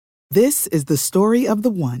This is the story of the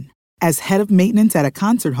one. As head of maintenance at a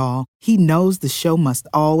concert hall, he knows the show must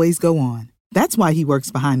always go on. That's why he works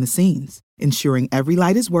behind the scenes, ensuring every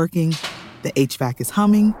light is working, the HVAC is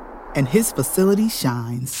humming, and his facility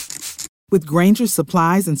shines. With Grainger's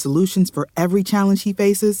supplies and solutions for every challenge he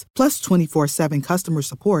faces, plus 24/7 customer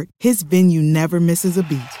support, his venue never misses a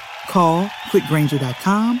beat. Call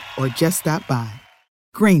quickgrainger.com or just stop by.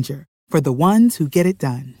 Grainger, for the ones who get it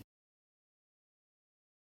done.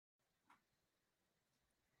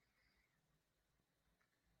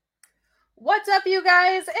 What's up, you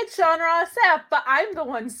guys? It's Sean Ross Sapp, but I'm the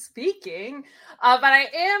one speaking. But I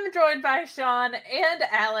am joined by Sean and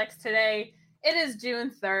Alex today. It is June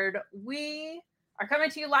 3rd. We are coming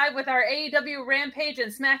to you live with our AEW Rampage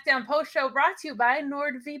and SmackDown post show brought to you by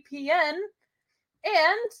NordVPN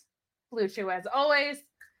and Blue Chew, as always.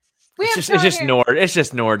 It's just Nord. It's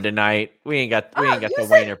just Nord tonight. We ain't got the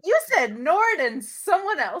wiener. You said Nord and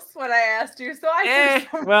someone else when I asked you, so I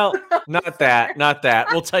well, not that.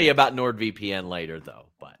 We'll tell you about NordVPN later, though.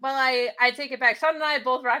 But I take it back. Sean and I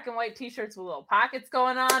both rocking white t-shirts with little pockets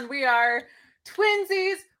going on. We are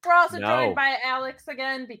twinsies. We're also joined by Alex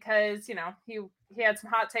again because he had some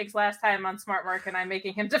hot takes last time on Smart Mark, and I'm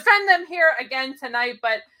making him defend them here again tonight.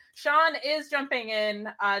 But Sean is jumping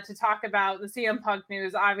in to talk about the CM Punk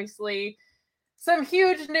news. Obviously, some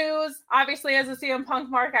huge news. Obviously, as a CM Punk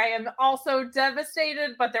mark, I am also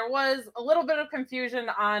devastated, but there was a little bit of confusion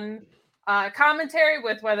on commentary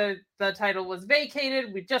with whether the title was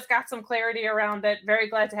vacated. We just got some clarity around it. Very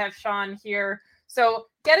glad to have Sean here. So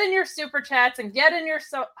get in your super chats and get in your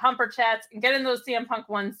humper chats and get in those CM Punk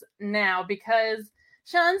ones now, because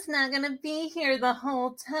Sean's not going to be here the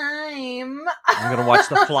whole time. I'm going to watch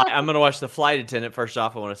the flight. I'm going to watch the flight attendant. First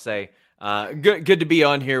off, I want to say good to be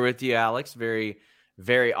on here with you, Alex. Very,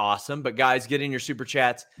 very awesome. But guys, get in your super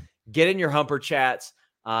chats, get in your humper chats,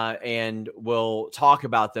 and we'll talk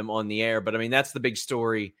about them on the air. But I mean, that's the big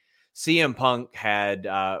story. CM Punk had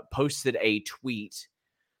posted a tweet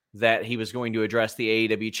that he was going to address the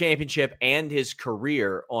AEW Championship and his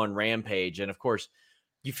career on Rampage. And of course,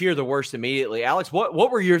 you fear the worst immediately. Alex, what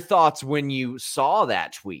were your thoughts when you saw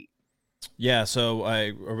that tweet? Yeah, so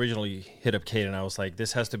I originally hit up Kate and I was like,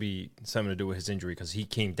 this has to be something to do with his injury because he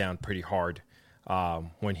came down pretty hard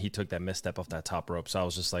when he took that misstep off that top rope. So I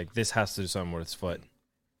was just like, this has to do something with his foot.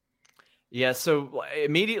 Yeah, so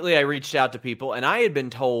immediately I reached out to people, and I had been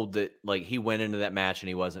told that he went into that match and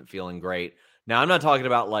he wasn't feeling great. Now, I'm not talking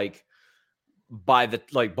about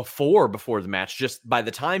before the match, just by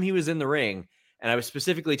the time he was in the ring. And I was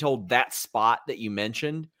specifically told that spot that you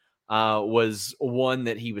mentioned was one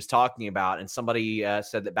that he was talking about. And somebody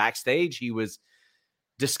said that backstage he was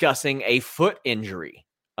discussing a foot injury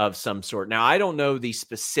of some sort. Now, I don't know the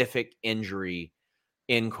specific injury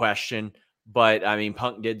in question, but I mean,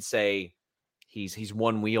 Punk did say he's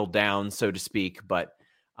one wheel down, so to speak. But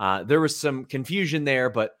there was some confusion there.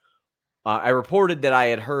 But I reported that I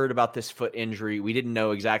had heard about this foot injury. We didn't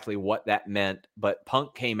know exactly what that meant, but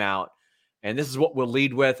Punk came out. And this is what we'll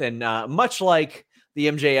lead with. And much like the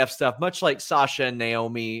MJF stuff, much like Sasha and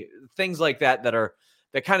Naomi, things like that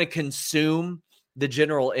kind of consume the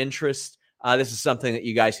general interest. This is something that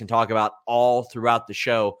you guys can talk about all throughout the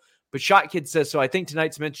show. But Shot Kid says, so I think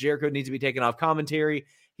tonight's match Jericho needs to be taken off commentary.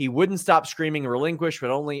 He wouldn't stop screaming relinquish,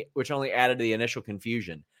 which only added to the initial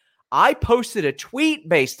confusion. I posted a tweet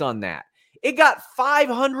based on that. It got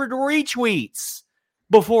 500 retweets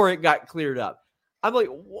before it got cleared up. I'm like,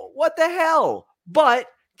 what the hell? But,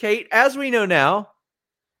 Kate, as we know now,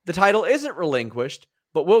 the title isn't relinquished,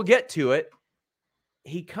 but we'll get to it.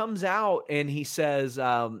 He comes out and he says,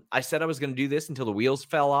 I said I was going to do this until the wheels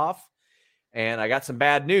fell off, and I got some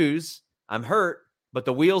bad news. I'm hurt, but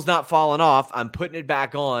the wheel's not falling off. I'm putting it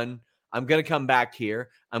back on. I'm going to come back here.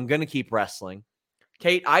 I'm going to keep wrestling.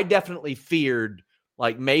 Kate, I definitely feared,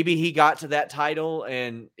 maybe he got to that title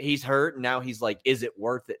and he's hurt, and now he's like, is it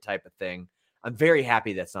worth it type of thing. I'm very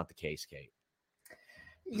happy that's not the case, Kate.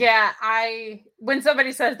 Yeah, when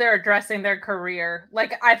somebody says they're addressing their career,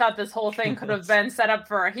 I thought this whole thing could have been set up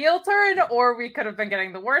for a heel turn, or we could have been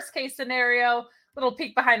getting the worst case scenario. Little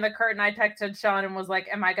peek behind the curtain. I texted Sean and was like,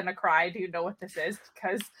 am I going to cry? Do you know what this is?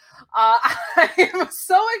 Because I am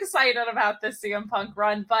so excited about this CM Punk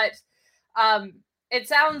run, but it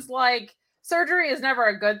sounds like surgery is never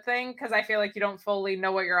a good thing because I feel like you don't fully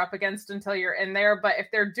know what you're up against until you're in there. But if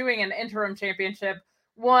they're doing an interim championship,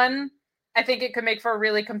 I think it could make for a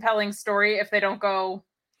really compelling story if they don't go,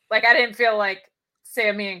 I didn't feel like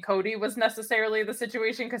Sammy and Cody was necessarily the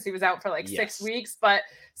situation because he was out for 6 weeks, but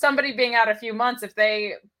somebody being out a few months, if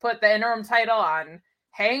they put the interim title on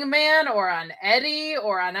Hangman or on Eddie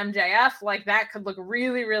or on MJF, like that could look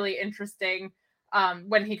really, really interesting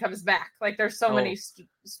when he comes back. Like there's so many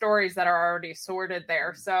stories that are already sorted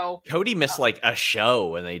there. So Cody missed like a show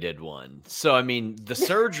when they did one. So, I mean, the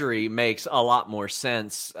surgery makes a lot more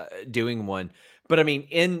sense doing one. But I mean,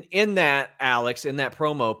 in that, Alex, in that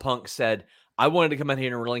promo, Punk said, I wanted to come out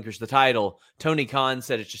here and relinquish the title. Tony Khan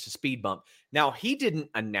said it's just a speed bump. Now, he didn't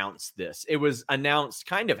announce this. It was announced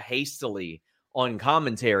kind of hastily on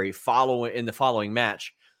commentary in the following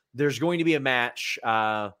match. There's going to be a match.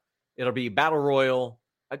 It'll be Battle Royal.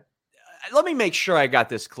 Let me make sure I got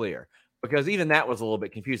this clear, because even that was a little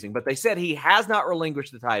bit confusing. But they said he has not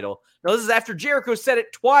relinquished the title. Now, this is after Jericho said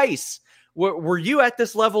it twice. Were you at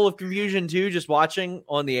this level of confusion too, just watching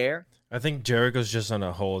on the air? I think Jericho's just on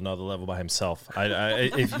a whole another level by himself.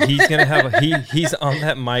 If he's gonna have he's on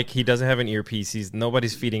that mic, he doesn't have an earpiece.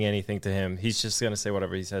 Nobody's feeding anything to him. He's just gonna say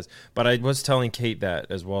whatever he says. But I was telling Kate that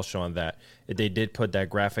as well, Sean, that they did put that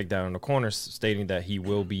graphic down in the corner stating that he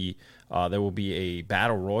will be there will be a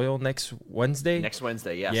battle royal next Wednesday. Next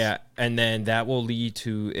Wednesday, yes. Yeah, and then that will lead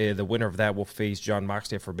to the winner of that will face Jon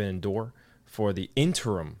Moxley at Forbidden Door for the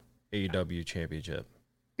interim AEW championship.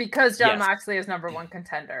 Because Jon Moxley is number one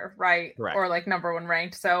contender, right? Correct. Or like number one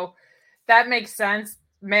ranked. So that makes sense.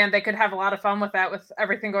 Man, they could have a lot of fun with that, with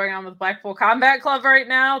everything going on with Blackpool Combat Club right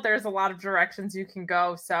now. There's a lot of directions you can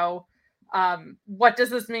go. So what does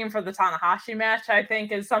this mean for the Tanahashi match? I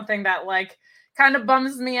think is something that like kind of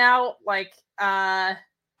bums me out. Like, I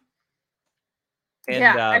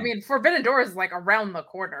mean, Forbidden Door is like around the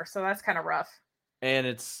corner. So that's kind of rough. And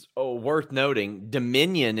it's worth noting,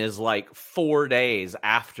 Dominion is like 4 days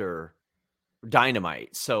after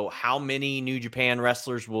Dynamite. So how many New Japan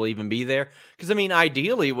wrestlers will even be there? Because, I mean,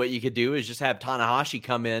 ideally what you could do is just have Tanahashi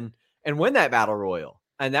come in and win that Battle Royal.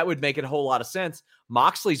 And that would make it a whole lot of sense.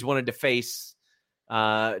 Moxley's wanted to face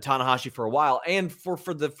Tanahashi for a while. And for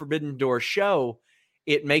the Forbidden Door show,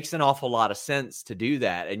 it makes an awful lot of sense to do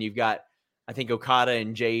that. And you've got, I think, Okada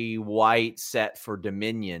and Jay White set for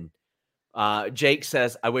Dominion. Jake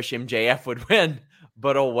says, I wish MJF would win,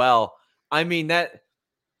 but oh well. I mean, that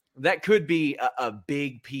could be a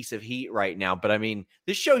big piece of heat right now. But I mean,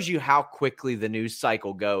 this shows you how quickly the news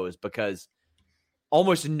cycle goes, because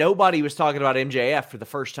almost nobody was talking about MJF for the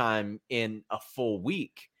first time in a full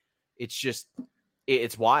week. It's just,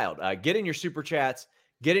 it's wild. Get in your super chats,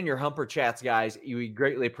 get in your humper chats, guys. We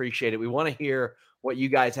greatly appreciate it. We want to hear what you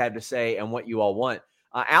guys have to say and what you all want.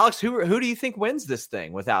 Alex, who do you think wins this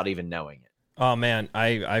thing without even knowing it? Oh, man,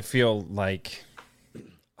 I feel like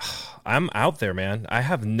I'm out there, man. I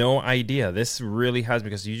have no idea. This really has,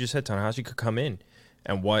 because you just said Tanahashi could come in.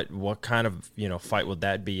 And what kind of fight would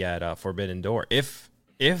that be at Forbidden Door? If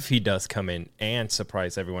he does come in and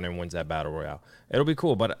surprise everyone and wins that Battle Royale, it'll be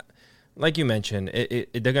cool. But like you mentioned,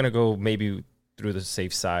 they're going to go maybe through the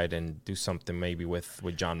safe side and do something maybe with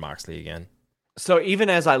Jon Moxley again. So even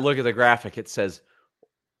as I look at the graphic, it says,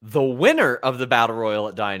 the winner of the Battle Royal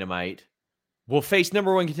at Dynamite will face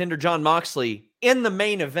number one contender Jon Moxley in the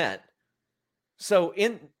main event. So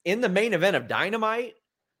in the main event of Dynamite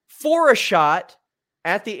for a shot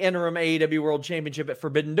at the interim AEW World Championship at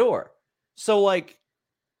Forbidden Door. So like,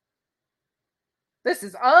 this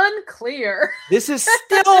is unclear. This is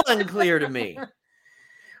still unclear to me.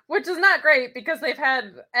 Which is not great, because they've had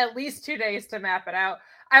at least 2 days to map it out.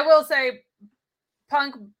 I will say,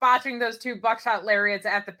 Punk botching those 2 buckshot lariats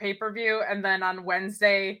at the pay-per-view, and then on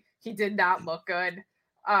Wednesday, he did not look good.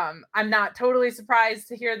 I'm not totally surprised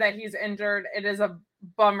to hear that he's injured. It is a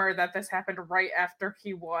bummer that this happened right after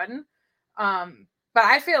he won. But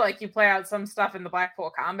I feel like you play out some stuff in the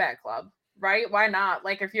Blackpool Combat Club, right? Why not?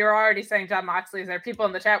 Like, if you're already saying Jon Moxley is there, people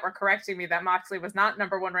in the chat were correcting me that Moxley was not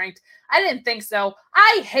number one ranked. I didn't think so.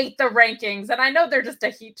 I hate the rankings, and I know they're just a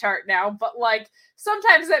heat chart now, but like,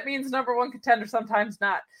 sometimes that means number one contender, sometimes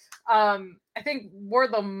not. I think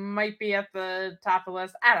Wardlow might be at the top of the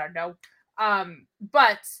list. I don't know.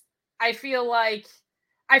 But I feel like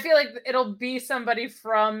it'll be somebody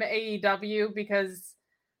from AEW, because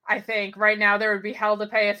I think right now there would be hell to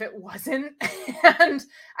pay if it wasn't. And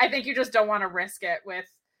I think you just don't want to risk it with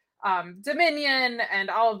Dominion and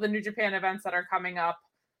all of the New Japan events that are coming up.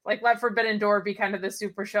 Like, let Forbidden Door be kind of the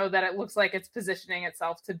super show that it looks like it's positioning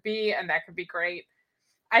itself to be, and that could be great.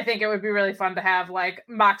 I think it would be really fun to have like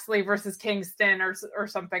Moxley versus Kingston or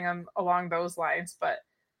something along those lines. But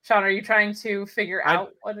Sean, are you trying to figure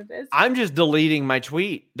out what it is? I'm just deleting my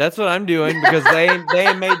tweet. That's what I'm doing, because they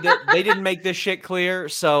didn't make this shit clear.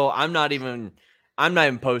 So I'm not even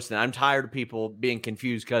posting. I'm tired of people being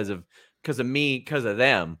confused because of me, because of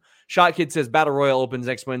them. Shot Kid says Battle Royal opens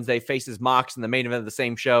next Wednesday, faces Mox in the main event of the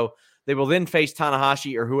same show. They will then face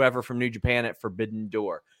Tanahashi or whoever from New Japan at Forbidden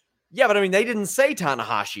Door. Yeah, but I mean, they didn't say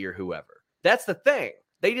Tanahashi or whoever. That's the thing.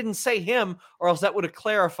 They didn't say him, or else that would have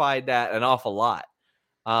clarified that an awful lot.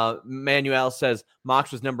 Manuel says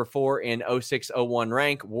Mox was number 4 in 06-01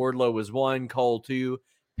 rank. Wardlow was 1, Cole 2,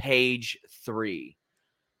 Page 3.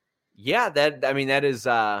 Yeah, that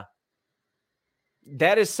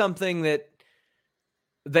is something that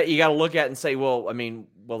you got to look at and say, well, I mean,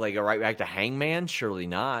 will they go right back to Hangman? Surely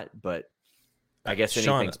not, but I guess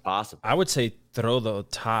anything's possible. I would say throw the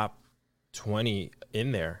top 20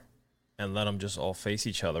 in there and let them just all face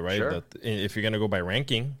each other, right? Sure. If you're going to go by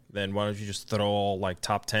ranking, then why don't you just throw all like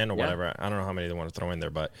top 10 or whatever? I don't know how many they want to throw in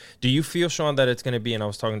there, but do you feel, Sean, that it's going to be, and I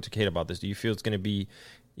was talking to Kate about this, do you feel it's going to be,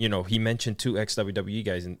 he mentioned 2 ex-WWE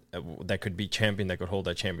guys that could be champion, that could hold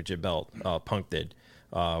that championship belt. Punk did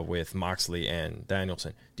with Moxley and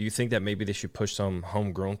Danielson. Do you think that maybe they should push some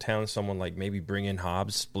homegrown talent, someone like maybe bring in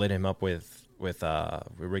Hobbs, split him up with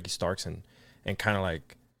Ricky Starks and kind of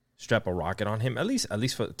like strap a rocket on him, at least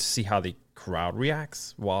to see how the crowd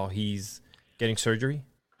reacts while he's getting surgery?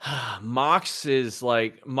 Mox seems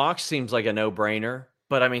like a no-brainer,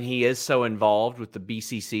 but I mean, he is so involved with the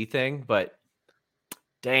BCC thing, but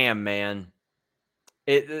damn, man.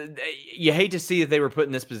 You hate to see that they were put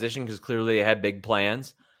in this position because clearly they had big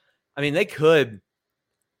plans. I mean, they could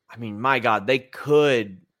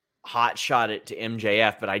hot shot it to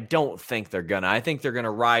MJF, but I don't think they're gonna. I think they're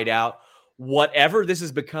gonna ride out whatever this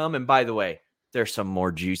has become. And by the way, there's some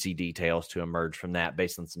more juicy details to emerge from that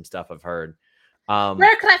based on some stuff I've heard.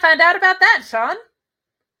 Where can I find out about that, Sean?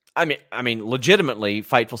 I mean, legitimately,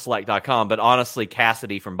 FightfulSelect.com, but honestly,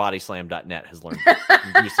 Cassidy from BodySlam.net has learned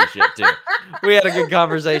some juicy shit too. We had a good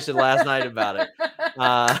conversation last night about it.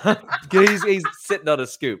 He's sitting on a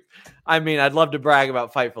scoop. I mean, I'd love to brag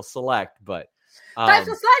about Fightful Select, but Fightful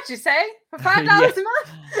Select, you say, for $5 a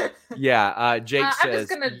month? Yeah. Jake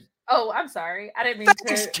says. Oh, I'm sorry. I didn't mean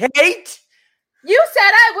Thanks, Kate. You said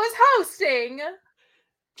I was hosting.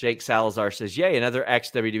 Jake Salazar says, "Yay, another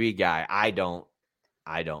ex-WWE guy." I don't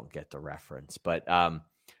get the reference, but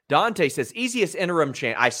Dante says, "Easiest interim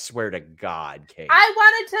champ." I swear to God, Kate. I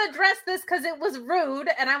wanted to address this because it was rude,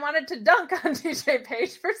 and I wanted to dunk on DJ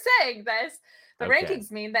Page for saying this. The rankings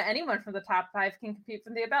mean that anyone from the top 5 can compete for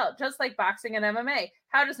the belt, just like boxing and MMA.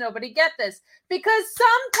 How does nobody get this? Because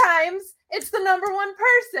sometimes it's the number 1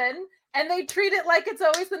 person, and they treat it like it's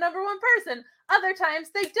always the number 1 person. Other times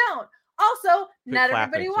they don't. Also, not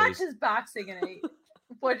everybody watches boxing and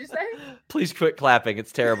what'd you say? Please quit clapping.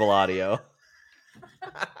 It's terrible audio.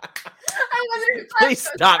 Please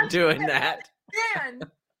stop doing that. Man.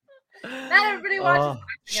 Not everybody watches.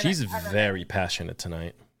 She's very passionate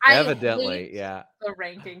tonight. Evidently, yeah. The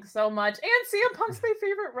ranking so much. And CM Punk's my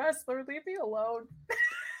favorite wrestler. Leave me alone.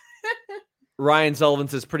 Ryan Sullivan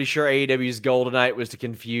says, "Pretty sure AEW's goal tonight was to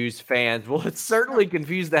confuse fans." Well, it certainly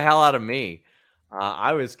confused the hell out of me.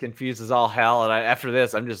 I was confused as all hell, and after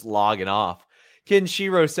this, I'm just logging off. Ken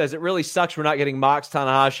Shiro says, "It really sucks we're not getting Mox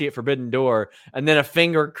Tanahashi at Forbidden Door," and then a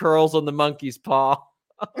finger curls on the monkey's paw.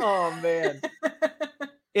 Oh, man.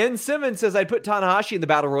 N. Simmons says, "I'd put Tanahashi in the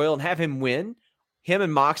Battle Royal and have him win. Him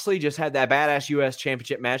and Moxley just had that badass U.S.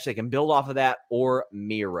 Championship match. They can build off of that, or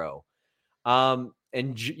Miro."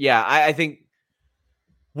 I think,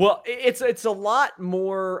 well, it's a lot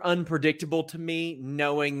more unpredictable to me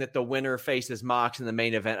knowing that the winner faces Mox in the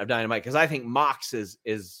main event of Dynamite, because I think Mox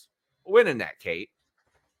is winning that, Kate.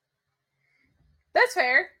 That's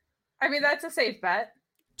fair. I mean, that's a safe bet.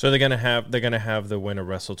 So they're gonna have the winner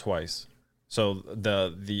wrestle twice. So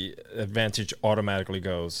the advantage automatically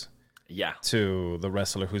goes to the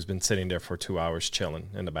wrestler who's been sitting there for 2 hours chilling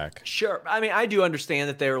in the back. Sure. I mean, I do understand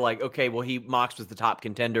that they're like, okay, well, Mox was the top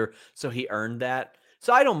contender, so he earned that.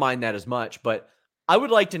 So I don't mind that as much, but I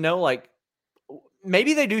would like to know, like,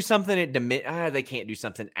 maybe they do something at Dominion. They can't do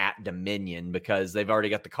something at Dominion because they've already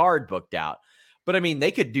got the card booked out. But I mean,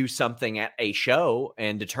 they could do something at a show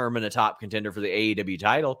and determine a top contender for the AEW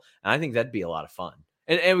title. And I think that'd be a lot of fun.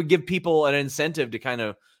 And it would give people an incentive to kind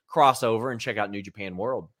of cross over and check out New Japan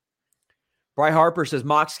World. Bry Harper says,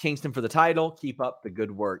 "Mox Kingston for the title. Keep up the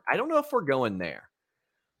good work." I don't know if we're going there.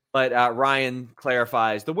 But Ryan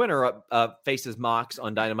clarifies the winner faces Mox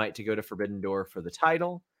on Dynamite to go to Forbidden Door for the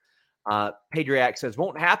title. Padriak says,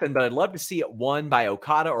 "Won't happen, but I'd love to see it won by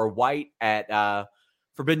Okada or White at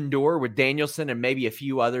Forbidden Door with Danielson and maybe a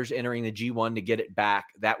few others entering the G1 to get it back.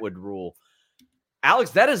 That would rule."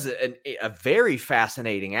 Alex, that is a very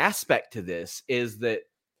fascinating aspect to this, is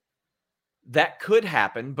that could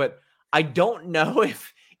happen, but I don't know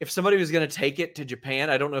if somebody was going to take it to Japan.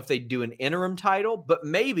 I don't know if they'd do an interim title, but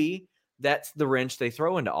maybe that's the wrench they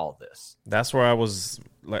throw into all this. That's where I was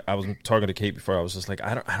talking to Kate before. I was just like,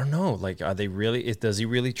 I don't know. Like, are they really? Does he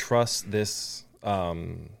really trust this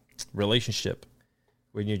relationship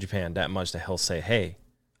with New Japan that much that he'll say, "Hey,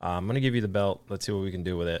 I'm gonna give you the belt. Let's see what we can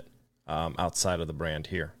do with it outside of the brand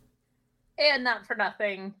here." And not for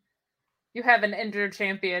nothing, you have an injured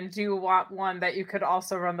champion. Do you want one that you could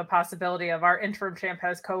also run the possibility of our interim champ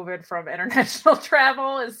has COVID from international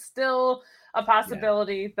travel is still a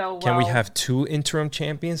possibility, though. Can we have 2 interim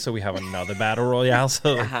champions so we have another battle royale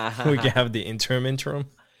so we can have the interim?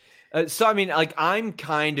 So, I mean, like, I'm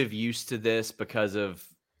kind of used to this because of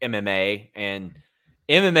MMA, and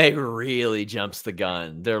MMA really jumps the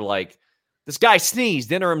gun. They're like, this guy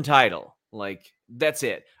sneezed, interim title. Like, that's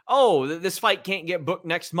it. Oh, this fight can't get booked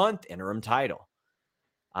next month, interim title.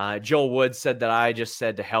 Joel Wood said that I just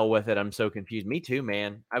said to hell with it. I'm so confused. Me too,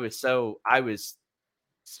 man. I was so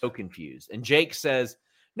confused. And Jake says,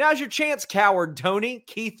 now's your chance, coward Tony.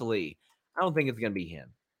 Keith Lee. I don't think it's going to be him.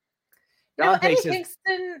 Eddie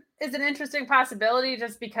Kingston is an interesting possibility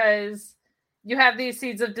just because you have these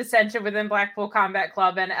seeds of dissension within Blackpool Combat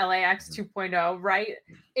Club and LAX 2.0, right?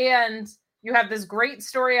 And you have this great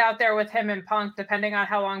story out there with him and Punk, depending on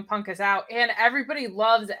how long Punk is out. And everybody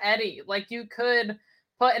loves Eddie. Like, you could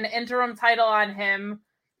put an interim title on him.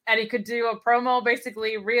 Eddie could do a promo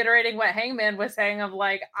basically reiterating what Hangman was saying of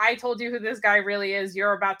like, I told you who this guy really is.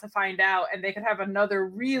 You're about to find out. And they could have another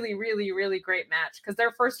really, really, really great match because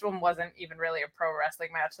their first one wasn't even really a pro wrestling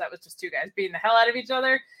match. That was just 2 guys beating the hell out of each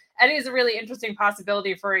other. Eddie is a really interesting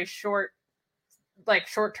possibility for a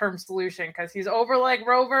short-term solution because he's over like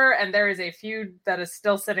Rover and there is a feud that is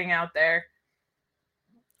still sitting out there.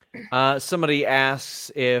 Somebody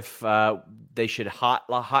asks if they should hot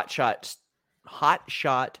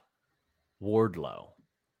shot Wardlow.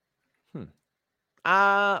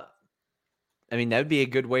 I mean, that would be a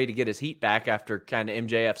good way to get his heat back after kind of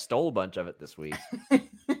MJF stole a bunch of it this week.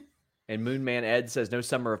 And Moonman Ed says, no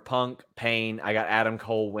Summer of Punk, pain. I got Adam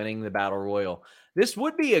Cole winning the Battle Royal. This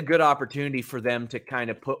would be a good opportunity for them to kind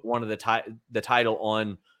of put one of the title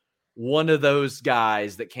on one of those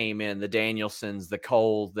guys that came in, the Danielsons, the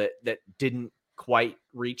Cole that didn't quite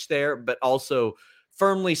reach there, but also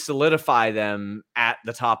firmly solidify them at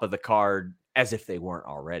the top of the card as if they weren't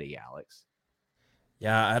already, Alex.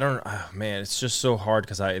 Yeah, I don't. Man, it's just so hard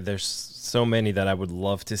because there's so many that I would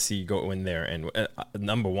love to see go in there. And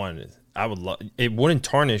number one, I would love. It wouldn't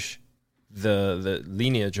tarnish the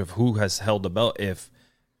lineage of who has held the belt if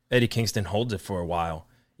Eddie Kingston holds it for a while.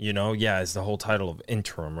 You know, yeah, it's the whole title of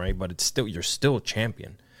interim, right? But it's still you're still a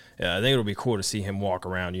champion. Yeah, I think it'll be cool to see him walk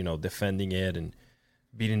around, you know, defending it and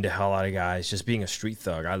beating the hell out of guys, just being a street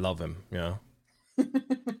thug. I love him, you know.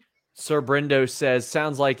 Sir Brendo says,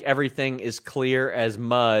 sounds like everything is clear as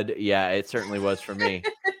mud. Yeah, it certainly was for me.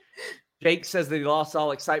 Jake says that he lost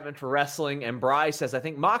all excitement for wrestling. And Bry says, I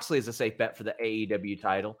think Moxley is a safe bet for the AEW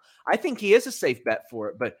title. I think he is a safe bet for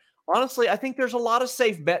it. But honestly, I think there's a lot of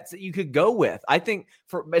safe bets that you could go with. I think,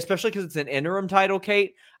 especially because it's an interim title,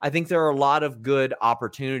 Kate, I think there are a lot of good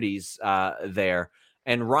opportunities there.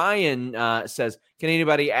 And Ryan says, can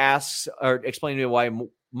anybody ask or explain to me why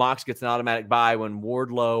Mox gets an automatic bye when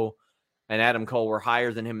Wardlow and Adam Cole were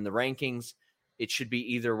higher than him in the rankings? It should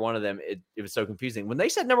be either one of them. It was so confusing. When they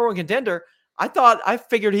said number one contender, I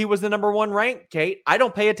figured he was the number one ranked, Kate. I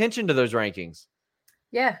don't pay attention to those rankings.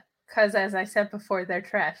 Yeah, because as I said before, they're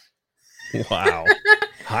trash. Wow.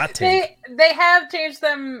 Hot take. They have changed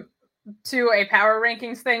them to a power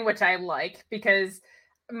rankings thing, which I like because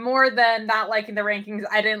more than not liking the rankings,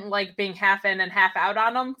 I didn't like being half in and half out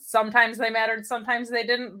on them. Sometimes they mattered, sometimes they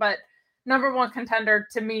didn't, but number one contender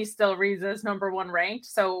to me still reads as number one ranked.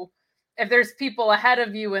 So if there's people ahead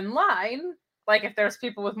of you in line, like if there's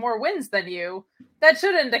people with more wins than you, that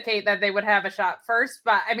should indicate that they would have a shot first.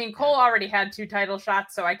 But I mean, Cole already had 2 title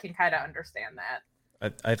shots, so I can kind of understand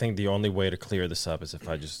that. I think the only way to clear this up is if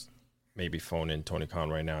I just maybe phone in Tony Khan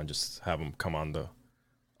right now and just have him come on the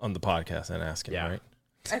podcast and ask him, right?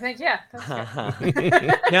 I think, yeah.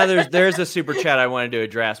 Now, there's a super chat I wanted to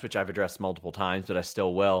address, which I've addressed multiple times, but I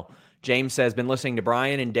still will. James says, been listening to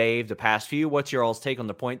Brian and Dave the past few. What's your all's take on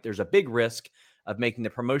the point? There's a big risk of making the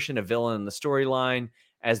promotion a villain in the storyline,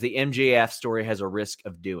 as the MJF story has a risk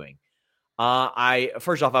of doing.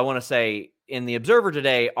 First off, I want to say, in the Observer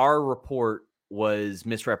today, our report was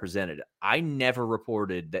misrepresented. I never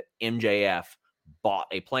reported that MJF bought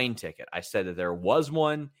a plane ticket. I said that there was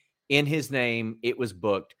one in his name. It was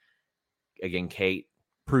booked. Again, Kate,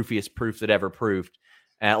 proofiest proof that ever proved.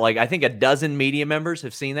 I think a dozen media members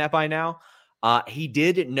have seen that by now. He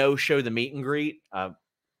did no show the meet and greet.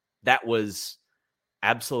 That was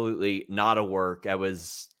absolutely not a work. I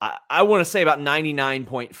want to say about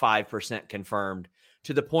 99.5% confirmed,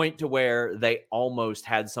 to the point to where they almost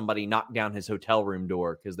had somebody knock down his hotel room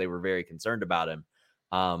door because they were very concerned about him.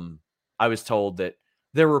 I was told that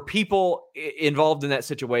there were people involved in that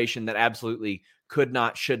situation that absolutely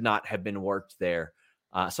should not have been worked there.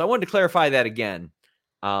 So I wanted to clarify that again.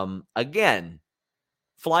 Again,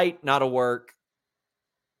 flight, not a work.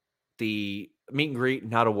 The meet and greet,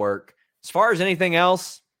 not a work. As far as anything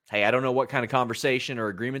else, hey, I don't know what kind of conversation or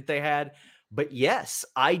agreement they had, but yes,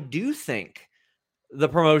 I do think the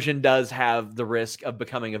promotion does have the risk of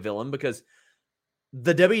becoming a villain, because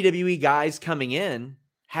the WWE guys coming in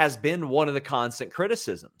has been one of the constant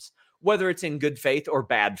criticisms, whether it's in good faith or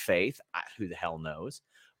bad faith, who the hell knows?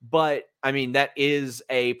 But I mean, that is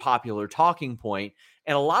a popular talking point.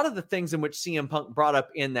 And a lot of the things in which CM Punk brought up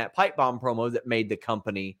in that pipe bomb promo that made the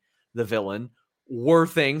company the villain were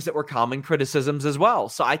things that were common criticisms as well.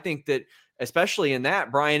 So I think that, especially in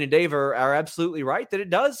that, Brian and Dave are absolutely right that it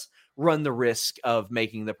does run the risk of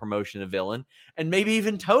making the promotion a villain, and maybe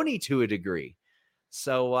even Tony to a degree.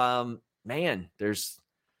 So, man, there's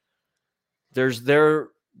a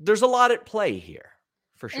lot at play here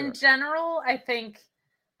for sure. In general, I think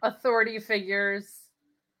authority figures,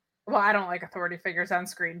 well, I don't like authority figures on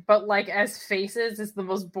screen, but like as faces is the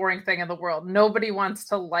most boring thing in the world. Nobody wants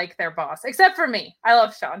to like their boss, except for me. I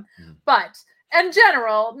love Sean, but in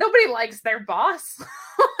general, nobody likes their boss.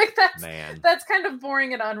 Like that's kind of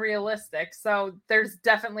boring and unrealistic. So there's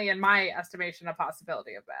definitely, in my estimation, a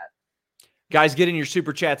possibility of that. Guys, get in your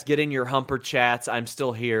super chats, get in your humper chats. I'm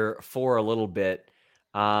still here for a little bit.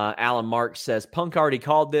 Alan Mark says, Punk already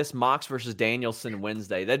called this Mox versus Danielson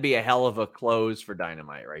Wednesday. That'd be a hell of a close for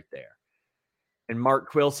Dynamite right there. And Mark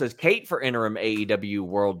Quill says, Kate for interim AEW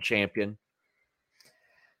World Champion.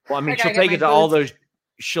 Well, I mean, she'll take it to all those.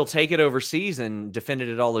 She'll take it overseas and defend it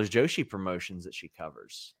at all those Joshi promotions that she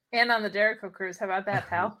covers. And on the Jericho Cruise. How about that,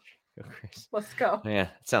 pal? Let's go. Yeah,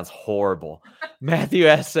 it sounds horrible. Matthew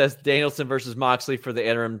S. says Danielson versus Moxley for the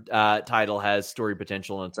interim title has story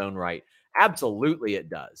potential in its own right. Absolutely it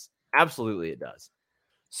does. Absolutely it does.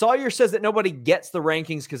 Sawyer says that nobody gets the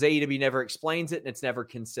rankings because AEW never explains it and it's never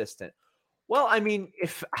consistent. Well, I mean,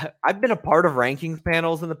 if I've been a part of rankings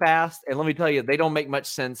panels in the past, and let me tell you, they don't make much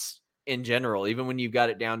sense in general, even when you've got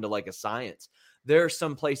it down to like a science. There are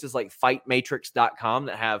some places like fightmatrix.com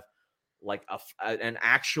that have like an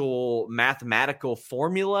actual mathematical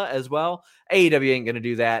formula as well. AEW ain't going to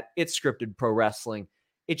do that. It's scripted pro wrestling.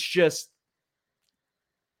 It's just,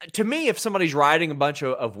 to me, if somebody's riding a bunch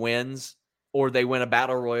of wins, or they win a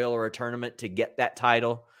battle royal or a tournament to get that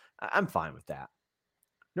title, I'm fine with that.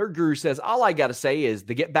 Nerd Guru says, all I got to say is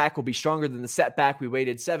the get back will be stronger than the setback. We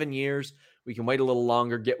waited 7 years. We can wait a little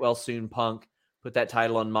longer. Get well soon, Punk. Put that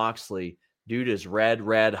title on Moxley. Dude is red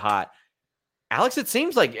hot. Alex, it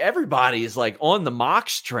seems like everybody is like on the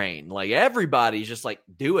Mox train. Like everybody's just like,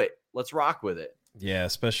 do it. Let's rock with it. Yeah,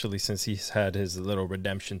 especially since he's had his little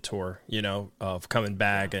redemption tour, of coming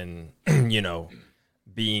back and,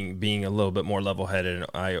 being a little bit more level-headed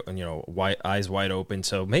and eyes wide open.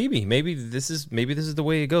 So maybe this is the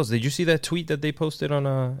way it goes. Did you see that tweet that they posted on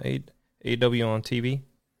AEW on TV?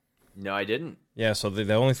 No, I didn't. Yeah, so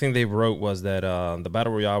the only thing they wrote was that the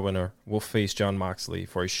Battle Royale winner will face Jon Moxley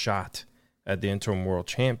for a shot at the Interim World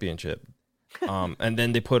Championship. And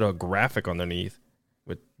then they put a graphic underneath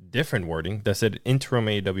with different wording that said Interim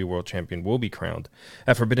AEW World Champion will be crowned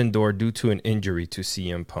at Forbidden Door due to an injury to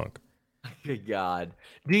CM Punk. Good God.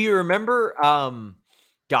 Do you remember? God,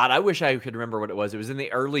 I wish I could remember what it was. It was in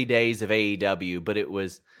the early days of AEW, but it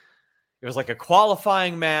was like a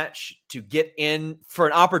qualifying match to get in for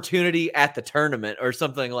an opportunity at the tournament or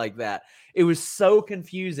something like that. It was so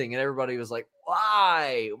confusing, and everybody was like,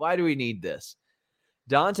 why? Why do we need this?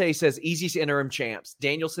 Dante says, easiest interim champs,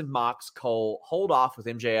 Danielson, Mox, Cole, hold off with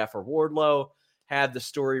MJF or Wardlow, have the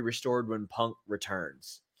story restored when Punk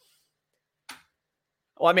returns.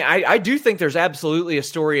 Well, I mean, I do think there's absolutely a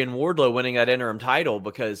story in Wardlow winning that interim title,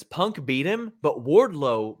 because Punk beat him, but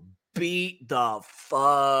Wardlow beat the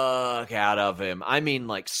fuck out of him. I mean,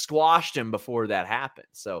 like squashed him before that happened.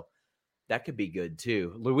 So that could be good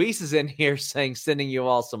too. Luis is in here saying, sending you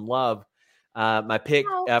all some love. My pick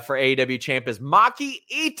for AEW champ is Maki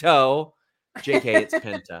Ito. JK, it's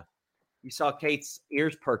Penta. You saw Kate's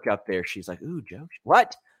ears perk up there. She's like, ooh, Joe.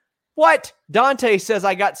 What? Dante says,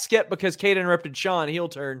 I got skipped because Kate interrupted Sean. Heel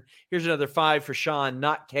turn. Here's another 5 for Sean,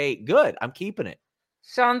 not Kate. Good. I'm keeping it.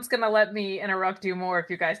 Sean's going to let me interrupt you more if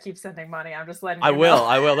you guys keep sending money. I'm just letting you know.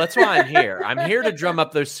 I will. That's why I'm here. I'm here to drum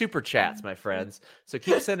up those super chats, my friends. So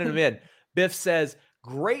keep sending them in. Biff says,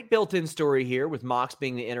 Great built-in story here with Mox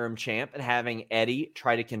being the interim champ and having Eddie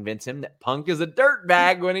try to convince him that Punk is a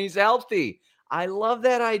dirtbag when he's healthy. I love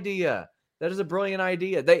that idea. That is a brilliant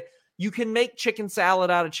idea. You can make chicken salad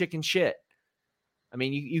out of chicken shit. I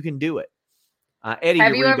mean, you can do it. Eddie,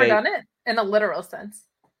 have you ever done it in a literal sense?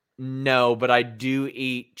 No, but I do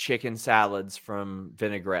eat chicken salads from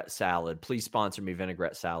Vinaigrette Salad. Please sponsor me,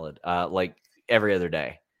 Vinaigrette Salad, like every other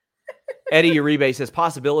day. Eddie Uribe says,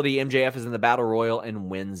 possibility MJF is in the Battle Royal and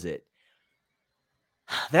wins it.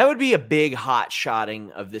 That would be a big hot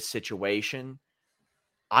shotting of this situation.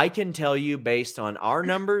 I can tell you based on our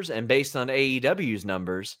numbers and based on AEW's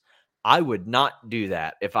numbers, I would not do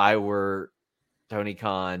that if I were Tony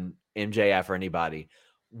Khan, MJF, or anybody.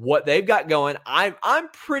 What they've got going, I'm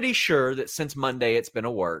pretty sure that since Monday it's been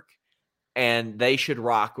a work, and they should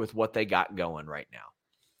rock with what they got going right now.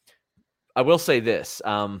 I will say this.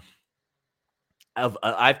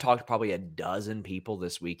 I've talked to probably a dozen people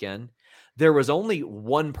this weekend. There was only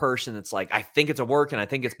one person that's like, I think it's a work, and I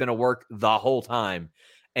think it's been a work the whole time.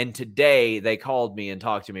 And today they called me and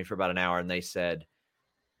talked to me for about an hour, and they said,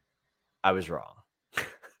 I was wrong.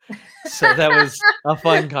 So that was a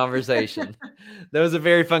fun conversation. That was a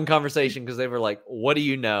very fun conversation because they were like, what do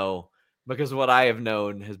you know? Because what I have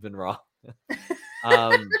known has been wrong.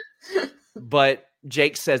 But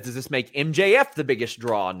Jake says, does this make MJF the biggest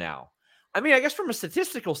draw now? I mean, I guess from a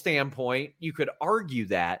statistical standpoint, you could argue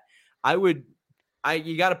that. You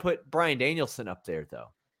got to put Bryan Danielson up there, though.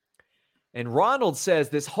 And Ronald says,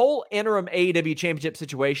 this whole interim AEW championship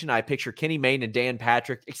situation, I picture Kenny Mayne and Dan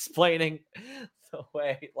Patrick explaining the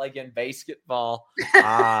way, like in basketball.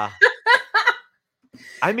 I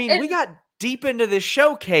mean, we got deep into this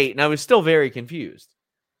show, Kate, and I was still very confused.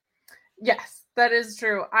 Yes, that is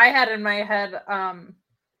true. I had in my head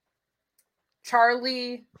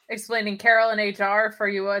Charlie explaining Carol and HR for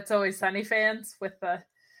you It's Always Sunny fans with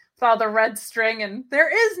all the red string and there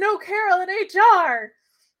is no Carol and HR.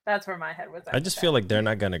 That's where my head was at. I just feel like they're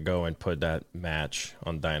not going to go and put that match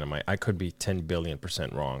on Dynamite. I could be 10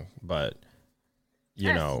 billion% wrong, but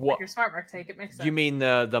you know. Like your smart mark take, it makes sense. You mean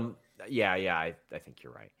I think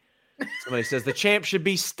you're right. Somebody says the champ should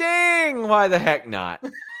be Sting. Why the heck not?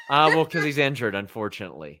 Well, because he's injured,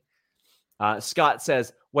 unfortunately. Scott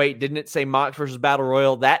says, wait, didn't it say Mox versus Battle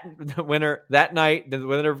Royal that winner that night? The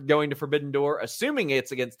winner going to Forbidden Door, assuming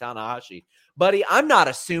it's against Tanahashi. Buddy, I'm not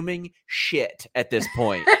assuming shit at this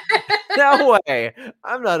point. No way.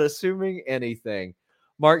 I'm not assuming anything.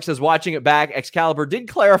 Mark says, watching it back, Excalibur did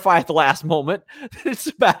clarify at the last moment that it's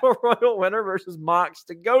a Battle Royal winner versus Mox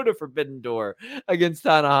to go to Forbidden Door against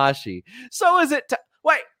Tanahashi. So is it...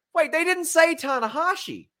 Wait, they didn't say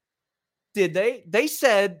Tanahashi. Did they? They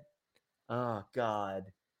said... Oh, God.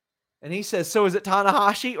 And he says, so is it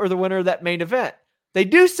Tanahashi or the winner of that main event? They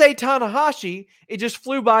do say Tanahashi. It just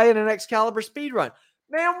flew by in an Excalibur speed run.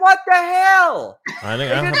 Man, what the hell? I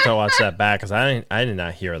think I have to watch that back because I did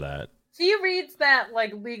not hear that. He reads that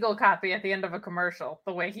like legal copy at the end of a commercial,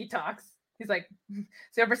 the way he talks. He's like,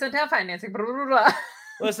 0% down financing. Blah, blah, blah.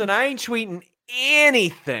 Listen, I ain't tweeting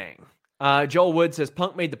anything. Joel Wood says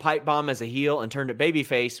Punk made the pipe bomb as a heel and turned it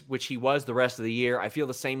babyface, which he was the rest of the year. I feel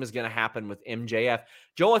the same is going to happen with MJF.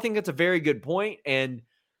 Joel, I think that's a very good point, and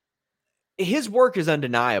his work is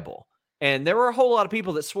undeniable. And there were a whole lot of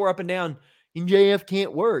people that swore up and down, MJF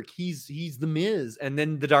can't work. He's the Miz. And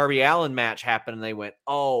then the Darby Allin match happened, and they went,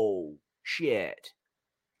 oh, shit.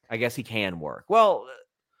 I guess he can work. Well,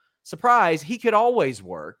 surprise, he could always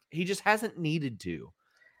work. He just hasn't needed to.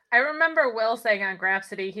 I remember Will saying on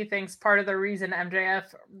Grapsody he thinks part of the reason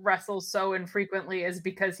MJF wrestles so infrequently is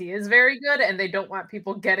because he is very good and they don't want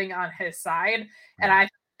people getting on his side. And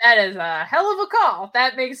that is a hell of a call.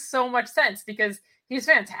 That makes so much sense because he's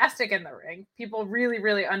fantastic in the ring. People really,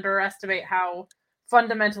 really underestimate how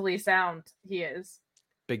fundamentally sound he is.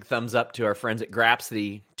 Big thumbs up to our friends at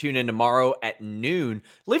Grapsody. Tune in tomorrow at noon.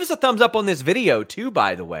 Leave us a thumbs up on this video too,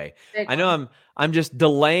 by the way. I know I'm just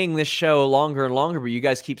delaying this show longer and longer, but you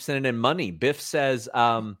guys keep sending in money. Biff says,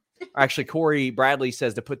 actually Corey Bradley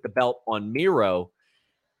says to put the belt on Miro.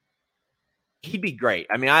 He'd be great.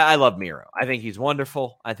 I mean, I love Miro. I think he's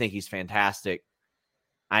wonderful. I think he's fantastic.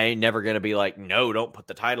 I ain't never going to be like, no, don't put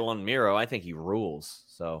the title on Miro. I think he rules.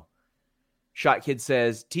 So Shot Kid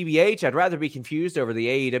says, TBH, I'd rather be confused over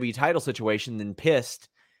the AEW title situation than pissed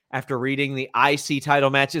after reading the IC title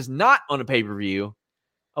matches not on a pay-per-view.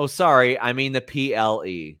 Oh, sorry, I mean the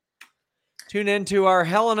PLE. Tune in to our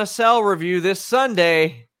Hell in a Cell review this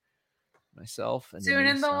Sunday. Myself and tune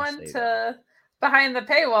in the one to behind the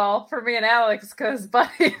paywall for me and Alex, because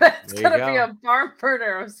buddy, that's gonna be a barn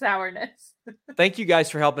burner of sourness. Thank you guys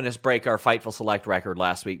for helping us break our Fightful Select record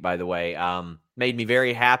last week, by the way. Made me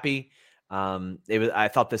very happy. I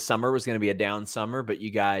thought this summer was going to be a down summer, but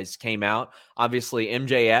you guys came out. Obviously,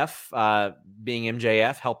 MJF, being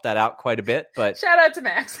MJF, helped that out quite a bit. But shout out to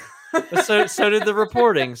Max. so did the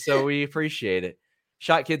reporting, so we appreciate it.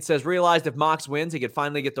 Shot Kid says, realized if Mox wins, he could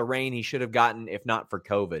finally get the reign he should have gotten if not for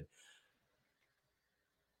COVID.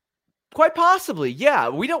 Quite possibly, yeah.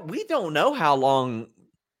 We don't know how long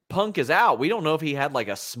Punk is out. We don't know if he had like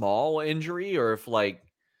a small injury or if like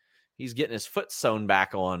he's getting his foot sewn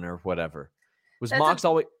back on or whatever. Was Mox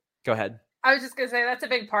always... Go ahead. I was just going to say, that's a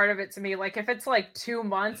big part of it to me. Like, if it's like 2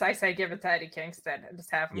 months, I say give it to Eddie Kingston and just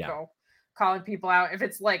have him go calling people out. If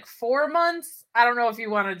it's like 4 months, I don't know if you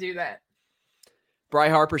want to do that. Bry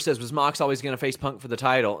Harper says, was Mox always going to face Punk for the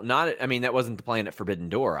title? That wasn't the plan at Forbidden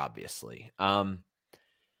Door, obviously.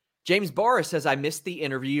 James Barra says, I missed the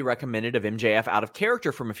interview you recommended of MJF out of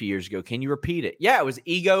character from a few years ago. Can you repeat it? Yeah, it was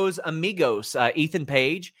Egos Amigos, Ethan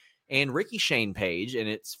Page and Ricky Shane Page, and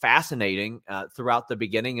it's fascinating. Throughout the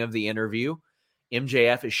beginning of the interview,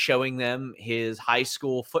 MJF is showing them his high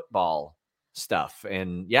school football stuff,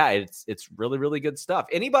 and yeah, it's really, really good stuff.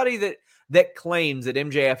 Anybody that claims that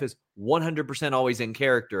MJF is 100% always in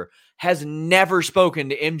character has never spoken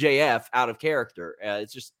to MJF out of character.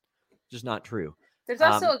 It's just not true. There's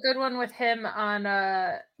also a good one with him on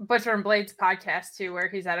Butcher and Blade's podcast too, where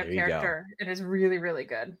he's out of character. It is really, really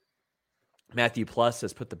good. Matthew Plus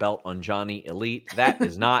has put the belt on Johnny Elite. That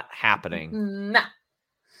is not happening. No.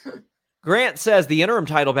 Grant says the interim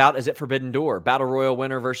title bout is at Forbidden Door. Battle Royal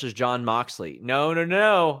winner versus John Moxley.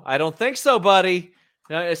 No. I don't think so, buddy.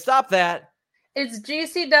 No, stop that. It's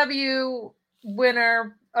GCW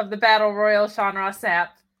winner of the Battle Royal, Sean Ross Sapp,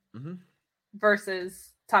 versus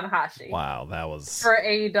Tanahashi. Wow, that was... for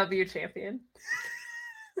AEW champion.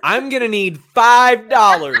 I'm going to need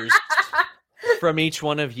 $5 from each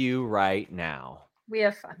one of you right now. We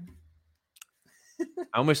have fun.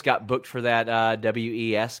 I almost got booked for that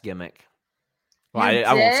WES gimmick. Well,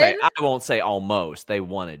 I won't say almost. They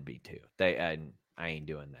wanted me to. I ain't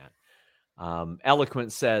doing that.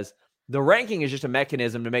 Eloquent says the ranking is just a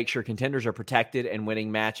mechanism to make sure contenders are protected and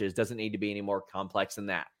winning matches. Doesn't need to be any more complex than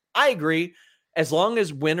that. I agree. As long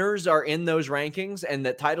as winners are in those rankings and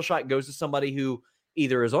that title shot goes to somebody who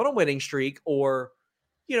either is on a winning streak or,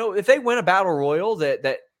 if they win a battle royal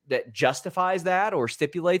that justifies that or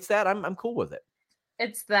stipulates that, I'm cool with it.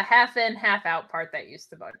 It's the half in, half out part that used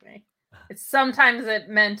to bug me. It's sometimes it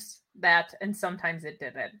meant that and sometimes it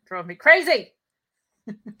didn't. It drove me crazy.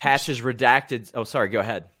 Patches redacted. Oh, sorry. Go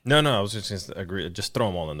ahead. No. I was just going to agree. Just throw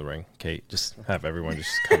them all in the ring, Kate. Just have everyone just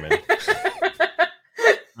come in.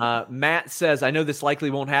 Matt says, I know this likely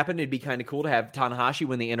won't happen. It'd be kind of cool to have Tanahashi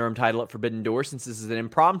win the interim title at Forbidden Door since this is an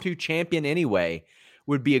impromptu champion anyway.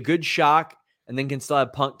 Would be a good shock and then can still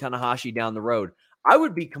have Punk Tanahashi down the road. I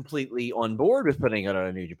would be completely on board with putting it on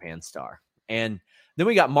a New Japan star. And then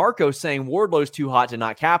we got Marco saying Wardlow's too hot to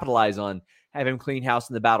not capitalize on. Have him clean house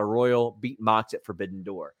in the Battle Royal, beat Mox at Forbidden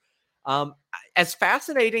Door. As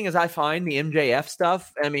fascinating as I find the MJF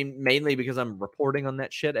stuff, mainly because I'm reporting on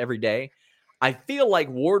that shit every day, I feel like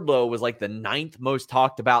Wardlow was like the 9th most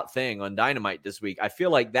talked about thing on Dynamite this week. I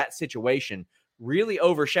feel like that situation really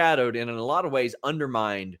overshadowed and in a lot of ways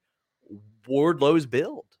undermined Wardlow's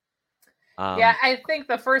build. Yeah, I think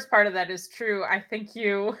the first part of that is true. I think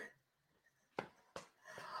you...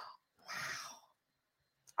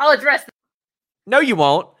 I'll address that. No, you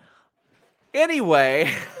won't.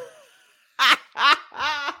 Anyway.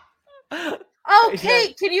 Oh,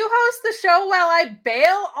 Kate, can you host the show while I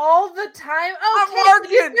bail all the time? Oh, Kate,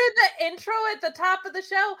 can you do the intro at the top of the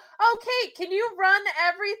show? Oh, Kate, can you run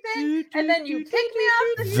everything? And then you kick me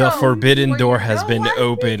off the show. The Forbidden Door has been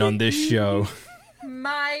opened on this show.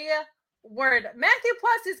 My word. Matthew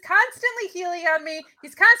Plus is constantly healing on me.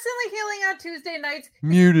 He's constantly healing on Tuesday nights.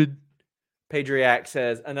 Muted. Padriac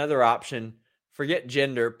says, another option. Forget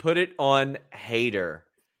gender. Put it on Hater.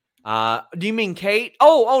 Do you mean Kate?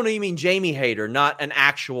 Oh, no, you mean Jamie Hater, not an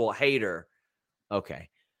actual hater. Okay.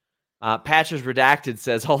 Patches Redacted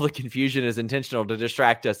says all the confusion is intentional to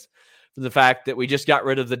distract us from the fact that we just got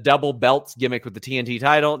rid of the double belts gimmick with the TNT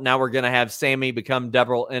title. Now we're going to have Sammy become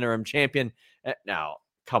double interim champion. No,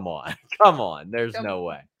 come on. There's no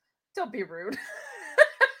way. Don't be rude.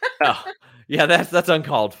 Oh, yeah, that's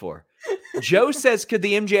uncalled for. Joe says, could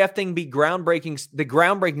the MJF thing be the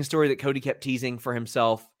groundbreaking story that Cody kept teasing for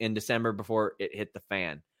himself in December before it hit the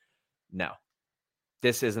fan? No,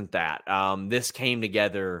 this isn't that. This came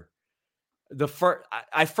together.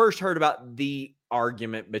 I first heard about the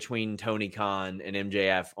argument between Tony Khan and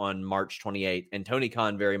MJF on March 28th, and Tony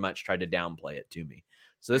Khan very much tried to downplay it to me.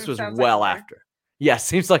 So this was well after. Yeah,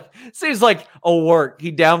 seems like a work.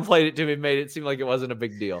 He downplayed it to me, made it seem like it wasn't a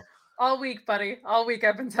big deal. All week, buddy. All week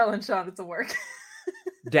I've been telling Sean it's a work.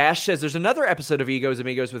 Dash says there's another episode of Egos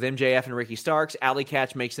Amigos with MJF and Ricky Starks. Alley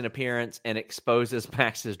Catch makes an appearance and exposes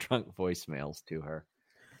Max's drunk voicemails to her.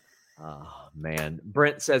 Oh, man.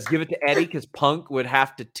 Brent says give it to Eddie because Punk would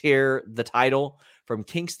have to tear the title from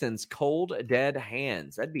Kingston's cold, dead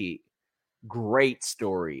hands. That'd be great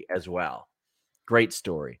story as well. Great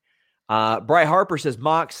story. Bry Harper says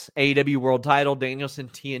Mox AEW World Title, Danielson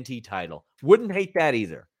TNT title. Wouldn't hate that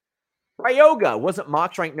either. Ryoga, wasn't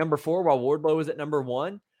Mox ranked number 4 while Wardlow was at number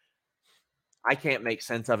 1? I can't make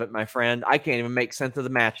sense of it, my friend. I can't even make sense of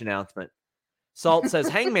the match announcement. Salt says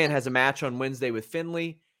Hangman has a match on Wednesday with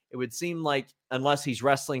Finley. It would seem like unless he's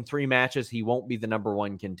wrestling 3 matches, he won't be the number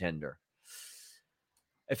 1 contender.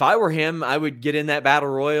 If I were him, I would get in that battle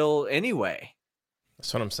royal anyway.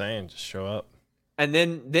 That's what I'm saying. Just show up. And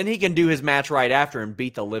then he can do his match right after and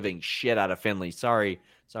beat the living shit out of Finley. Sorry,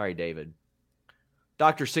 David.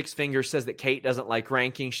 Dr. Six Fingers says that Kate doesn't like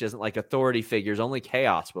rankings. She doesn't like authority figures. Only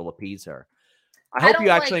chaos will appease her. I hope don't you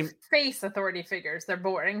actually like face authority figures. They're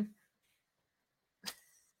boring.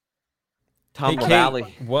 Tumble Kate,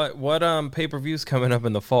 Valley. What pay-per-view's coming up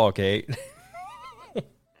in the fall, Kate?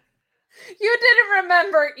 You didn't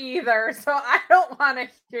remember either, so I don't want to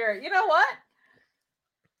hear it. You know what?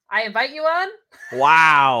 I invite you on.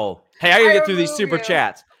 Wow. Hey, I gotta get through these super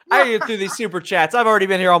chats. I've already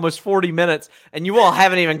been here almost 40 minutes, and you all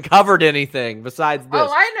haven't even covered anything besides this. Oh,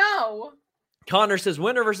 I know. Connor says,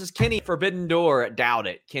 Winter versus Kenny, Forbidden Door. Doubt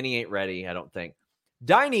it. Kenny ain't ready, I don't think.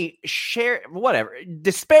 Diney,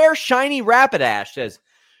 Despair Shiny Rapidash says,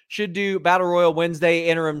 should do Battle Royal Wednesday,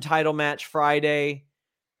 interim title match Friday.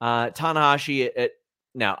 Tanahashi,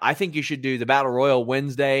 now, I think you should do the Battle Royal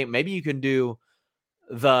Wednesday. Maybe you can do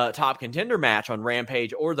the top contender match on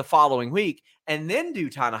Rampage or the following week, and then do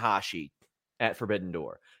Tanahashi at Forbidden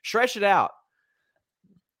Door. Stretch it out.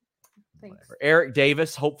 Thanks. Eric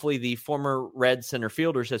Davis, hopefully the former Red center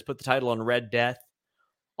fielder, says put the title on Red Death.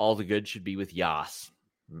 All the good should be with Yas.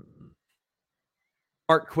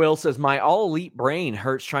 Mark Quill says, my all elite brain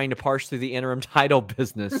hurts trying to parse through the interim title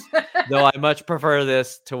business, though I much prefer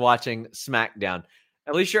this to watching SmackDown.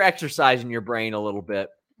 At least you're exercising your brain a little bit.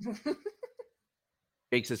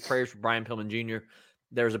 Jake says prayers for Brian Pillman Jr.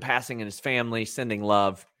 There's a passing in his family, sending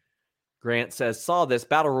love. Grant says, saw this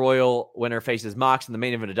Battle Royal winner faces Mox in the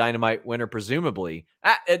main event of Dynamite winner, presumably.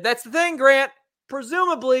 That's the thing, Grant.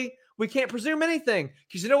 Presumably. We can't presume anything.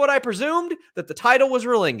 Because you know what I presumed? That the title was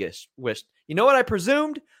relinquished. You know what I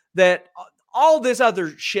presumed? That all this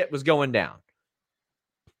other shit was going down.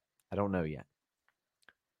 I don't know yet.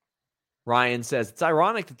 Ryan says, it's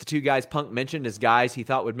ironic that the 2 guys Punk mentioned as guys he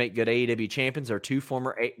thought would make good AEW champions are 2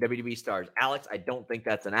 former WWE stars. Alex, I don't think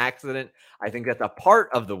that's an accident. I think that's a part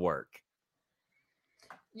of the work.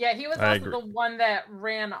 Yeah, he was also the one that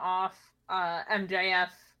ran off MJF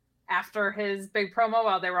after his big promo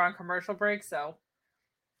while they were on commercial break. So,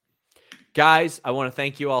 guys, I want to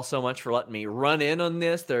thank you all so much for letting me run in on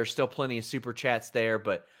this. There are still plenty of super chats there,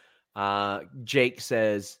 but Jake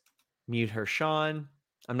says, mute her, Sean.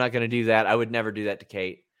 I'm not going to do that. I would never do that to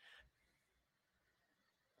Kate.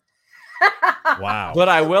 Wow. But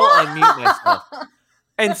I will unmute myself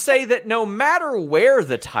and say that no matter where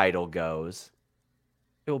the title goes,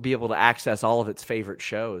 it will be able to access all of its favorite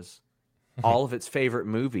shows, all of its favorite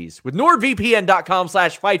movies with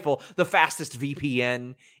NordVPN.com/Fightful, the fastest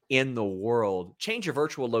VPN in the world. Change your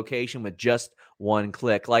virtual location with just one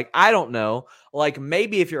click. Like, I don't know, like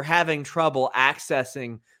maybe if you're having trouble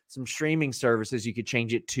accessing some streaming services, you could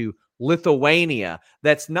change it to Lithuania.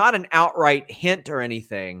 That's not an outright hint or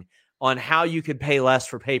anything on how you could pay less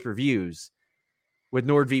for pay-per-views with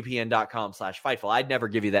NordVPN.com/Fightful. I'd never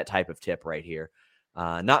give you that type of tip right here.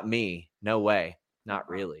 Not me. No way. Not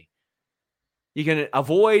really. You can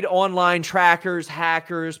avoid online trackers,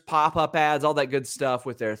 hackers, pop-up ads, all that good stuff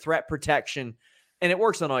with their threat protection. And it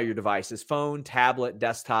works on all your devices, phone, tablet,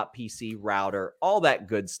 desktop, PC, router, all that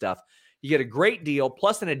good stuff. You get a great deal,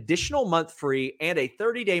 plus an additional month free and a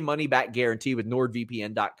 30-day money-back guarantee with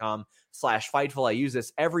NordVPN.com/Fightful. I use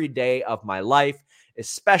this every day of my life,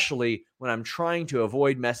 especially when I'm trying to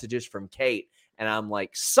avoid messages from Kate. And I'm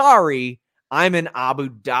like, sorry, I'm in Abu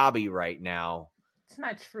Dhabi right now. It's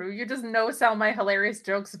not true. You just no-sell my hilarious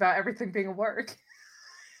jokes about everything being work.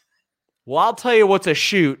 Well, I'll tell you what's a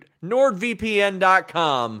shoot.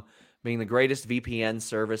 NordVPN.com being the greatest VPN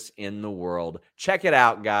service in the world. Check it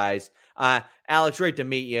out, guys. Alex, great to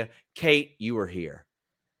meet you. Kate, you were here.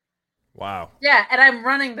 Wow. Yeah, and I'm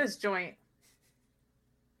running this joint.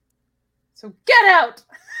 So get out.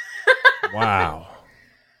 Wow.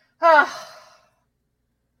 Well,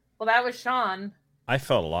 that was Sean. I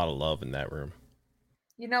felt a lot of love in that room.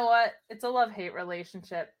 You know what? It's a love-hate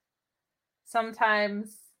relationship.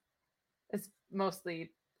 Sometimes it's mostly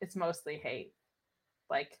hate,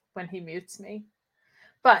 like when he mutes me.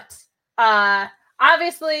 But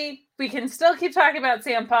obviously, we can still keep talking about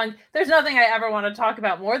CM Punk. There's nothing I ever want to talk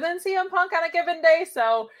about more than CM Punk on a given day,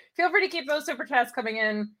 so feel free to keep those super chats coming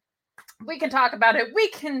in. We can talk about it. We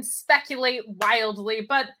can speculate wildly,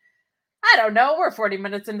 but I don't know. We're 40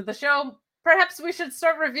 minutes into the show. Perhaps we should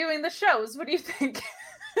start reviewing the shows. What do you think?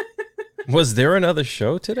 Was there another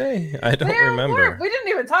show today? I don't remember. We didn't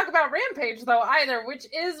even talk about Rampage, though, either, which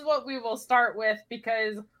is what we will start with,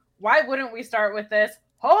 because why wouldn't we start with this?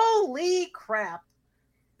 Holy crap.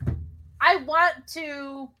 I want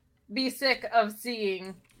to be sick of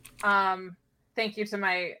seeing, thank you to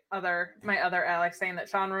my other Alex saying that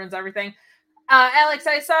Sean ruins everything. Alex,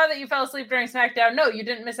 I saw that you fell asleep during SmackDown. No, you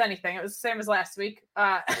didn't miss anything. It was the same as last week.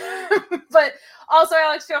 But also,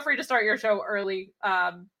 Alex, feel free to start your show early,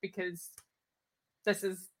 because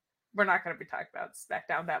we're not going to be talking about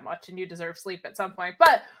SmackDown that much, and you deserve sleep at some point.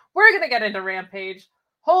 But we're going to get into Rampage.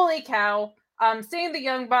 Holy cow. Seeing the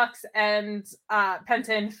Young Bucks and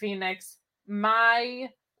Penta and Phoenix, my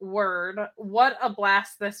word, what a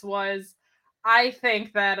blast this was. I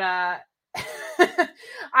think that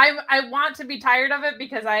I want to be tired of it,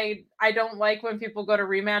 because I don't like when people go to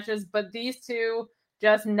rematches, but these two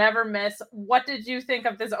just never miss. What did you think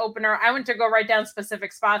of this opener? I went to go write down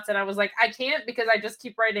specific spots, and I was like, I can't, because I just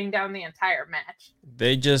keep writing down the entire match.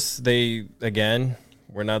 Again,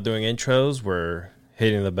 we're not doing intros. We're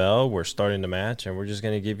hitting the bell. We're starting the match, and we're just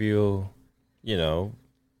going to give you,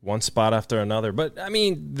 one spot after another. But, I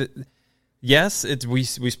mean, yes, we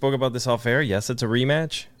spoke about this off air. Yes, it's a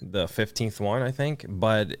rematch, the 15th one, I think.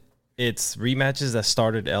 But it's rematches that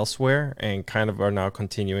started elsewhere and kind of are now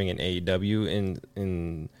continuing in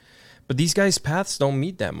AEW. But these guys' paths don't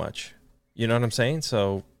meet that much. You know what I'm saying?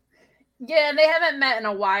 So yeah, and they haven't met in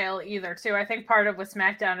a while either, too. I think part of with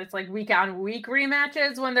SmackDown, it's like week-on-week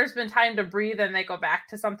rematches when there's been time to breathe and they go back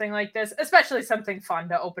to something like this, especially something fun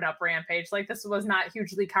to open up Rampage. Like, this was not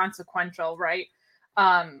hugely consequential, right?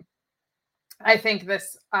 I think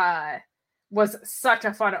this was such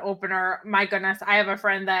a fun opener. My goodness, I have a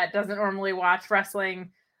friend that doesn't normally watch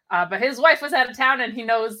wrestling, but his wife was out of town, and he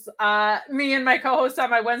knows me and my co-host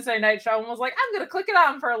on my Wednesday night show, and was like, I'm going to click it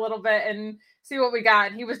on for a little bit and see what we got.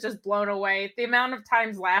 And he was just blown away. The amount of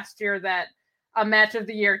times last year that a match of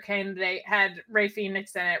the year candidate had Rey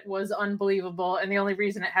Fenix in it was unbelievable. And the only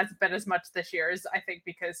reason it hasn't been as much this year is, I think,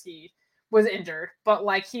 because he was injured. But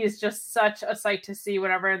like, he is just such a sight to see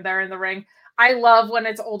whenever they're in the ring. I love when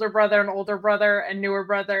it's older brother and newer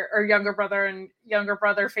brother, or younger brother and younger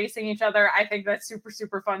brother facing each other. I think that's super,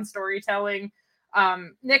 super fun storytelling.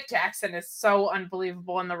 Nick Jackson is so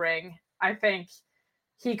unbelievable in the ring. I think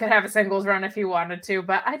he could have a singles run if he wanted to,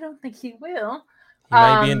 but I don't think he will. He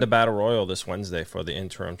might be in the Battle Royal this Wednesday for the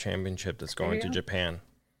interim championship that's going to Japan.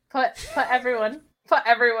 Put everyone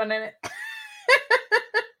in it.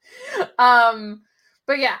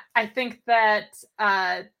 But yeah, I think that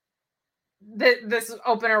this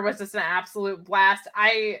opener was just an absolute blast.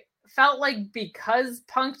 I felt like because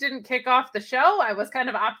Punk didn't kick off the show, I was kind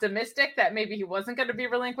of optimistic that maybe he wasn't going to be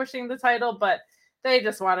relinquishing the title, but they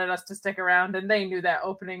just wanted us to stick around, and they knew that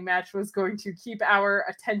opening match was going to keep our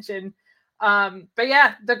attention. But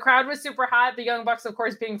yeah, the crowd was super hot. The Young Bucks, of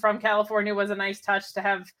course, being from California, was a nice touch to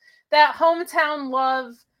have that hometown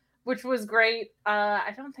love, which was great.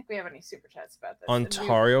 I don't think we have any super chats about this.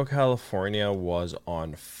 Ontario, California was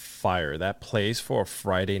on fire. That place for a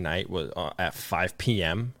Friday night was at 5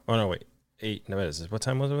 p.m. Oh, no, wait. 8. No, what is this? What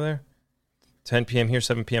time was it over there? 10 p.m. here,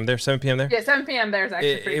 7 p.m. there, 7 p.m. there? Yeah, 7 p.m. there is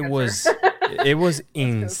actually pretty good. It was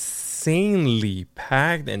insanely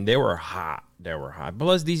packed, and they were hot.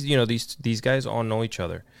 Plus, these guys all know each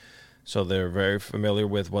other, so they're very familiar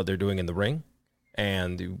with what they're doing in the ring,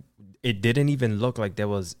 and it didn't even look like there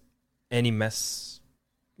was any missed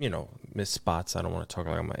spots. I don't want to talk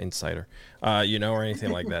like I'm an insider, or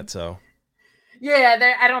anything like that. So.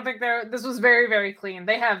 Yeah, I don't think this was very, very clean.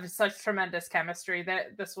 They have such tremendous chemistry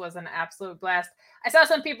that this was an absolute blast. I saw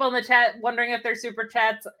some people in the chat wondering if their super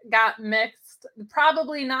chats got mixed.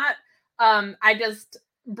 Probably not. I just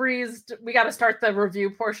breezed. We got to start the review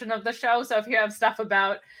portion of the show. So if you have stuff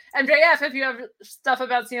about MJF, if you have stuff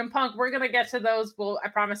about CM Punk, we're going to get to those. I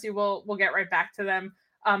promise you we'll get right back to them.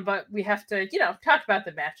 But we have to, talk about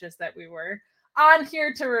the matches that we were on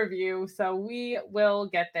here to review. So we will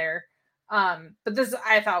get there. But this,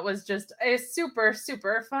 I thought, was just a super,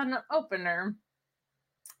 super fun opener.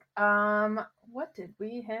 What did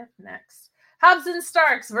we have next? Hobbs and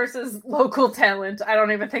Starks versus local talent. I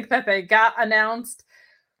don't even think that they got announced.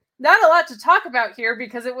 Not a lot to talk about here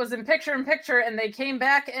because it was in picture and they came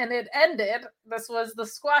back and it ended. This was the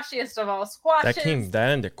squashiest of all squashes. That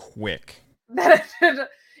ended quick.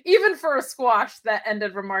 Even for a squash, that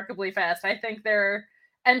ended remarkably fast. I think their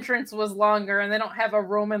entrance was longer and they don't have a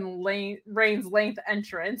Roman Reigns length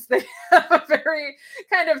entrance. They have a very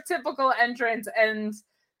kind of typical entrance, and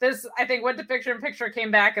this, I think, went to picture, came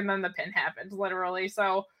back, and then the pin happened, literally.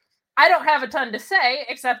 So I don't have a ton to say,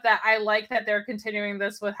 except that I like that they're continuing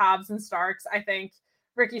this with Hobbs and Starks. I think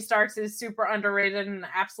Ricky Starks is super underrated and an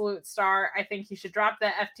absolute star. I think he should drop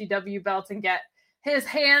that FTW belt and get his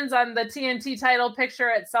hands on the TNT title picture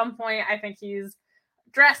at some point. I think he's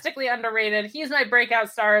drastically underrated. He's my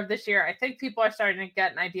breakout star of this year. I think people are starting to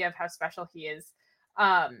get an idea of how special he is.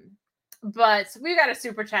 But we got a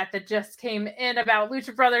super chat that just came in about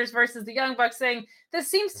Lucha Brothers versus the Young Bucks, saying this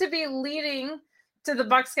seems to be leading to the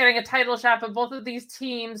Bucks getting a title shot, but both of these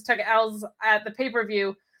teams took L's at the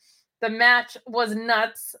pay-per-view. The match was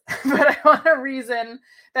nuts, but I want a reason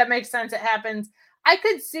that makes sense. It happens. I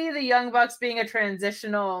could see the Young Bucks being a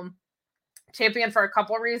transitional champion for a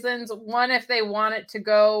couple of reasons. One, if they want it to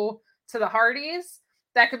go to the Hardys,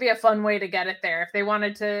 that could be a fun way to get it there. If they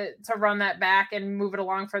wanted to run that back and move it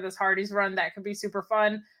along for this Hardys run, that could be super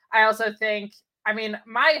fun. I also think, I mean,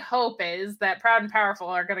 my hope is that Proud and Powerful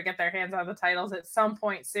are going to get their hands on the titles at some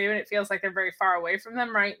point soon. It feels like they're very far away from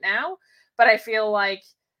them right now, but I feel like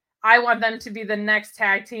I want them to be the next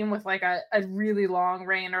tag team with like a really long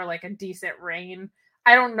reign or like a decent reign.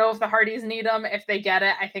 I don't know if the Hardys need them. If they get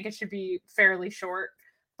it, I think it should be fairly short.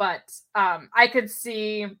 But I could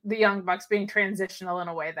see the Young Bucks being transitional in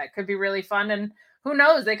a way that could be really fun. And who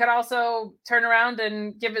knows? They could also turn around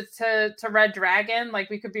and give it to Red Dragon. Like,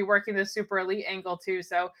 we could be working the Super Elite angle too.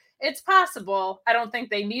 So it's possible. I don't think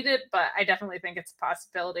they need it, but I definitely think it's a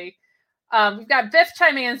possibility. We've got Biff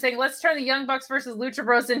chiming in saying, let's turn the Young Bucks versus Lucha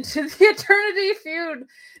Bros into the Eternity feud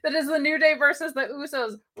that is the New Day versus the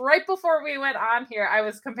Usos. Right before we went on here, I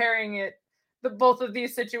was comparing both of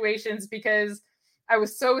these situations because I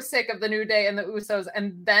was so sick of the New Day and the Usos,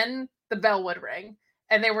 and then the bell would ring.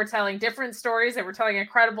 And they were telling different stories. They were telling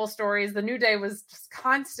incredible stories. The New Day was just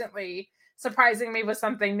constantly surprising me with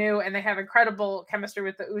something new, and they have incredible chemistry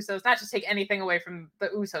with the Usos. Not to take anything away from the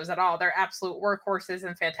Usos at all. They're absolute workhorses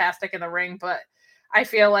and fantastic in the ring, but I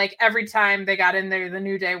feel like every time they got in there, the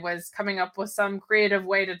New Day was coming up with some creative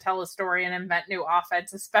way to tell a story and invent new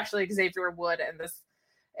offense, especially Xavier Wood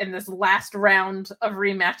in this last round of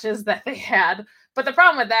rematches that they had. But the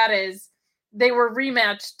problem with that is they were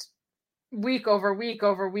rematched week over week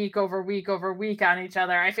over week over week over week on each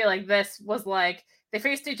other. I feel like this was like they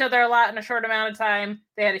faced each other a lot in a short amount of time.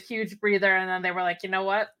 They had a huge breather, and then they were like, you know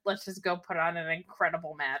what? Let's just go put on an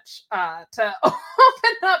incredible match to open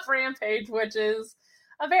up Rampage, which is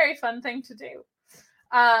a very fun thing to do.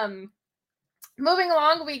 Moving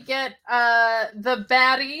along, we get the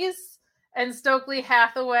baddies and Stokely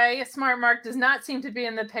Hathaway. Smart Mark does not seem to be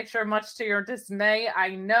in the picture, much to your dismay,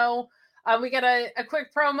 I know. We get a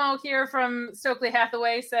quick promo here from Stokely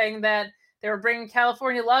Hathaway saying that they were bringing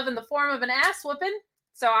California love in the form of an ass whooping.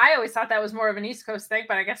 So I always thought that was more of an East Coast thing,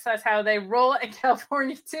 but I guess that's how they roll in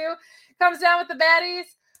California too. Comes down with the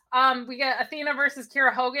baddies. We get Athena versus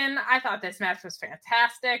Kiera Hogan. I thought this match was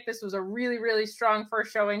fantastic. This was a really, really strong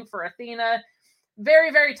first showing for Athena. Very,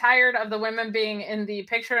 very tired of the women being in the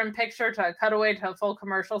picture-in-picture to a cutaway to a full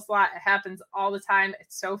commercial slot. It happens all the time.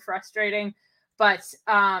 It's so frustrating. But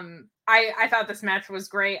I thought this match was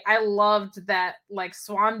great. I loved that like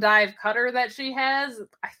swan dive cutter that she has.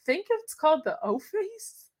 I think it's called the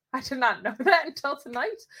O-face. I did not know that until tonight.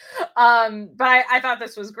 But I thought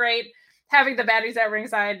this was great. Having the baddies at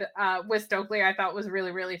ringside with Stokely, I thought was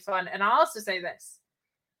really, really fun. And I'll also say this.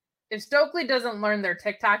 If Stokely doesn't learn their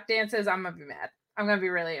TikTok dances, I'm going to be mad. I'm going to be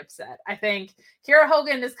really upset. I think Kiera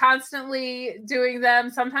Hogan is constantly doing them,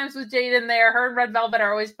 sometimes with Jade in there. Her and Red Velvet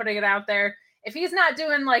are always putting it out there. If he's not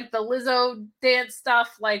doing like the Lizzo dance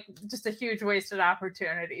stuff, like just a huge wasted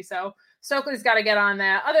opportunity. So Stokely's got to get on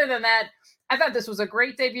that. Other than that, I thought this was a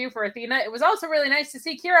great debut for Athena. It was also really nice to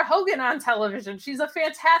see Kiera Hogan on television. She's a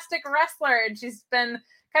fantastic wrestler, and she's been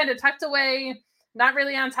kind of tucked away, not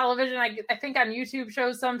really on television. I think on YouTube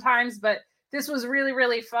shows sometimes, but this was really,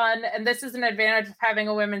 really fun. And this is an advantage of having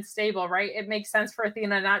a women's stable, right? It makes sense for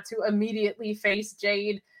Athena not to immediately face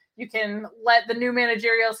Jade. You can let the new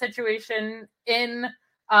managerial situation in,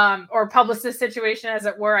 or publicist situation, as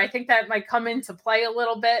it were. I think that might come into play a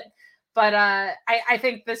little bit. But I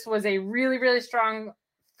think this was a really, really strong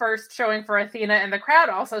first showing for Athena. And the crowd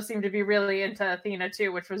also seemed to be really into Athena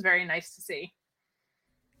too, which was very nice to see.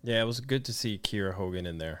 Yeah, it was good to see Kiera Hogan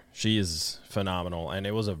in there. She is phenomenal, and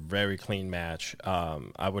it was a very clean match.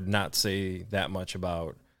 I would not say that much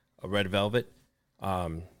about a Red Velvet.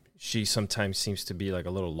 She sometimes seems to be like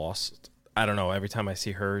a little lost. I don't know. Every time I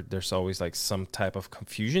see her, there's always like some type of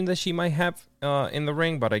confusion that she might have in the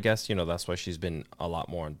ring. But I guess, that's why she's been a lot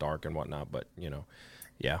more in dark and whatnot. But,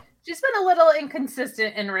 yeah. She's been a little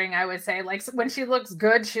inconsistent in ring, I would say. Like when she looks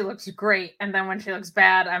good, she looks great. And then when she looks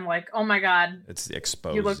bad, I'm like, oh my God. It's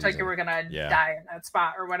exposed. You looked like you were going to die in that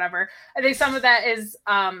spot or whatever. I think some of that is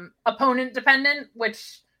opponent dependent,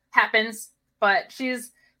 which happens. But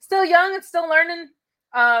she's still young and still learning.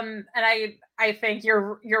 And I think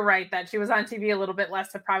you're right that she was on TV a little bit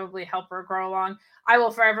less to probably help her grow along. I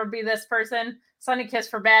will forever be this person. Sunny Kiss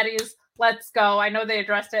for baddies. Let's go. I know they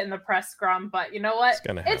addressed it in the press scrum, but you know what?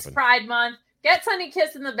 It's Pride Month. Get Sunny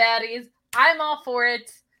Kiss in the baddies. I'm all for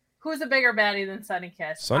it. Who's a bigger baddie than Sunny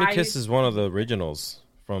Kiss? Sunny Kiss is one of the originals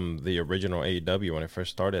from the original AEW when it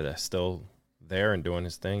first started. That's still there and doing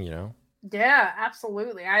his thing, Yeah,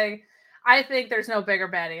 absolutely. I think there's no bigger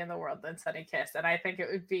baddie in the world than Sunny Kiss, and I think it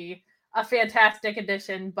would be a fantastic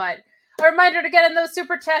addition. But a reminder to get in those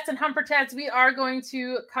super chats and humper chats. We are going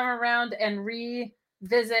to come around and revisit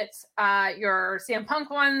your CM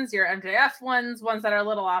Punk ones, your MJF ones that are a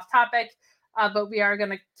little off topic. But we are going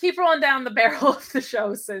to keep rolling down the barrel of the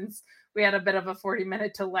show since we had a bit of a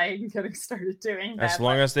 40-minute delay in getting started doing that. As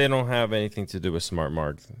long as they don't have anything to do with Smart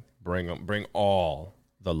Mark, bring all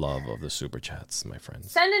the love of the super chats, my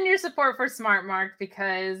friends. Send in your support for Smart Mark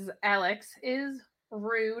because Alex is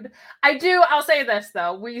rude. I'll say this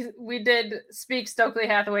though. We did speak Stokely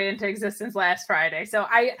Hathaway into existence last Friday. So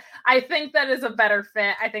I think that is a better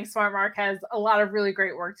fit. I think Smart Mark has a lot of really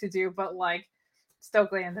great work to do, but like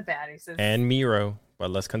Stokely and the baddies and Miro,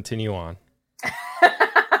 but let's continue on.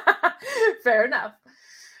 Fair enough.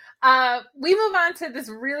 We move on to this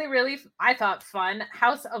really, really, I thought, fun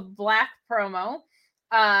House of Black promo.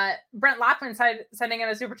 Brent Lockman sending in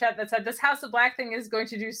a super chat that said, this House of Black thing is going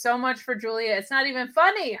to do so much for Julia. It's not even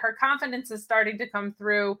funny. Her confidence is starting to come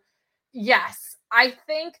through. Yes, I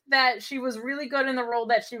think that she was really good in the role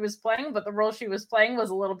that she was playing, but the role she was playing was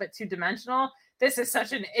a little bit two-dimensional. This is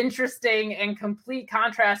such an interesting and complete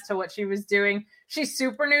contrast to what she was doing. She's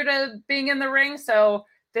super new to being in the ring, so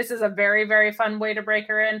this is a very, very fun way to break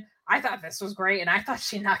her in. I thought this was great, and I thought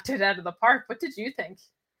she knocked it out of the park. What did you think?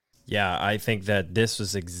 Yeah, I think that this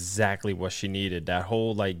was exactly what she needed. That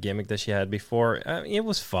whole gimmick that she had before, it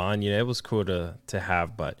was fun. It was cool to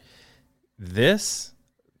have. But this,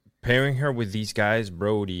 pairing her with these guys,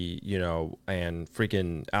 Brody, and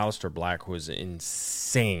freaking Aleister Black, who is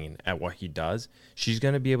insane at what he does, she's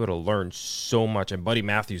going to be able to learn so much. And Buddy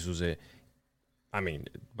Matthews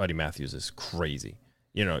Buddy Matthews is crazy.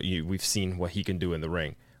 We've seen what he can do in the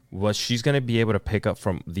ring. What she's going to be able to pick up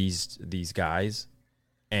from these guys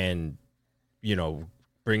and,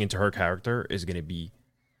 bring into her character is going to be,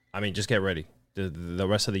 just get ready. The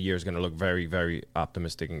rest of the year is going to look very, very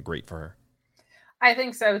optimistic and great for her. I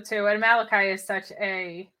think so, too. And Malachi is such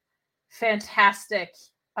a fantastic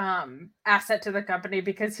asset to the company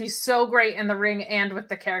because he's so great in the ring and with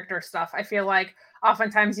the character stuff. I feel like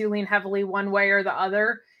oftentimes you lean heavily one way or the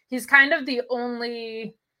other. He's kind of the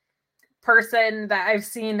only person that I've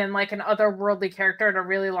seen in like an otherworldly character in a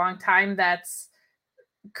really long time that's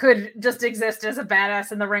could just exist as a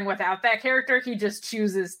badass in the ring without that character. He just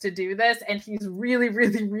chooses to do this, and he's really,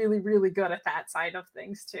 really, really, really good at that side of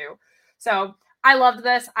things too. So I loved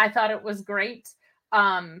this. I thought it was great.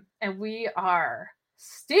 And we are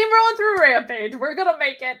steamrolling through Rampage. We're gonna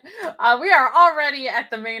make it. We are already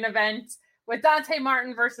at the main event with Dante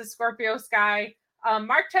Martin versus Scorpio Sky.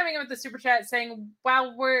 Mark chiming in with the super chat saying,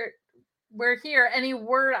 "While we're here, any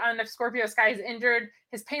word on if Scorpio Sky is injured?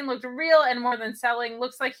 His pain looked real and more than selling.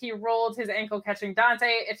 Looks like he rolled his ankle catching Dante.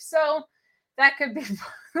 If so, that could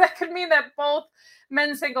mean that both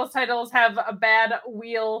men's singles titles have a bad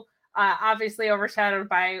wheel, obviously overshadowed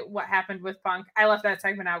by what happened with Punk." I left that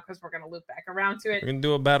segment out because we're going to loop back around to it. We're going to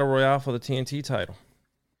do a battle royale for the TNT title.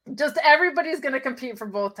 Just everybody's going to compete for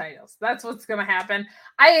both titles. That's what's going to happen.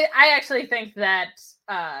 I actually think that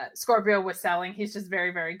Scorpio was selling. He's just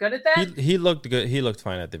very, very good at that. He looked good. He looked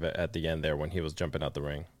fine at the end there when he was jumping out the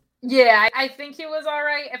ring. Yeah, I think he was all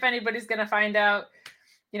right. If anybody's going to find out,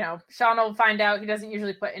 Sean will find out. He doesn't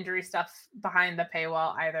usually put injury stuff behind the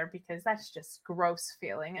paywall either because that's just gross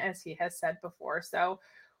feeling, as he has said before. So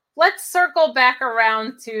let's circle back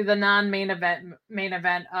around to the main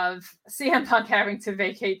event of CM Punk having to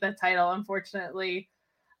vacate the title. Unfortunately,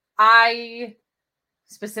 I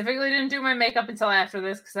Specifically didn't do my makeup until after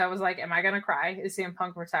this because I was like, am I going to cry? Is CM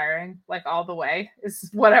Punk retiring like all the way? Is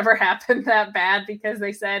whatever happened that bad? Because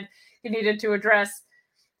they said he needed to address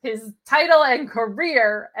his title and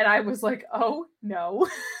career. And I was like, oh no,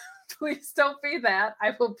 please don't be that.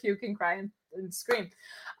 I will puke and cry and scream.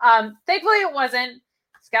 Thankfully it wasn't.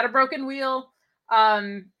 He's got a broken wheel.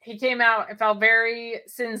 He came out, it felt very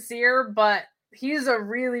sincere, but he's a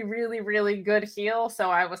really, really, really good heel. So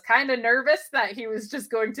I was kind of nervous that he was just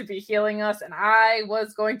going to be healing us and I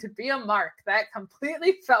was going to be a mark. That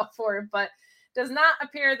completely fell for it, but does not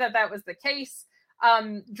appear that that was the case.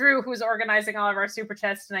 Drew, who's organizing all of our super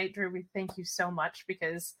chats tonight, Drew, we thank you so much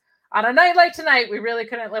because on a night like tonight, we really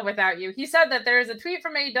couldn't live without you. He said that there is a tweet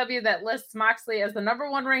from AEW that lists Moxley as the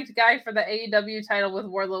 #1 ranked guy for the AEW title with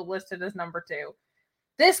Wardlow listed as #2.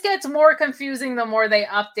 This gets more confusing the more they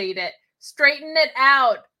update it. Straighten it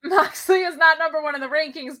out. Moxley is not #1 in the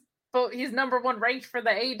rankings, but he's #1 ranked for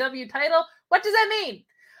the AEW title. What does that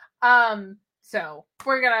mean? So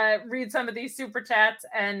we're going to read some of these super chats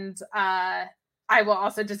and I will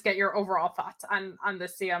also just get your overall thoughts on the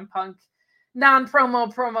CM Punk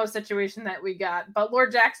promo situation that we got. But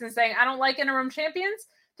Lord Jackson saying, I don't like interim champions.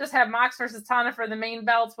 Just have Mox versus Tana for the main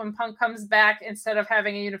belts when Punk comes back instead of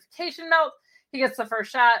having a unification belt. He gets the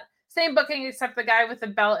first shot. Same booking, except the guy with the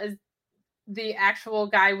belt is the actual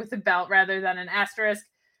guy with the belt rather than an asterisk.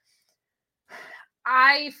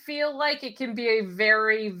 I feel like it can be a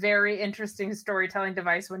very, very interesting storytelling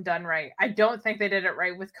device when done right. I don't think they did it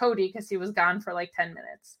right with Cody because he was gone for like 10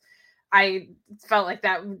 minutes. I felt like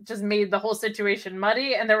that just made the whole situation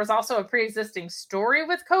muddy. And there was also a pre-existing story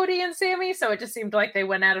with Cody and Sammy. So it just seemed like they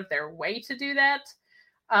went out of their way to do that.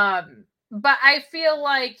 But I feel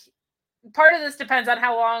like part of this depends on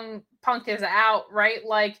how long Punk is out, right?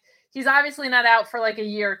 Like he's obviously not out for like a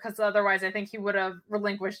year because otherwise I think he would have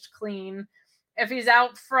relinquished clean. If he's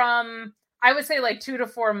out from, I would say like 2 to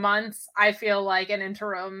 4 months, I feel like an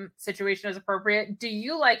interim situation is appropriate. Do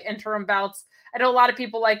you like interim belts? I know a lot of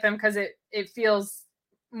people like them because it feels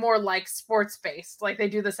more like sports based. Like they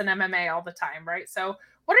do this in MMA all the time, right? So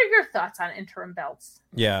what are your thoughts on interim belts?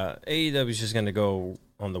 Yeah, AEW is just going to go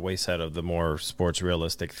on the wayside of the more sports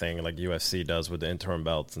realistic thing like UFC does with the interim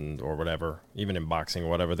belts and or whatever, even in boxing or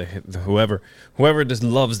whatever. Whoever just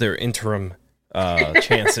loves their interim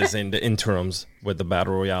chances in the interims with the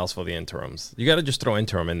battle royales for the interims. You got to just throw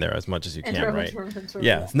interim in there as much as you can, right? Interim.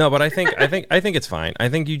 Yeah. No, but I think it's fine. I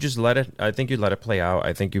think you just let it play out.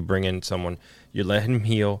 I think you bring in someone, you let him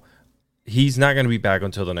heal. He's not going to be back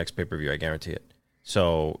until the next pay-per-view, I guarantee it.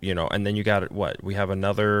 So, and then you got what? We have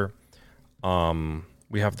another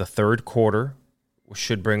we have the third quarter, which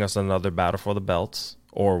should bring us another battle for the belts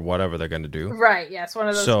or whatever they're going to do. Right, yes, one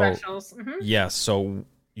of those specials. Mm-hmm. Yes, so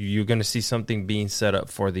you're going to see something being set up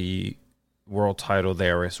for the world title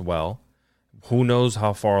there as well. Who knows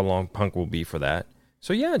how far along Punk will be for that.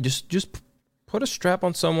 So, yeah, just put a strap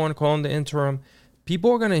on someone, call him the interim.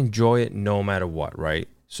 People are going to enjoy it no matter what, right?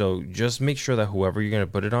 So just make sure that whoever you're going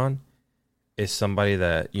to put it on is somebody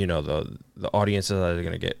that, the audiences are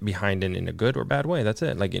going to get behind in a good or bad way. That's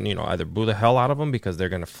it. Like, either boo the hell out of them because they're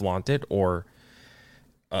going to flaunt it or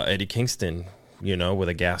Eddie Kingston, with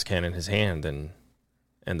a gas can in his hand and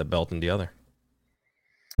the belt in the other.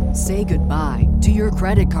 Say goodbye to your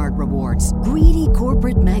credit card rewards. Greedy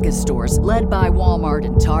corporate mega stores, led by Walmart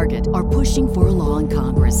and Target, are pushing for a law in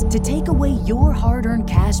Congress to take away your hard-earned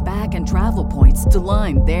cash back and travel points to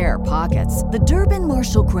line their pockets. The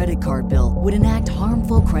Durbin-Marshall credit card bill would enact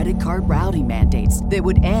harmful credit card routing mandates that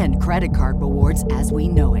would end credit card rewards as we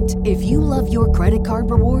know it. If you love your credit card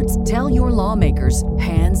rewards, tell your lawmakers,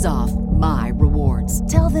 hands off my rewards.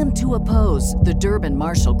 Tell them to oppose the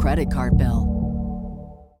Durbin-Marshall credit card bill.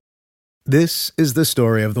 This is the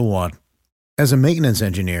story of the one. As a maintenance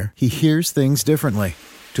engineer, he hears things differently.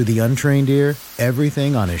 To the untrained ear,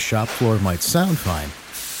 everything on his shop floor might sound fine,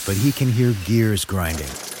 but he can hear gears grinding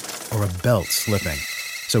or a belt slipping.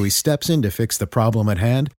 So he steps in to fix the problem at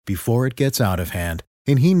hand before it gets out of hand.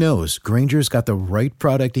 And he knows Grainger's got the right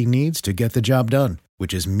product he needs to get the job done,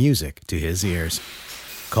 which is music to his ears.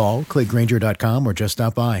 Call, click Grainger.com, or just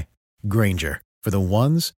stop by. Grainger, for the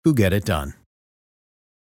ones who get it done.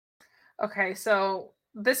 Okay, so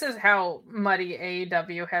this is how muddy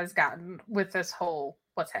AEW has gotten with this whole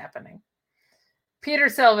what's happening. Peter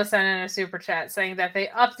Silva sent in a super chat saying that they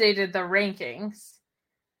updated the rankings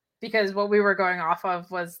because what we were going off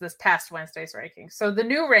of was this past Wednesday's rankings. So the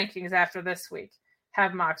new rankings after this week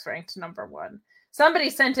have Mox ranked #1.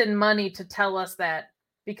 Somebody sent in money to tell us that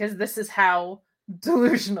because this is how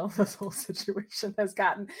delusional this whole situation has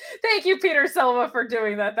gotten. Thank you, Peter Silva, for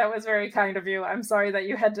doing that. That was very kind of you. I'm sorry that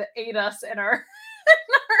you had to aid us in our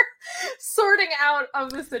sorting out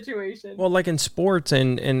of the situation. Well, like in sports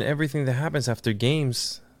and everything that happens after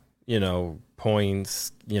games,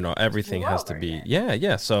 points, everything has to be.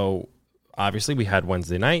 Yeah. So obviously we had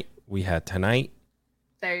Wednesday night, we had tonight.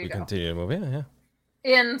 There you we go. Continue to move. Yeah.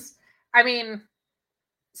 And I mean,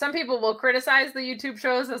 some people will criticize the YouTube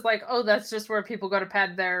shows as like, oh, that's just where people go to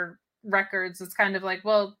pad their records. It's kind of like,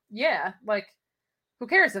 well, yeah, like who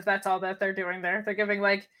cares if that's all that they're doing there? They're giving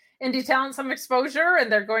like indie talent some exposure,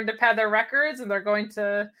 and they're going to pad their records, and they're going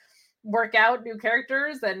to work out new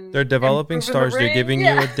characters, and they're developing stars. They're giving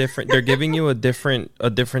you a different. They're giving you a different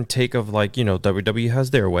take of like WWE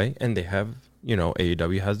has their way, and they have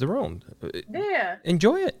AEW has their own. Yeah,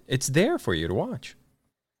 enjoy it. It's there for you to watch.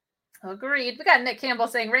 Agreed. We got Nick Campbell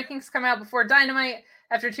saying rankings come out before Dynamite.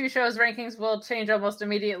 After 2 shows, rankings will change almost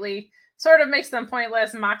immediately. Sort of makes them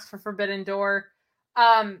pointless. Mox for Forbidden Door.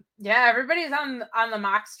 Yeah, everybody's on the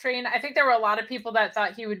Mox train. I think there were a lot of people that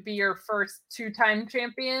thought he would be your first 2-time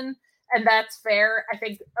champion, and that's fair. I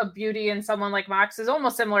think a beauty in someone like Mox is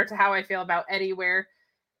almost similar to how I feel about Eddie, where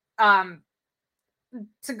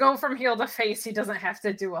to go from heel to face, he doesn't have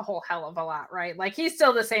to do a whole hell of a lot, right? Like, he's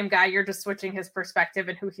still the same guy. You're just switching his perspective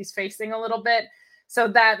and who he's facing a little bit. So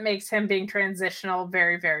that makes him being transitional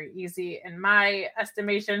very, very easy in my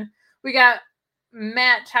estimation. We got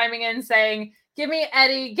Matt chiming in saying, give me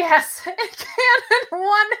Eddie, Gas, and Cannon,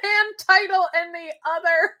 one hand title and the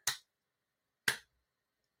other.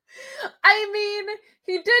 I mean,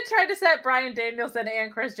 he did try to set Bryan Danielson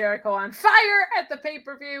and Chris Jericho on fire at the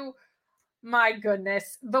pay-per-view. My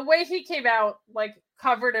goodness. The way he came out, like,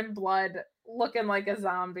 covered in blood, looking like a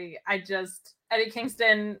zombie. Eddie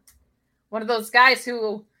Kingston, one of those guys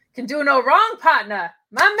who can do no wrong, partner.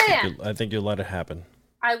 My man. I think you'll let it happen.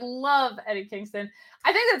 I love Eddie Kingston.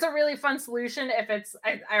 I think that's a really fun solution if it's,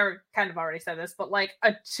 I kind of already said this, but like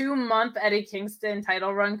a 2-month Eddie Kingston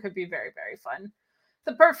title run could be very, very fun.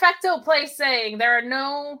 The Perfecto Play saying, there are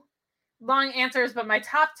no long answers, but my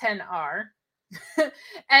top 10 are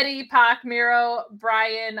Eddie, Pac, Miro,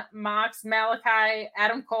 Brian, Mox, Malachi,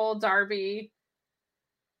 Adam Cole, Darby.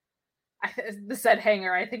 This said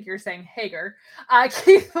Hanger. I think you're saying Hager.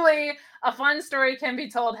 Keith Lee. A fun story can be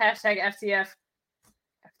told. Hashtag FTF.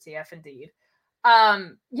 FTF indeed.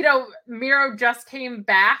 Miro just came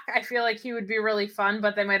back. I feel like he would be really fun,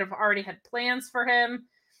 but they might have already had plans for him.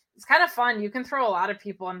 It's kind of fun. You can throw a lot of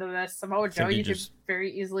people into this. Samoa Joe, you could very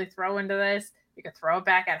easily throw into this. You could throw it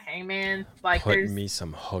back at Hangman. Like, put me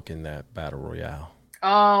some hook in that battle royale.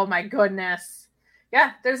 Oh my goodness.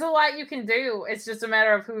 Yeah, there's a lot you can do. It's just a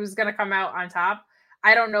matter of who's going to come out on top.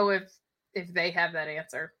 I don't know if they have that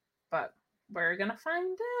answer, but we're going to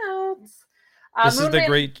find out. This is the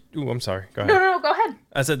great... Ooh, I'm sorry. Go ahead. No, go ahead.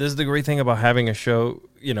 I said this is the great thing about having a show,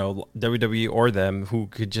 WWE or them, who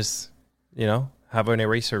could just, have an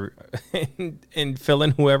eraser and fill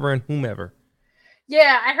in whoever and whomever.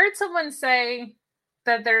 Yeah, I heard someone say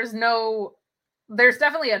that there's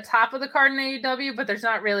definitely a top of the card in AEW, but there's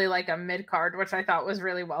not really like a mid card, which I thought was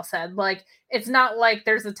really well said. Like, it's not like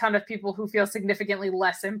there's a ton of people who feel significantly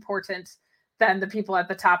less important than the people at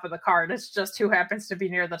the top of the card. It's just who happens to be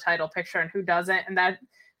near the title picture and who doesn't. And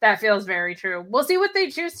that feels very true. We'll see what they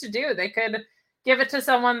choose to do. They could give it to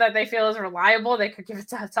someone that they feel is reliable. They could give it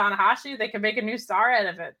to Tanahashi. They could make a new star out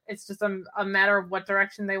of it. It's just a matter of what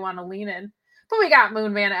direction they want to lean in. But we got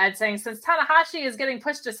Moonman Ed saying, since Tanahashi is getting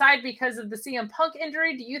pushed aside because of the CM Punk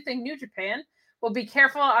injury, do you think New Japan will be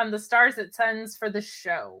careful on the stars it sends for the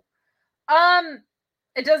show?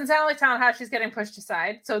 It doesn't sound like Tanahashi's getting pushed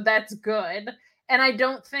aside, so that's good. And I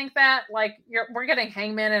don't think that, like, we're getting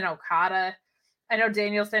Hangman and Okada. I know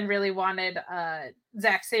Danielson really wanted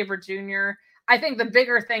Zack Sabre Jr. I think the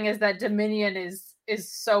bigger thing is that Dominion is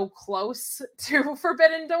so close to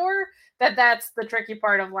Forbidden Door that's the tricky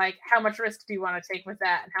part of, like, how much risk do you want to take with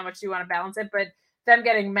that and how much do you want to balance it? But them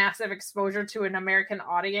getting massive exposure to an American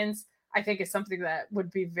audience, I think, is something that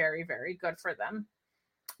would be very, very good for them.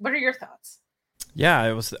 What are your thoughts? Yeah,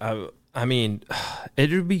 it was. I mean,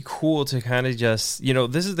 it would be cool to kind of just,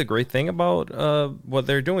 this is the great thing about what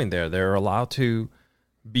they're doing there. They're allowed to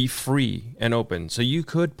be free and open. So you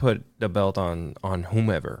could put the belt on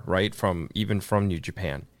whomever, right? From New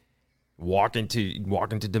Japan. Walk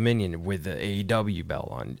into Dominion with the AEW belt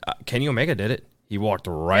on. Kenny Omega did it. He walked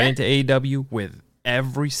right into AEW with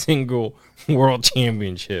every single world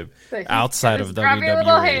championship outside of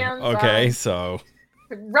WWE. Okay, so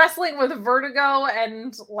wrestling with vertigo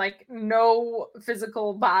and like no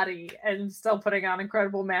physical body and still putting on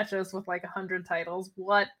incredible matches with like 100 titles.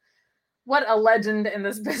 What what a legend in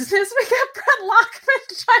this business. We got Brett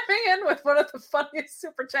Lockman chiming in with one of the funniest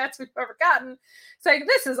super chats we've ever gotten, saying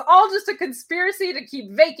this is all just a conspiracy to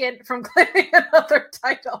keep Vacant from claiming another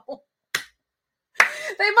title.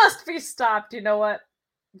 They must be stopped. You know what?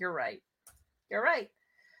 You're right. You're right.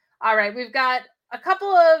 All right, we've got a couple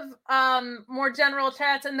of more general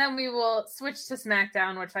chats, and then we will switch to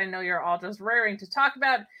SmackDown, which I know you're all just raring to talk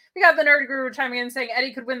about. We got the Nerd Guru chiming in saying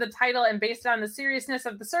Eddie could win the title, and based on the seriousness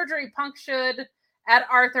of the surgery, Punk should, at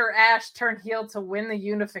Arthur Ashe, turn heel to win the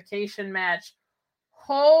unification match.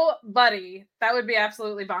 Oh, buddy, that would be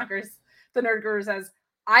absolutely bonkers. The Nerd Guru says,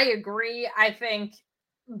 I agree. I think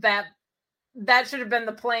that should have been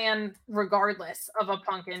the plan regardless of a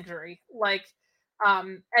Punk injury. Like,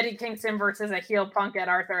 Eddie Kingston versus a heel Punk at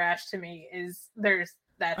Arthur Ashe, to me,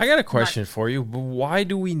 I got a question for you. Why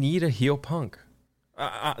do we need a heel Punk?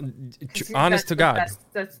 Honest to God,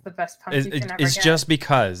 that's the best Punk you can ever it's get. just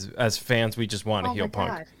because as fans we just want a heel Punk.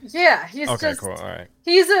 God. Yeah, he's okay, just cool. All right.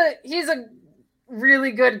 He's a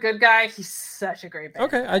really good guy. He's such a great bad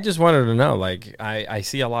Okay, guy. I just wanted to know. Like, I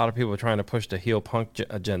see a lot of people trying to push the heel Punk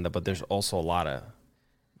agenda, but there's also a lot of,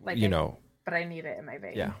 but I need it in my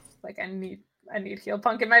veins. Yeah. Like I need heel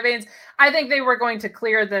Punk in my veins. I think they were going to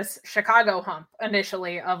clear this Chicago hump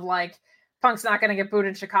initially of like, Punk's not going to get booed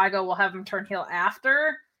in Chicago. We'll have him turn heel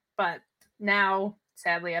after. But now,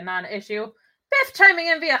 sadly, a non-issue. Beth chiming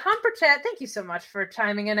in via Humper Chat. Thank you so much for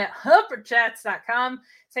chiming in at humperchats.com,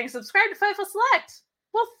 saying subscribe to Fightful Select.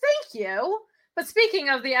 Well, thank you. But speaking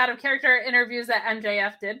of the out-of-character interviews that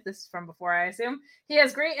MJF did, this is from before, I assume, he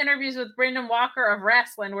has great interviews with Brandon Walker of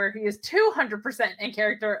Wrestling where he is 200% in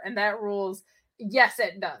character, and that rules. Yes,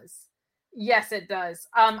 it does. Yes, it does.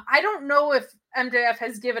 I don't know if MJF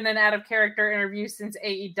has given an out-of-character interview since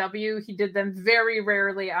AEW. He did them very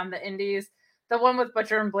rarely on the indies. The one with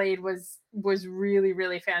Butcher and Blade was really,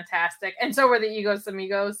 really fantastic. And so were the Egos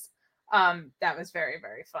Amigos. That was very,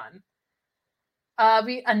 very fun.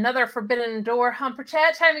 Another Forbidden Door Humper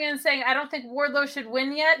Chat chiming in saying, I don't think Wardlow should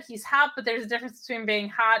win yet. He's hot, but there's a difference between being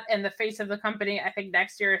hot and the face of the company. I think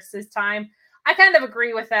next year is his time. I kind of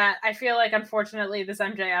agree with that. I feel like, unfortunately, this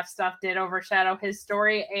MJF stuff did overshadow his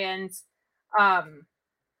story. And,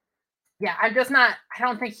 yeah, I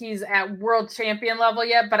don't think he's at world champion level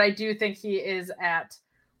yet, but I do think he is at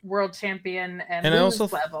world champion and lose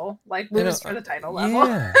level, like lose for the title level.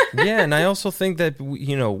 Yeah, and I also think that,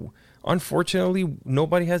 unfortunately,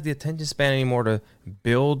 nobody has the attention span anymore to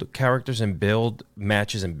build characters and build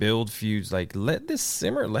matches and build feuds. Like, let this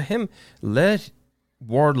simmer. Let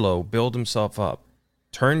Wardlow build himself up.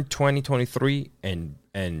 Turn 2023 and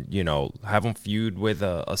have him feud with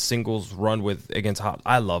a singles run against Hobbs.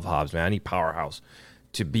 I love Hobbs, man. I need Powerhouse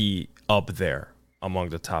to be up there among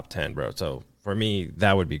the top 10, bro. So for me,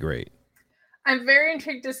 that would be great. I'm very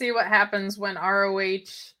intrigued to see what happens when ROH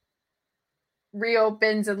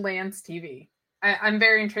reopens and lands TV. I'm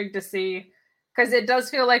very intrigued to see, because it does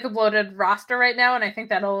feel like a bloated roster right now, and I think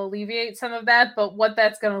that'll alleviate some of that, but what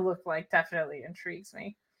that's going to look like definitely intrigues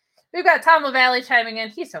me. We've got Tom LaValle chiming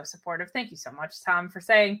in. He's so supportive. Thank you so much, Tom, for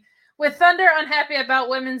saying, with Thunder unhappy about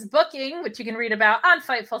women's booking, which you can read about on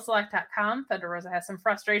FightfulSelect.com. Thunder Rosa has some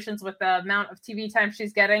frustrations with the amount of TV time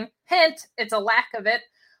she's getting. Hint, it's a lack of it.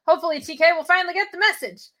 Hopefully TK will finally get the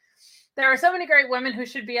message. There are so many great women who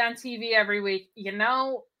should be on TV every week.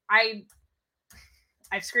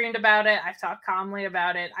 I've screamed about it. I've talked calmly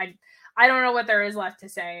about it. I don't know what there is left to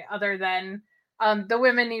say other than the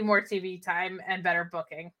women need more TV time and better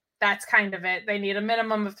booking. That's kind of it. They need a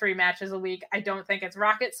minimum of 3 matches a week. I don't think it's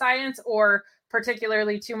rocket science or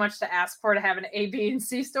particularly too much to ask for to have an A, B, and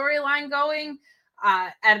C storyline going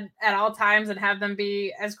at all times and have them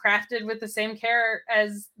be as crafted with the same care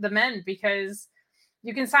as the men, because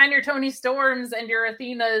you can sign your Tony Storms and your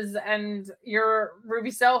Athenas and your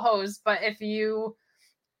Ruby Sohos, but if you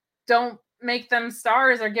don't make them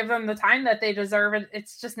stars or give them the time that they deserve,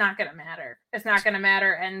 it's just not going to matter. It's not going to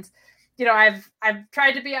matter. And, I've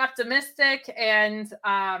tried to be optimistic, and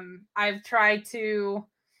I've tried to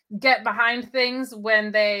get behind things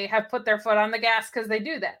when they have put their foot on the gas, because they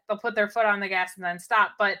do that. They'll put their foot on the gas and then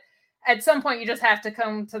stop. But at some point you just have to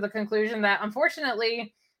come to the conclusion that,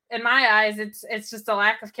 unfortunately, in my eyes, it's just a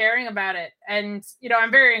lack of caring about it. And,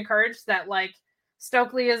 I'm very encouraged that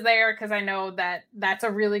Stokely is there, because I know that that's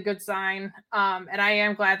a really good sign. And I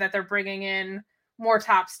am glad that they're bringing in more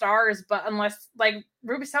top stars, but unless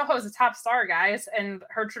Ruby Soho is a top star, guys, and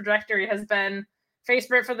her trajectory has been face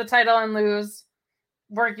Britt for the title and lose,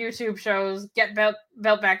 work YouTube shows, get belt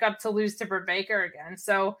back up to lose to Britt Baker again.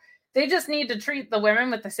 So they just need to treat the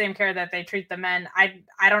women with the same care that they treat the men.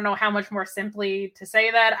 I don't know how much more simply to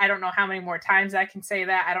say that. I don't know how many more times I can say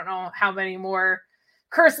that. I don't know how many more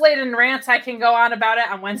curse-laden rants I can go on about it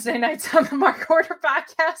on Wednesday nights on the Mark Order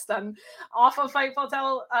podcast on off of Fightful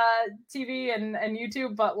TV and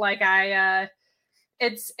YouTube. But like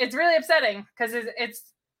it's really upsetting because it's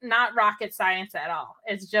not rocket science at all.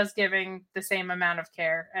 It's just giving the same amount of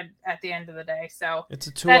care at the end of the day. So it's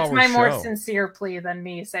a 2-hour that's my show. more sincere plea than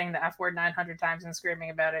me saying the F word 900 times and screaming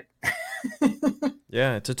about it.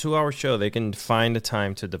 Yeah, it's a 2-hour show. They can find the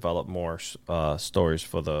time to develop more stories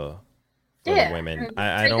for the women.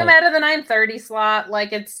 I take don't them out of the 9:30 slot.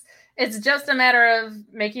 Like it's just a matter of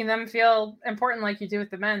making them feel important, like you do with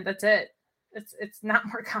the men. That's it. It's not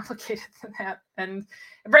more complicated than that, and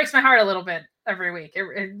it breaks my heart a little bit every week.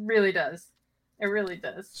 It really does. It really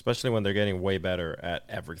does. Especially when they're getting way better at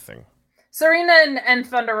everything. Serena and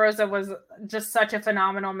Thunder Rosa was just such a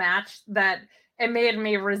phenomenal match that it made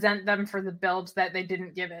me resent them for the build that they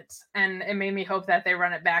didn't give it, and it made me hope that they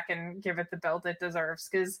run it back and give it the build it deserves,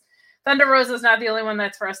 because Thunder Rosa is not the only one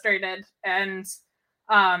that's frustrated, and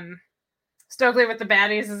Stokely with the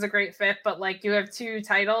baddies is a great fit, but like you have 2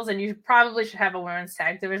 titles and you probably should have a women's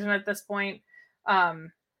tag division at this point.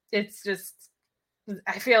 It's just,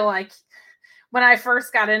 I feel like when I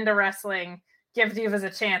first got into wrestling, Give Divas a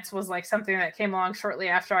Chance was like something that came along shortly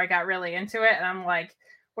after I got really into it. And I'm like,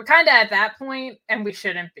 we're kind of at that point and we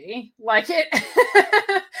shouldn't be. Like it,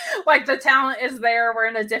 like the talent is there. We're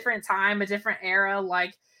in a different time, a different era.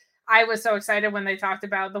 Like I was so excited when they talked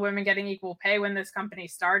about the women getting equal pay when this company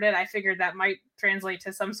started. I figured that might translate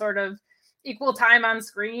to some sort of equal time on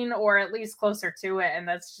screen or at least closer to it. And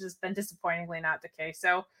that's just been disappointingly not the case.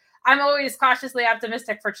 So I'm always cautiously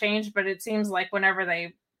optimistic for change, but it seems like whenever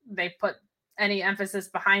they put any emphasis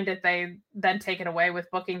behind it, they then take it away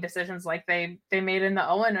with booking decisions like they made in the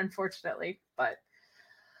Owen, unfortunately. But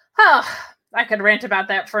I could rant about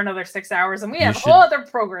that for another 6 hours, and we have whole other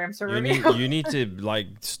programs to review. You need to like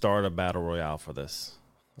start a battle royale for this.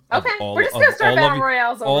 Okay, we're just gonna start battle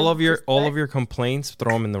royales. All of your complaints,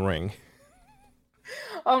 throw them in the ring.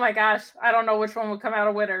 Oh my gosh, I don't know which one would come out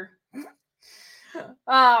a winner.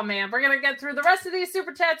 Oh man, we're gonna get through the rest of these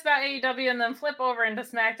super chats about AEW and then flip over into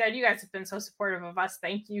SmackDown. You guys have been so supportive of us.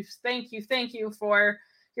 Thank you for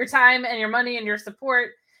your time and your money and your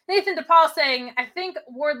support. Nathan DePaul saying, I think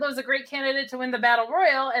Wardlow's a great candidate to win the Battle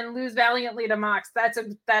Royal and lose valiantly to Mox. That's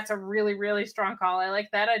a really, really strong call. I like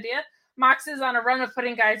that idea. Mox is on a run of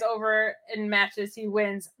putting guys over in matches he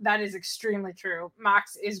wins. That is extremely true.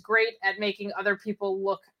 Mox is great at making other people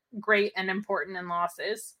look great and important in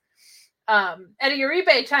losses. Eddie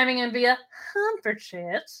Uribe chiming in via Humper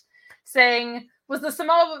Chat saying, was the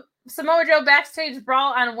Samoa Joe backstage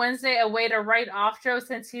brawl on Wednesday a way to write off Joe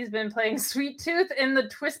since he's been playing Sweet Tooth in the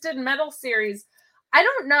Twisted Metal series? I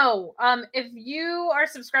don't know. If you are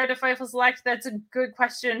subscribed to Fightful Select, that's a good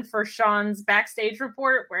question for Sean's backstage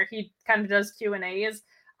report where he kind of does Q&As.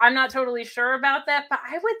 I'm not totally sure about that, but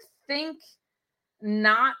I would think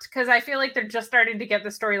not, because I feel like they're just starting to get the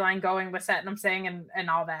storyline going with Satnam Singh and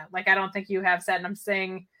all that. Like, I don't think you have Satnam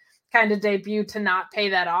Singh kind of debut to not pay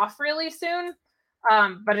that off really soon.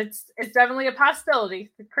 But it's definitely a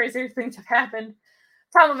possibility. The crazier things have happened.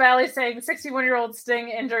 Tom Valley saying 61-year-old Sting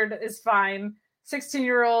injured is fine.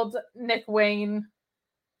 16-year-old Nick Wayne.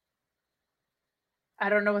 I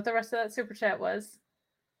don't know what the rest of that super chat was.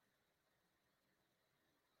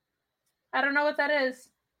 I don't know what that is.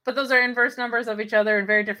 But those are inverse numbers of each other in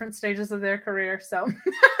very different stages of their career. So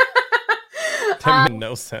that made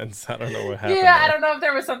no sense. I don't know what happened. Yeah, there. I don't know if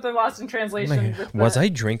there was something lost in translation. Was I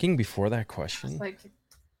drinking before that question? Like,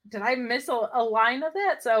 did I miss a line of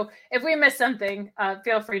that? So if we missed something,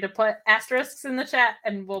 feel free to put asterisks in the chat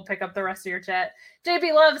and we'll pick up the rest of your chat.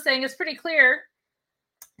 JB Love saying it's pretty clear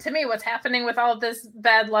to me what's happening with all of this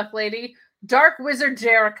bad luck lady. Dark Wizard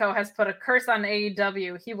Jericho has put a curse on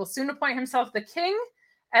AEW. He will soon appoint himself the king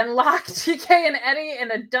and lock TK and Eddie in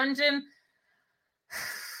a dungeon.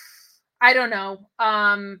 I don't know.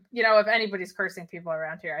 If anybody's cursing people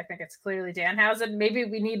around here, I think it's clearly Danhausen. Maybe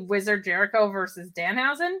we need Wizard Jericho versus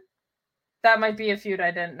Danhausen. That might be a feud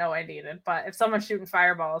I didn't know I needed. But if someone's shooting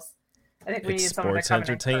fireballs, I think we need someone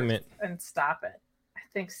to come in and stop it. I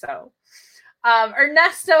think so.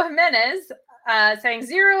 Ernesto Jimenez saying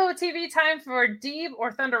 0 TV time for Deeb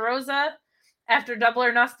or Thunder Rosa. After Double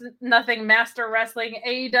or Nothing Master Wrestling,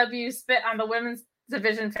 AEW spit on the women's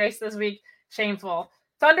division face this week. Shameful.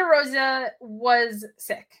 Thunder Rosa was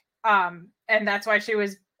sick. And that's why she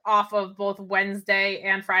was off of both Wednesday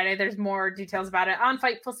and Friday. There's more details about it on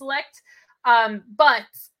Fightful Select. But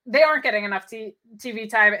they aren't getting enough TV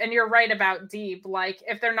time. And you're right about Deeb. Like,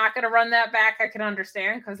 if they're not going to run that back, I can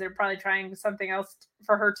understand because they're probably trying something else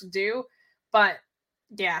for her to do. But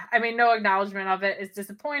yeah, I mean, no acknowledgement of it is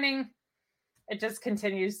disappointing. It just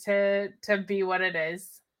continues to be what it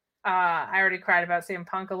is. I already cried about CM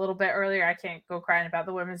Punk a little bit earlier. I can't go crying about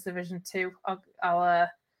the women's division too. That'll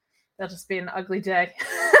just be an ugly day.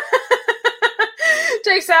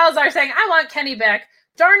 Jake Salazar saying, I want Kenny back.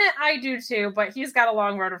 Darn it, I do too, but he's got a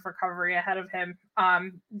long road of recovery ahead of him.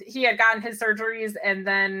 He had gotten his surgeries and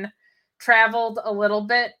then traveled a little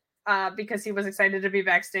bit because he was excited to be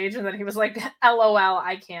backstage. And then he was like, LOL,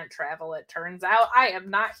 I can't travel. It turns out I am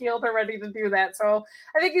not healed or ready to do that. So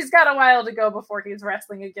I think he's got a while to go before he's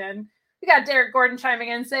wrestling again. We got Derek Gordon chiming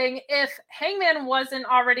in saying, if Hangman wasn't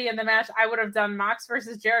already in the match, I would have done Mox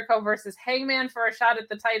versus Jericho versus Hangman for a shot at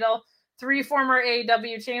the title. 3 former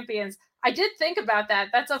AEW champions. I did think about that.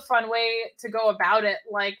 That's a fun way to go about it.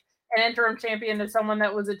 Like, an interim champion is someone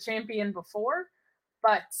that was a champion before.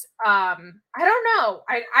 But I don't know.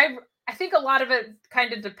 I think a lot of it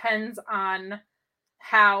kind of depends on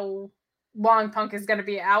how long Punk is going to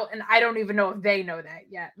be out. And I don't even know if they know that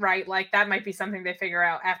yet, right? Like, that might be something they figure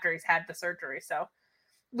out after he's had the surgery. So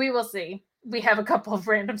we will see. We have a couple of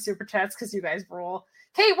random super chats because you guys rule.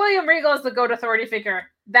 Kate William Regal is the GOAT authority figure.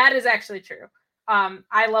 That is actually true.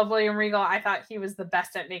 I love William Regal. I thought he was the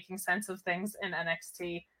best at making sense of things in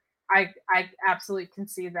NXT. I absolutely can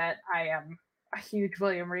see that. I am a huge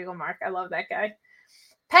William Regal mark. I love that guy.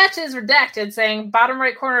 Patches Redacted saying, bottom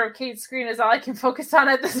right corner of Kate's screen is all I can focus on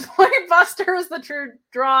at this point. Buster is the true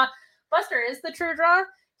draw. Buster is the true draw.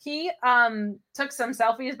 He took some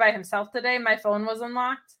selfies by himself today. My phone was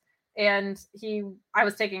unlocked. And I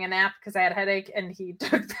was taking a nap because I had a headache, and he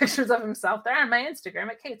took pictures of himself. They're on my Instagram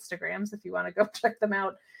at Katestagrams if you want to go check them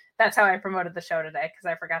out. That's how I promoted the show today because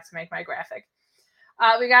I forgot to make my graphic.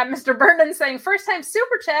 We got Mr. Burden saying, first time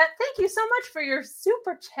super chat. Thank you so much for your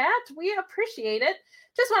super chat. We appreciate it.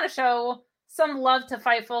 Just want to show some love to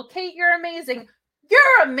Fightful. Kate, you're amazing.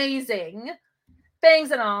 You're amazing.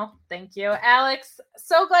 Bangs and all. Thank you. Alex,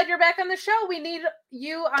 so glad you're back on the show. We need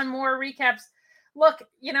you on more recaps. Look,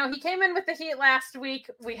 he came in with the heat last week.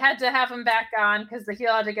 We had to have him back on because the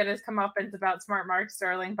heel had to get his comeuppance about Smart Mark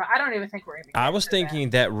Sterling, but I don't even think we're going to. I was thinking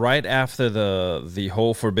that right after the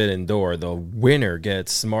whole Forbidden Door, the winner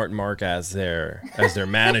gets Smart Mark as their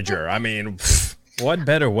manager. I mean, what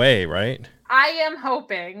better way, right? I am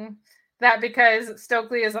hoping that because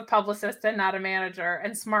Stokely is a publicist and not a manager,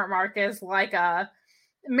 and Smart Mark is like a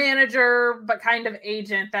manager but kind of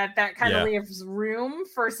agent, that kind of leaves room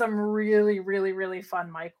for some really, really, really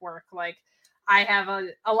fun mic work. Like, I have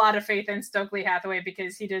a lot of faith in Stokely Hathaway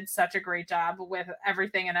because he did such a great job with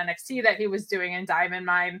everything in NXT that he was doing in Diamond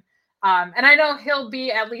Mine. And I know he'll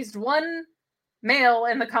be at least one male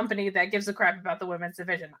in the company that gives a crap about the women's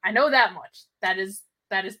division. I know that much. That is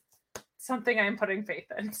something I'm putting faith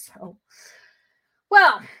in. So,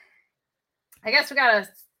 well, I guess we gotta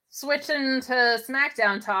switch into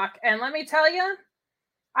SmackDown talk. And let me tell you,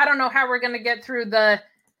 I don't know how we're going to get through the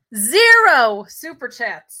 0 super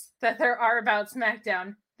chats that there are about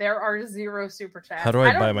SmackDown. There are 0 super chats. How do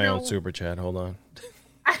I buy my own super chat? Hold on.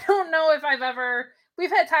 I don't know if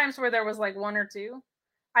we've had times where there was like 1 or 2.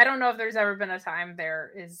 I don't know if there's ever been a time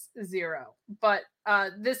there is 0, but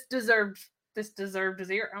this deserved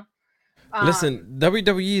 0. Listen,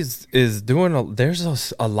 WWE is doing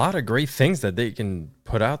there's a lot of great things that they can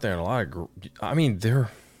put out there, and a lot of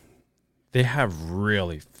they have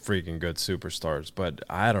really freaking good superstars, but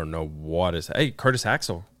I don't know what is. Hey, Curtis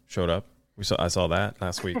Axel showed up. I saw that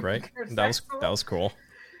last week, right? that was cool.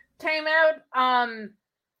 Came out.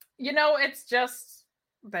 It's just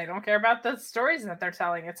they don't care about the stories that they're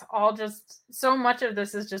telling. It's all just so much of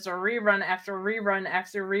this is just a rerun after rerun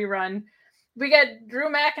after rerun. We get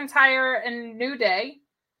Drew McIntyre and New Day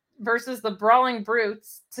versus the Brawling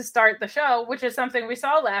Brutes to start the show, which is something we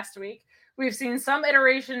saw last week. We've seen some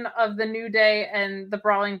iteration of the New Day and the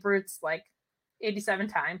Brawling Brutes like 87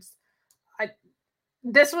 times.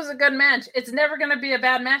 This was a good match. It's never going to be a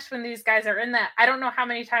bad match when these guys are in that. I don't know how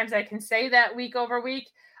many times I can say that week over week.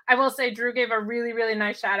 I will say Drew gave a really, really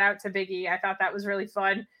nice shout out to Big E. I thought that was really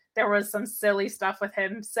fun. There was some silly stuff with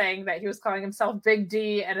him saying that he was calling himself Big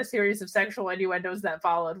D and a series of sexual innuendos that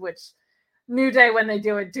followed, which New Day, when they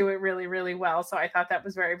do it really, really well. So I thought that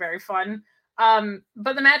was very, very fun.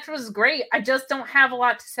 But the match was great. I just don't have a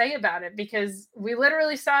lot to say about it because we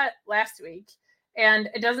literally saw it last week and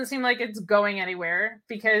it doesn't seem like it's going anywhere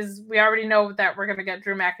because we already know that we're going to get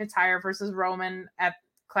Drew McIntyre versus Roman at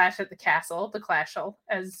Clash at the Castle, the Clashel,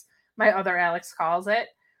 as my other Alex calls it.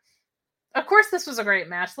 of course, this was a great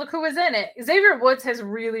match. Look who was in it. Xavier Woods has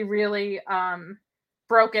really, really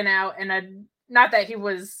broken out, and not that he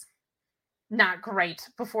was not great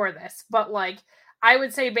before this, but like I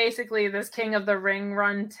would say basically this King of the Ring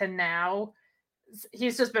run to now,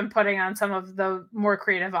 he's just been putting on some of the more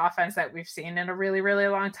creative offense that we've seen in a really, really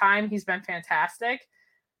long time. He's been fantastic.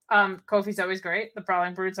 Kofi's always great. The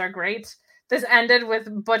Brawling Brutes are great. This ended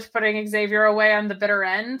with Butch putting Xavier away on the bitter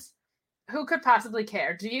end. Who could possibly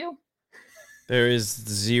care? Do you? There is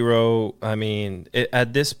zero. I mean,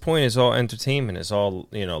 at this point, it's all entertainment. It's all,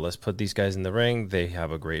 let's put these guys in the ring. They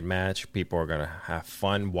have a great match. People are going to have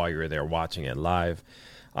fun while you're there watching it live.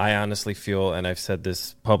 I honestly feel, and I've said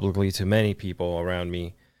this publicly to many people around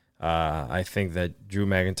me, I think that Drew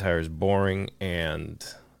McIntyre is boring, and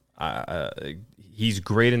he's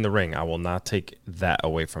great in the ring. I will not take that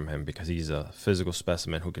away from him because he's a physical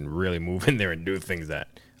specimen who can really move in there and do things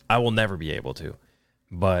that I will never be able to.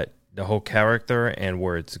 But the whole character and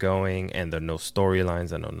where it's going, and there are no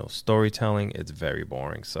storylines and no storytelling, it's very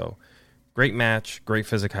boring. So great match, great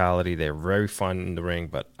physicality. They're very fun in the ring.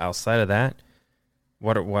 But outside of that,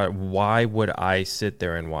 why would I sit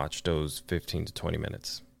there and watch those 15 to 20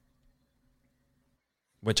 minutes?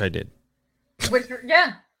 Which I did.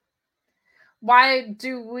 Yeah. Why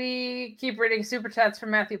do we keep reading super chats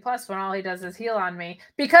from Matthew Plus when all he does is heal on me?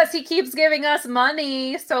 Because he keeps giving us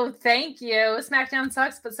money. So thank you. SmackDown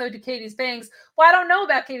sucks, but so do Katie's Bangs. Well, I don't know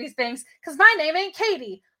about Katie's Bangs because my name ain't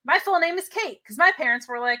Katie. My full name is Kate because my parents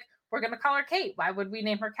were like, we're going to call her Kate. Why would we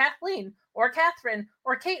name her Kathleen or Catherine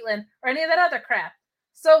or Caitlin or any of that other crap?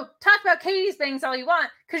 So talk about Katie's Bangs all you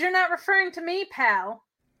want because you're not referring to me, pal.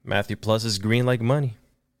 Matthew Plus is green like money.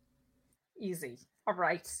 Easy. All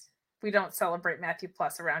right. We don't celebrate Matthew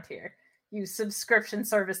Plus around here. You subscription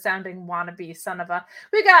service sounding wannabe son of a.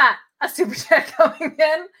 We got a super chat coming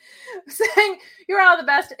in saying, you're all the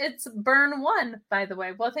best. It's Burn One, by the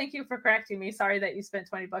way. Well, thank you for correcting me. Sorry that you spent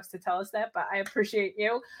 $20 to tell us that, but I appreciate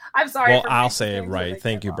you. I'm sorry. Well, I'll say it right.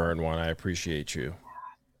 Thank you, Burn One. I appreciate you.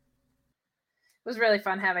 It was really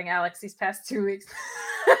fun having Alex these past 2 weeks.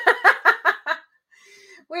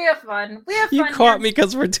 We have fun. You caught me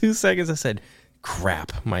because for 2 seconds I said,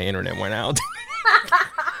 crap, my internet went out.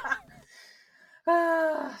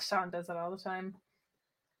 Sean does it all the time.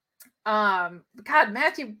 God,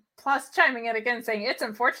 Matthew Plus chiming in again saying it's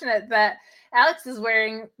unfortunate that Alex is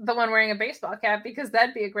wearing a baseball cap because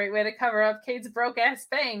that'd be a great way to cover up Kate's broke ass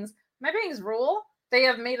bangs. My bangs rule. They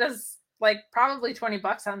have made us like probably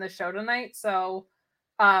 $20 on this show tonight. So,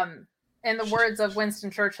 in the words of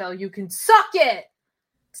Winston Churchill, you can suck it.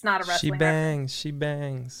 It's not a wrestling. She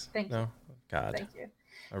bangs. Thank you. No. God. Thank you.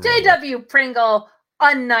 JW Pringle,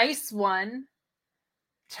 a nice one,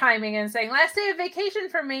 chiming in saying, last day of vacation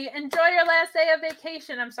for me. Enjoy your last day of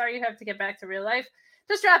vacation. I'm sorry you have to get back to real life.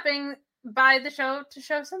 Just dropping by the show to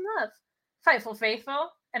show some love. Fightful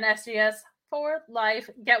Faithful and SGS for life.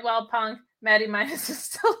 Get well, Punk. Maddie Minus is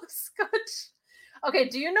still a scotch. Okay,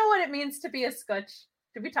 do you know what it means to be a scotch?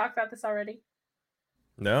 Did we talk about this already?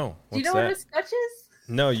 No. Do you know what a scotch is?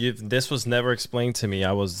 No, this was never explained to me.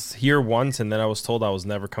 I was here once, and then I was told I was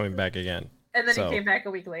never coming back again. And then you came back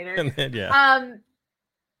a week later. And then, yeah.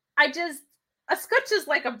 A scotch is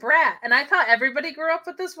like a brat, and I thought everybody grew up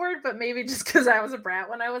with this word, but maybe just because I was a brat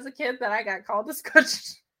when I was a kid that I got called a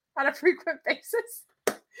scotch on a frequent basis.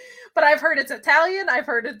 But I've heard it's Italian, I've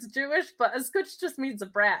heard it's Jewish, but a scotch just means a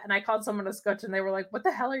brat, and I called someone a scotch, and they were like, "What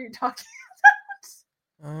the hell are you talking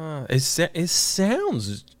about?" It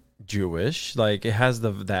sounds Jewish, like it has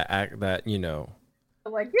that act that like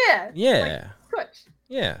like scotch.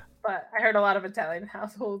 Yeah, but I heard a lot of Italian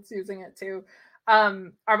households using it too.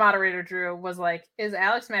 Our moderator Drew was like, is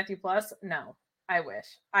Alex Matthew Plus? No, I wish.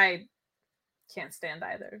 I can't stand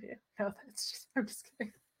either of you. No, I'm just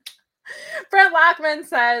kidding. Brent Lockman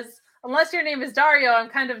says, unless your name is Dario, I'm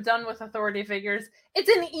kind of done with authority figures. It's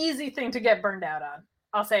an easy thing to get burned out on.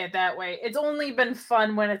 I'll say it that way. It's only been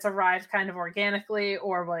fun when it's arrived kind of organically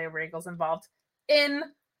or William Regal's involved, in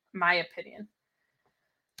my opinion.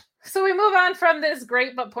 So we move on from this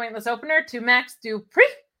great but pointless opener to Max Dupree.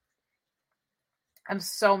 I'm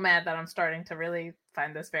so mad that I'm starting to really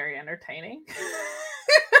find this very entertaining.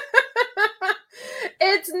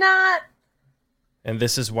 It's not. And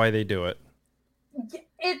this is why they do it.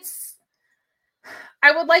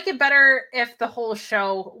 I would like it better if the whole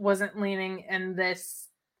show wasn't leaning in this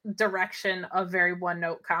direction of very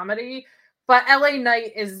one-note comedy. But LA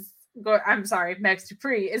Knight Max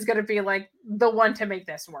Dupree is going to be like the one to make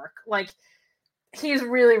this work. Like, he's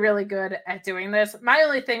really, really good at doing this. My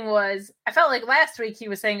only thing was, I felt like last week he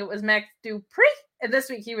was saying it was Max Dupree, and this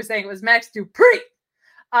week he was saying it was Max Dupree.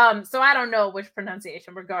 So I don't know which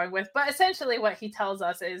pronunciation we're going with, but essentially what he tells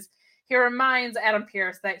us is he reminds Adam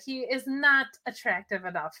Pearce that he is not attractive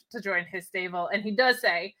enough to join his stable. And he does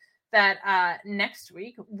say that next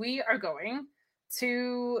week we are going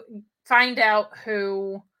to find out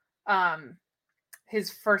who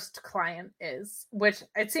his first client is, which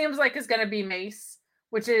it seems like is going to be Mace,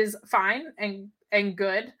 which is fine and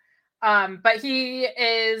good. But he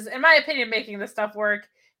is, in my opinion, making this stuff work.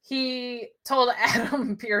 He told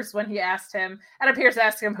Adam Pearce when Adam Pearce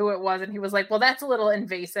asked him who it was, and he was like, well, that's a little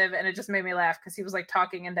invasive. And it just made me laugh because he was like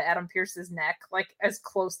talking into Adam Pearce's neck, like as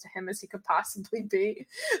close to him as he could possibly be.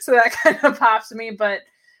 So that kind of pops me. But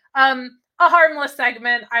a harmless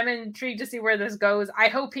segment. I'm intrigued to see where this goes. I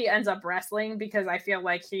hope he ends up wrestling because I feel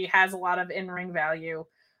like he has a lot of in-ring value.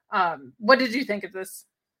 What did you think of this?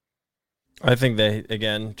 I think they,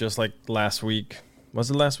 again, just like last week. Was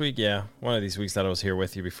it last week? Yeah. One of these weeks that I was here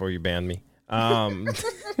with you before you banned me. I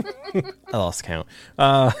lost count.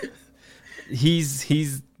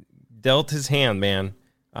 He's dealt his hand, man.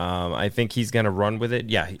 I think he's going to run with it.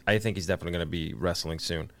 Yeah, I think he's definitely going to be wrestling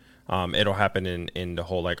soon. It'll happen in the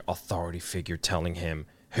whole like authority figure telling him,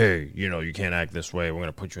 hey, you can't act this way. We're going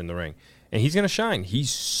to put you in the ring. And he's going to shine.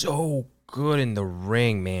 He's so good in the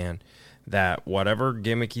ring, man, that whatever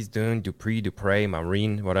gimmick he's doing, Dupre,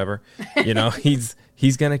 Marine, whatever, he's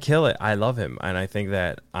going to kill it. I love him. And I think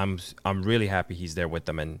that I'm really happy he's there with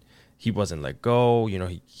them and he wasn't let go.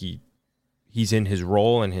 He's in his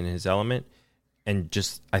role and in his element. And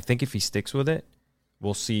just, I think if he sticks with it,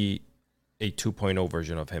 we'll see a 2.0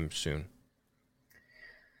 version of him soon.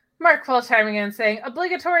 Mark Paul chiming in saying,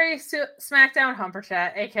 obligatory SmackDown Humper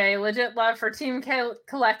Chat, aka legit love for Team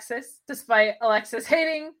Alexis, despite Alexis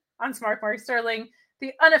hating on Smart Mark Sterling,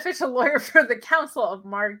 the unofficial lawyer for the Council of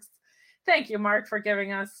Marks. Thank you, Mark, for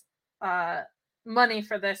giving us money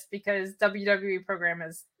for this because WWE program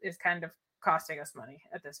is kind of costing us money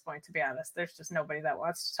at this point, to be honest. There's just nobody that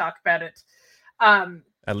wants to talk about it.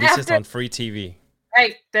 At least it's on free TV.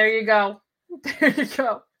 Hey, there you go. There you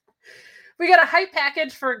go. We got a hype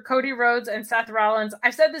package for Cody Rhodes and Seth Rollins.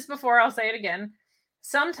 I've said this before, I'll say it again.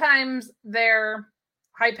 Sometimes their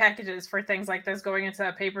hype packages for things like this going into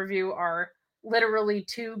a pay-per-view are literally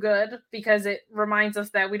too good because it reminds us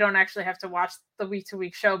that we don't actually have to watch the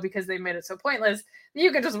week-to-week show because they made it so pointless.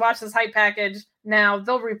 You could just watch this hype package now.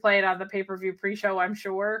 They'll replay it on the pay-per-view pre-show, I'm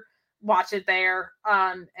sure. Watch it there.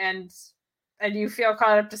 And you feel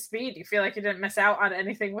caught up to speed. You feel like you didn't miss out on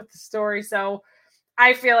anything with the story. So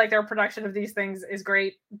I feel like their production of these things is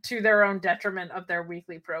great to their own detriment of their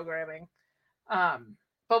weekly programming.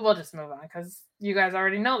 But we'll just move on because you guys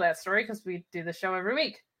already know that story because we do the show every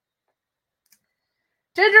week.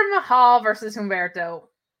 Jinder Mahal versus Humberto.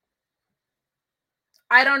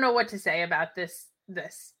 I don't know what to say about this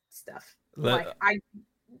stuff.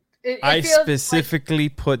 I specifically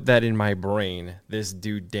put that in my brain. This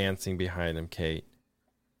dude dancing behind him, Kate.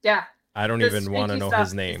 Yeah. I don't even want to know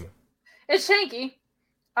his name. It's Shanky.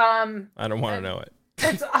 I don't want to know it.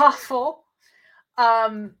 It's awful.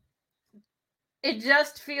 It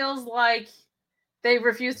just feels like they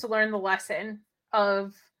refuse to learn the lesson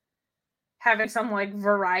of having some like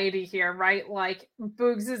variety here, right? Like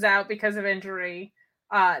Boogs is out because of injury.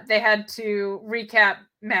 They had to recap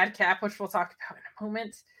Madcap, which we'll talk about in a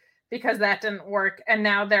moment, because that didn't work. And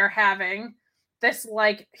now they're having this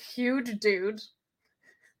like huge dude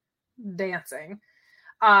dancing.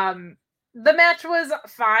 The match was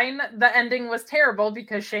fine. The ending was terrible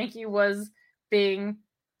because Shanky was being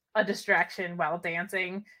a distraction while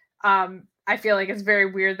dancing. I feel like it's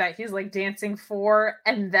very weird that he's like dancing for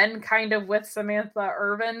and then kind of with Samantha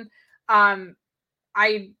Irvin. I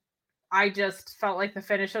just felt like the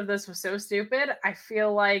finish of this was so stupid. I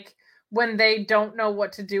feel like when they don't know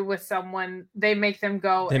what to do with someone, they make them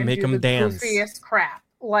go and make them dance. Goofiest crap.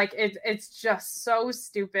 Like it's just so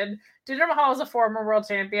stupid. Jinder Mahal is a former world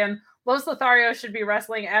champion. Los Lotharios should be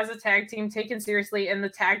wrestling as a tag team taken seriously in the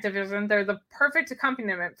tag division. They're the perfect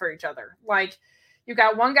accompaniment for each other. Like, you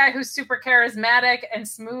got one guy who's super charismatic and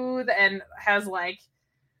smooth and has like,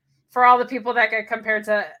 for all the people that get compared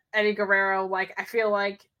to Eddie Guerrero, like I feel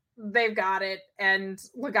like they've got it and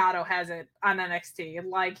Legado has it on NXT.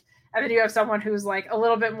 Like, and then you have someone who's like a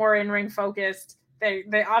little bit more in-ring focused.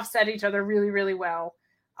 They offset each other really, really well.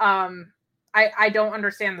 I don't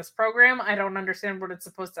understand this program. I don't understand what it's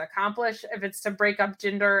supposed to accomplish. If it's to break up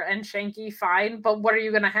Jinder and Shanky, fine. But what are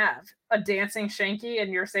you going to have? A dancing Shanky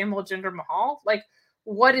and your same old Jinder Mahal? Like,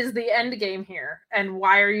 what is the end game here? And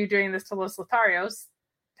why are you doing this to Los Lotharios?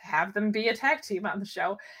 Have them be a tag team on the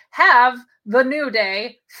show. Have the New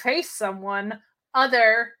Day face someone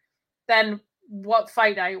other than what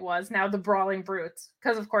Fight Night was, now the Brawling Brutes,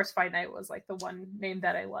 because of course Fight Night was like the one name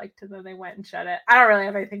that I liked, and then they went and shut it. I don't really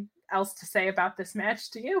have anything else to say about this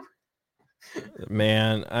match. Do you?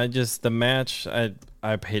 Man, the match,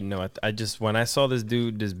 I paid no. When I saw this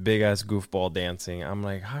dude, this big ass goofball dancing, I'm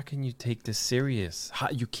like, how can you take this serious?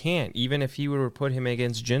 You can't. Even if he were to put him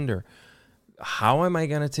against Jinder, how am I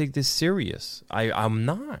gonna take this serious? I'm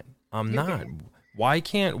not. I'm not. Why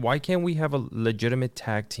can't we have a legitimate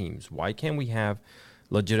tag teams? Why can't we have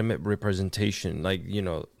legitimate representation? Like,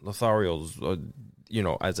 Lotharios,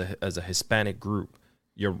 as a Hispanic group,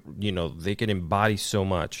 they can embody so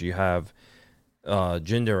much. You have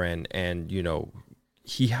Jinder and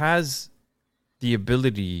he has the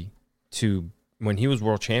ability to, when he was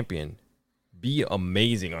world champion, be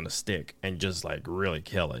amazing on a stick and just like really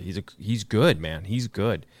kill it. He's good, man. He's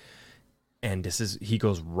good. And he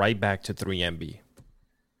goes right back to 3MB.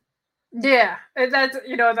 Yeah,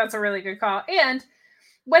 that's a really good call. And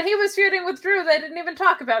when he was feuding with Drew, they didn't even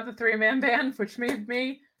talk about the 3-man band, which made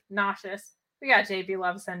me nauseous. We got JB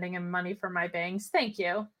Love sending him money for my bangs. Thank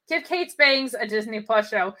you. Give Kate's bangs a Disney Plus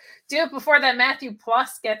show. Do it before that Matthew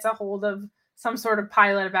Plus gets a hold of some sort of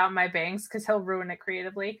pilot about my bangs, because he'll ruin it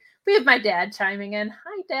creatively. We have my dad chiming in.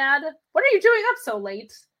 Hi, Dad. What are you doing up so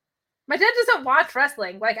late? My dad doesn't watch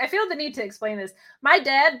wrestling. Like, I feel the need to explain this. My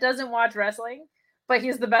dad doesn't watch wrestling, but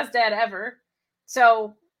he's the best dad ever.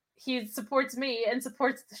 So he supports me and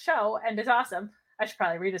supports the show and is awesome. I should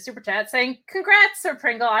probably read a super chat saying, congrats, Sir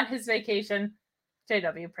Pringle, on his vacation.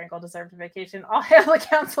 JW Pringle deserved a vacation. All hail the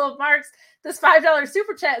Council of Marks. This $5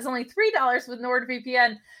 super chat is only $3 with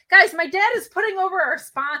NordVPN. Guys, my dad is putting over our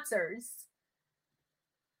sponsors.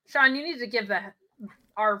 Sean, you need to give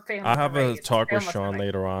our family. I have a talk with Sean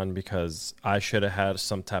later on, because I should have had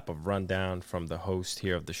some type of rundown from the host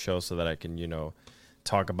here of the show so that I can,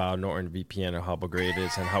 talk about NordVPN and how great it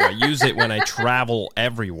is and how I use it when I travel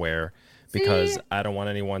everywhere, because I don't want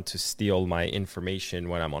anyone to steal my information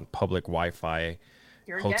when I'm on public Wi-Fi,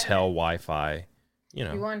 hotel Wi-Fi.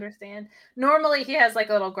 You understand. Normally he has like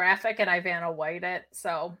a little graphic and I Vanna White it,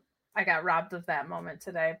 so I got robbed of that moment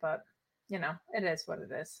today, but it is what it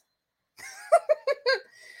is.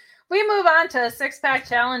 We move on to a 6-pack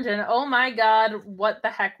challenge, and oh my God, what the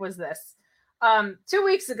heck was this? 2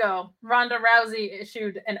 weeks ago, Ronda Rousey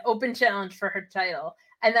issued an open challenge for her title.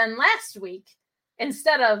 And then last week,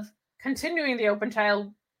 instead of continuing the open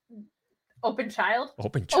challenge for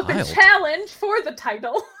the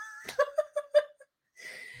title.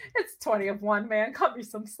 It's 20 of 1, man. Cut me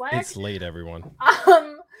some slack. It's late, everyone.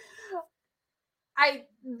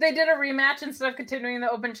 They did a rematch instead of continuing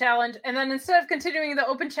the open challenge. And then instead of continuing the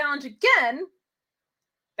open challenge again,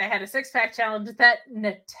 they had a 6-pack challenge that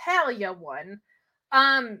Natalya won.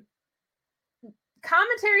 Commentary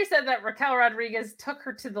said that Raquel Rodriguez took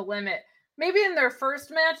her to the limit, maybe in their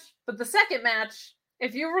first match, but the second match,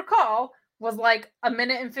 if you recall, was like 1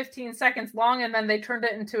 minute and 15 seconds long, and then they turned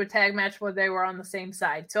it into a tag match where they were on the same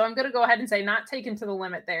side. So I'm going to go ahead and say not taken to the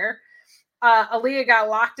limit there. Aaliyah got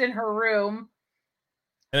locked in her room.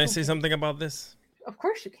 Can I say something about this? Of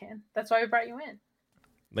course you can. That's why we brought you in.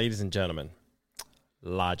 Ladies and gentlemen,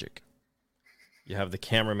 logic. You have the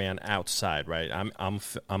cameraman outside, right? I'm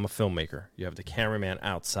a filmmaker. You have the cameraman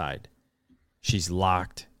outside. She's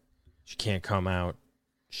locked. She can't come out.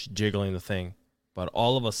 She's jiggling the thing. But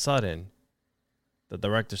all of a sudden, the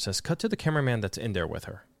director says, cut to the cameraman that's in there with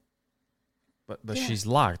her. But she's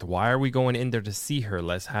locked. Why are we going in there to see her?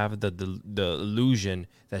 Let's have the illusion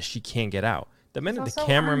that she can't get out. The minute the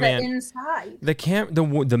cameraman inside,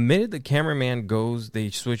 the minute the cameraman goes, they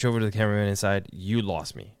switch over to the cameraman inside. You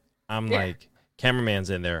lost me. I'm like, cameraman's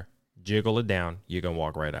in there. Jiggle it down. You can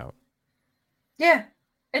walk right out. Yeah,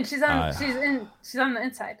 and she's on the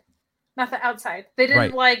inside, not the outside. They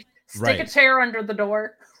didn't stick a chair under the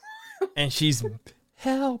door. And she's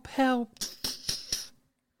help. Come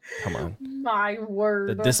on. My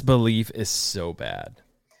word. The disbelief is so bad.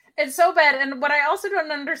 It's so bad. And what I also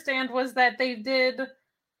don't understand was that they did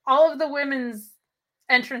all of the women's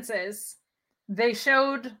entrances. They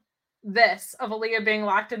showed this of Aaliyah being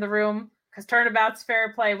locked in the room because turnabout's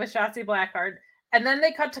fair play with Shotzi Blackheart. And then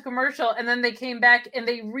they cut to commercial, and then they came back and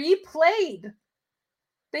they replayed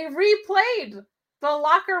the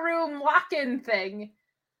locker room lock-in thing.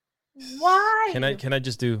 Why? Can I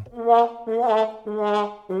just do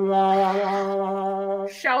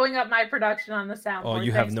showing up my production on the soundboard? Oh,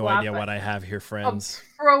 you have no idea what I have here, friends.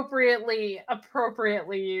 Appropriately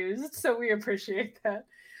used, so we appreciate that.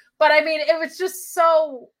 But I mean, it was just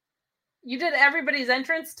so you did everybody's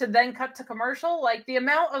entrance to then cut to commercial. Like the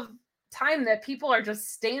amount of time that people are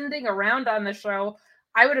just standing around on the show,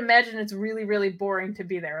 I would imagine it's really, really boring to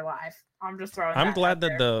be there live. I'm just throwing. I'm glad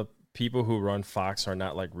that the people who run Fox are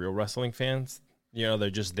not like real wrestling fans. You know, they're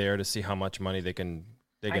just there to see how much money they can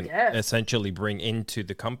essentially bring into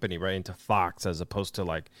the company, right? Into Fox, as opposed to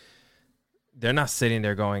like, they're not sitting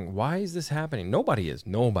there going, why is this happening? Nobody is.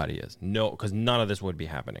 No, because none of this would be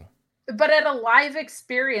happening. But at a live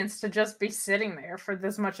experience, to just be sitting there for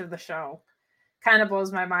this much of the show kind of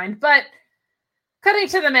blows my mind. But cutting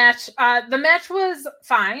to the match was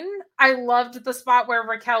fine. I loved the spot where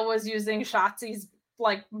Raquel was using Shotzi's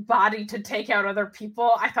like body to take out other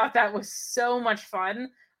people. I thought that was so much fun.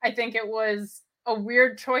 I think it was a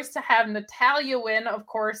weird choice to have Natalya win, of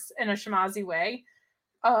course, in a schmazzy way.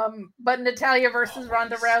 But Natalya versus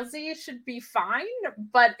Ronda Rousey should be fine,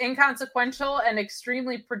 but inconsequential and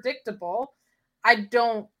extremely predictable. I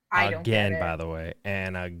don't get it. By the way,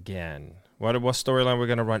 and again, what storyline we're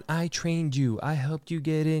gonna run? I trained you. I helped you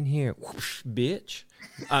get in here, whoosh, bitch.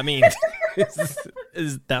 I mean,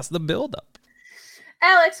 that's the buildup.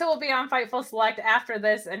 Alex, who will be on Fightful Select after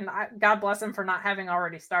this, and God bless him for not having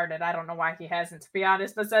already started. I don't know why he hasn't, to be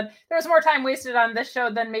honest, but said there was more time wasted on this show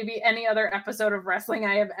than maybe any other episode of wrestling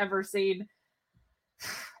I have ever seen.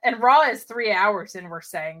 And Raw is 3 hours, and we're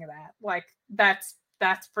saying that. Like, that's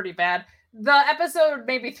pretty bad. The episode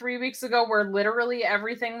maybe 3 weeks ago where literally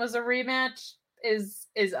everything was a rematch is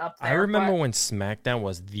up there. I remember when SmackDown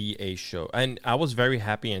was the A show, and I was very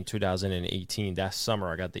happy in 2018. That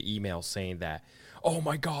summer, I got the email saying that, oh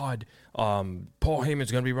my God, Paul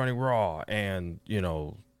Heyman's going to be running Raw. And, you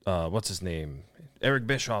know, what's his name? Eric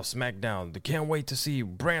Bischoff, SmackDown. They can't wait to see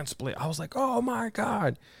brand split. I was like, oh my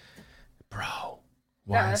God. Bro,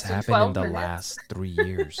 what has happened in the last 3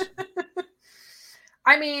 years?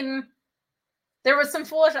 I mean, there was some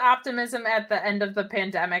foolish optimism at the end of the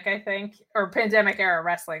pandemic, I think, or pandemic era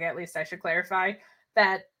wrestling, at least I should clarify,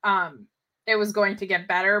 that it was going to get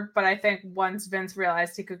better. But I think once Vince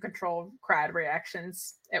realized he could control crowd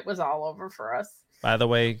reactions, it was all over for us. By the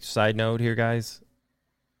way, side note here, guys,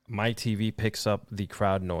 my TV picks up the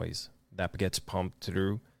crowd noise that gets pumped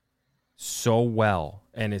through so well.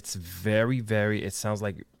 And it's very, very, it sounds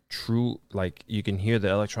like true, like you can hear the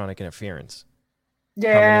electronic interference.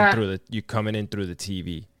 Yeah. Coming in through the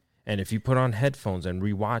TV. And if you put on headphones and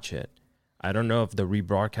rewatch it, I don't know if the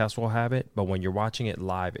rebroadcast will have it, but when you're watching it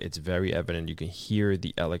live, it's very evident. You can hear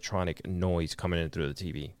the electronic noise coming in through the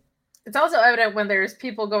TV. It's also evident when there's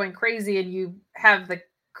people going crazy and you have the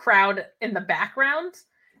crowd in the background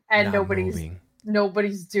and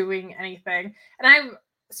nobody's doing anything. And I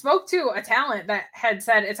spoke to a talent that had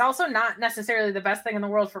said it's also not necessarily the best thing in the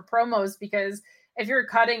world for promos, because if you're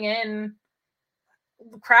cutting in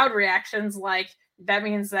crowd reactions, like, that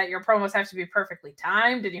means that your promos have to be perfectly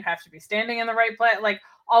timed and you have to be standing in the right place. Like,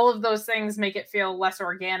 all of those things make it feel less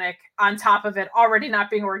organic, on top of it already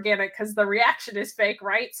not being organic because the reaction is fake,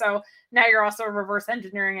 right? So now you're also reverse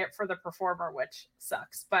engineering it for the performer, which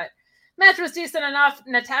sucks. But match was decent enough.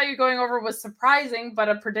 Natalya going over was surprising, but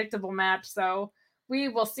a predictable match. So we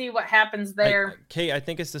will see what happens there. Kate, I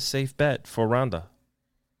think it's a safe bet for Ronda.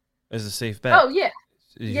 It's a safe bet. Oh, yeah.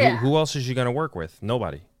 Who else is she going to work with?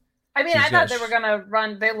 Nobody. I mean, I thought they were going to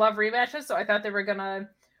run, they love rematches, so I thought they were going to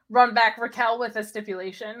run back Raquel with a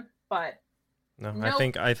stipulation, but no.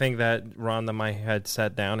 Nope. I think that Ronda might had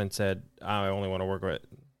sat down and said, I only want to work with,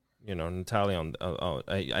 Natalya on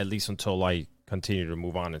at least until I continue to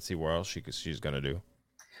move on and see where else she's going to do.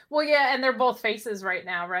 Well, yeah, and they're both faces right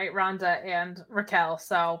now, right? Ronda and Raquel,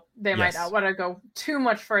 so they might not want to go too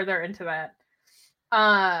much further into that.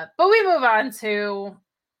 But we move on to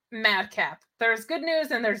Madcap. There's good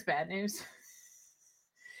news and there's bad news.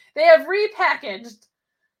 They have repackaged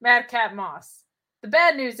Madcap Moss. The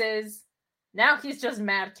bad news is now he's just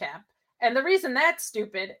Madcap. And the reason that's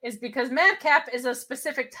stupid is because Madcap is a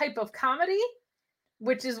specific type of comedy,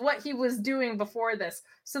 which is what he was doing before this.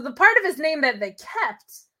 So the part of his name that they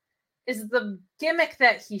kept is the gimmick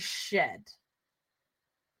that he shed.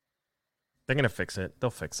 They're going to fix it.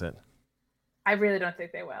 They'll fix it. I really don't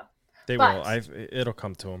think they will. They will. It'll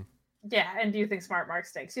come to him. Yeah, and do you think Smart Mark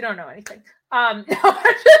stinks? You don't know anything. I'm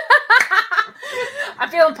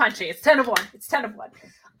feeling punchy. It's 10 of 1. It's 10 of 1.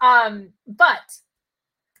 But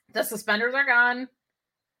the suspenders are gone.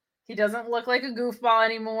 He doesn't look like a goofball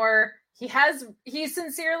anymore. He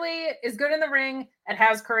sincerely is good in the ring and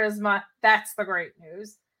has charisma. That's the great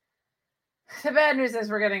news. The bad news is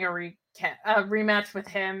we're getting a rematch with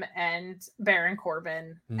him and Baron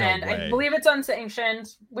Corbin. No and way. I believe it's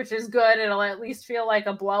unsanctioned, which is good. It'll at least feel like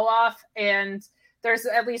a blow off, and there's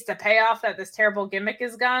at least a payoff that this terrible gimmick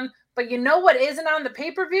is gone. But you know what isn't on the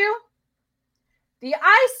pay-per-view? The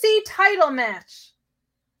IC title match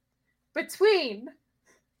between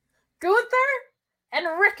Gunther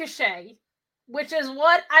and Ricochet, which is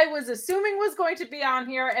what I was assuming was going to be on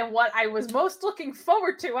here and what I was most looking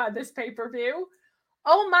forward to on this pay-per-view.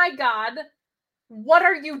 Oh my God, what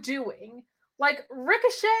are you doing? Like,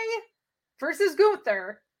 Ricochet versus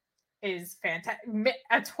Gunther is fantastic.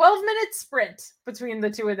 A 12-minute sprint between the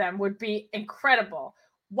two of them would be incredible.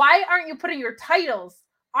 Why aren't you putting your titles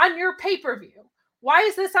on your pay-per-view? Why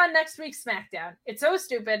is this on next week's SmackDown? It's so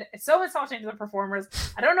stupid. It's so insulting to the performers.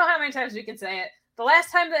 I don't know how many times we can say it. The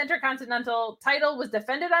last time the Intercontinental title was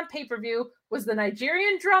defended on pay-per-view was the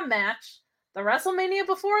Nigerian drum match, the WrestleMania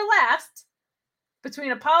before last,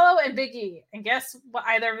 between Apollo and Big E. And guess what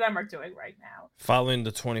either of them are doing right now? Following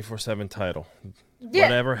the 24/7 title. Yeah,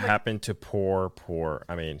 whatever happened to poor,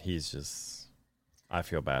 I mean, he's just, I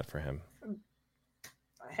feel bad for him.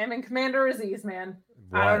 Him and Commander Aziz, man.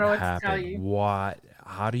 I don't know what to tell you.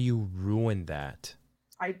 How do you ruin that?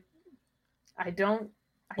 I don't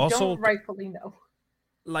rightfully know.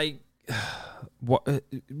 Like, what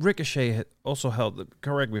Ricochet also held,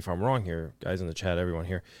 correct me if I'm wrong here, guys in the chat, everyone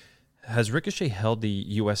here. Has Ricochet held the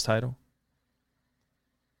U.S. title?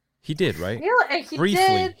 He did, right?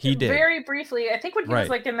 He did. Very briefly. I think when he was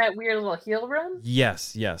like in that weird little heel run.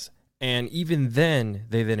 Yes. And even then,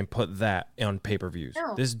 they didn't put that on pay-per-views.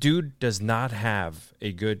 No. This dude does not have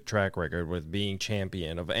a good track record with being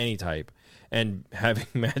champion of any type and having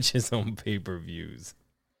matches on pay-per-views.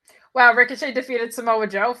 Wow, Ricochet defeated Samoa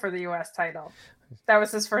Joe for the U.S. title. That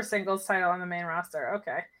was his first singles title on the main roster.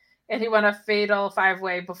 Okay. And he won a fatal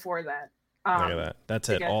 5-way before that. Look at that. That's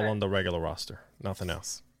it. All on the regular roster. Nothing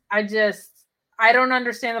else. I don't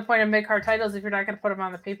understand the point of mid-card titles if you're not going to put them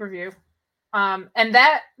on the pay-per-view. And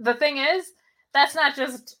the thing is, that's not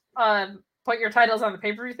just put your titles on the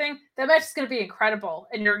pay-per-view thing. That match is going to be incredible,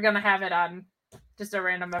 and you're going to have it on just a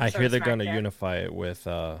random episode. I hear they're going to unify it with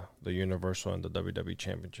the Universal and the WWE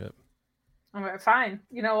Championship. Fine.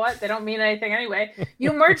 You know what? They don't mean anything anyway.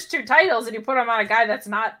 You merge two titles and you put them on a guy that's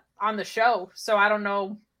not on the show. So I don't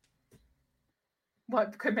know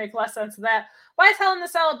what could make less sense of that. Why is Hell in the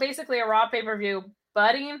Cell basically a Raw pay-per-view,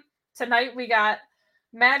 buddy? Tonight we got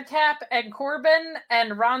Madcap and Corbin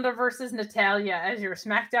and Ronda versus Natalya as your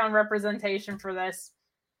SmackDown representation for this.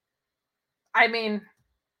 I mean,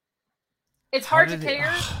 it's hard to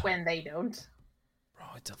care when they don't. Bro,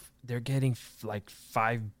 they're getting like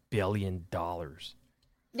 $5 billion.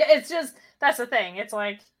 Yeah, it's just, that's the thing. It's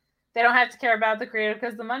like, they don't have to care about the creative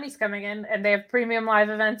because the money's coming in and they have premium live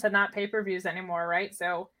events and not pay-per-views anymore, right?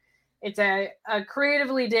 So it's a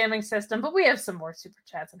creatively damning system, but we have some more super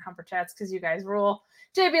chats and humper chats because you guys rule.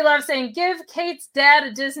 JB Love saying, give Kate's dad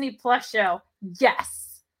a Disney Plus show.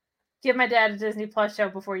 Yes. Give my dad a Disney Plus show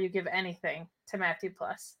before you give anything to Matthew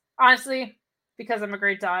Plus. Honestly, because I'm a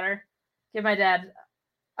great daughter, give my dad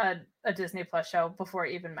a Disney Plus show before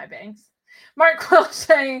even my bangs. Mark Quill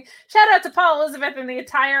saying, shout out to Paul Elizabeth and the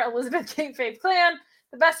entire Elizabeth Kayfabe clan.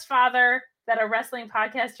 The best father that a wrestling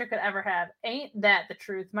podcaster could ever have. Ain't that the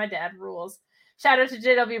truth? My dad rules. Shout out to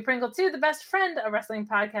JW Pringle too. The best friend a wrestling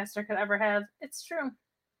podcaster could ever have. It's true.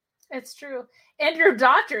 It's true. Andrew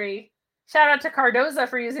Daughtry. Shout out to Cardoza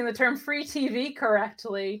for using the term free TV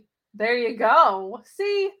correctly. There you go.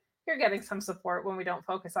 See, you're getting some support when we don't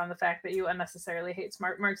focus on the fact that you unnecessarily hate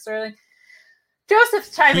Smart Mark Sterling.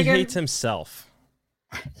 Joseph chiming in. He hates himself.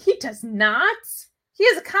 He does not. He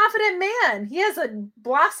is a confident man. He has a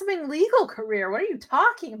blossoming legal career. What are you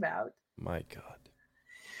talking about? My God.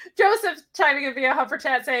 Joseph chiming in via Humper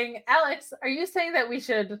Chat saying, Alex, are you saying that we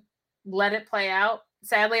should let it play out?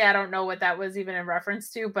 Sadly, I don't know what that was even in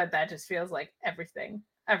reference to, but that just feels like everything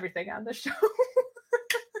on the show.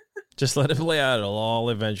 Just let it play out. It'll all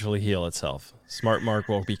eventually heal itself. Smart Mark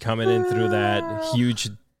will be coming in through that huge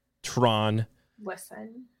Tron.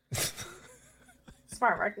 Listen.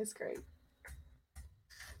 Smart Mark is great.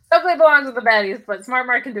 Stokely belongs with the baddies, but Smart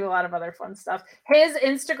Mark can do a lot of other fun stuff. His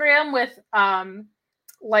Instagram with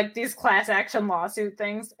like these class action lawsuit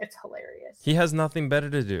things, it's hilarious. He has nothing better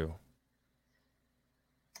to do.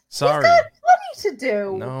 Sorry. He's got plenty to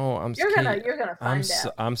do. No, you're gonna find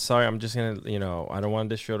out. I'm sorry. I'm just gonna, I don't want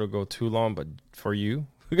this show to go too long, but for you,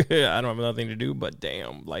 I don't have nothing to do. But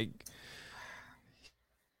damn, like.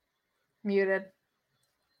 Muted.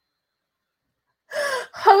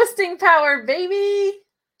 Hosting power, baby.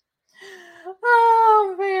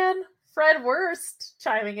 Oh man, Fred Wurst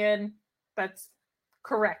chiming in. That's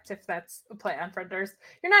correct if that's a play on Fred Durst.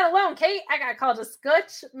 You're not alone, Kate. I got called a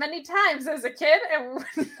scutch many times as a kid and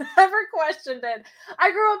never questioned it.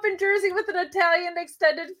 I grew up in Jersey with an Italian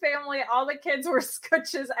extended family. All the kids were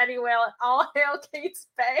scutches anyway. All hail Kate's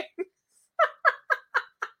bangs.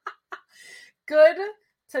 Good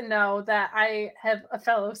to know that I have a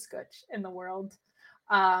fellow Scutch in the world.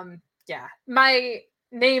 Yeah, my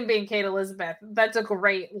name being Kate Elizabeth, that's a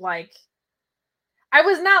great, like, I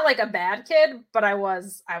was not like a bad kid, but I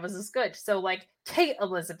was a Scutch. So like Kate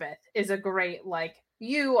Elizabeth is a great, like,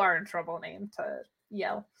 you are in trouble name to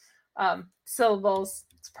yell. Syllables,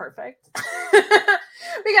 it's perfect.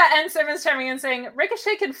 We got N. Simmons chiming in saying,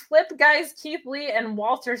 Ricochet can flip guys Keith Lee and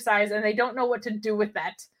Walter size, and they don't know what to do with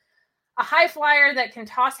that. A high flyer that can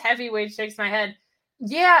toss heavyweight shakes my head.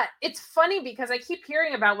 Yeah, it's funny because I keep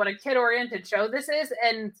hearing about what a kid-oriented show this is,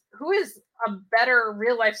 and who is a better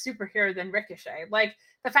real-life superhero than Ricochet? Like,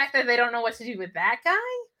 the fact that they don't know what to do with that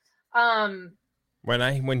guy?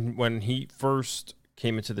 When he first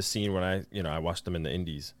came into the scene, when I watched them in the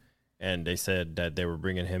Indies, and they said that they were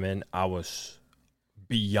bringing him in, I was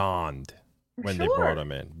beyond when they brought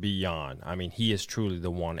him in. Beyond. I mean, he is truly the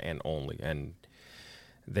one and only, and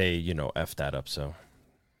they, F that up, so...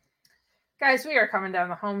 Guys, we are coming down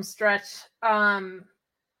the home stretch. I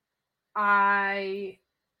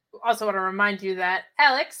also want to remind you that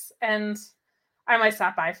Alex, and I might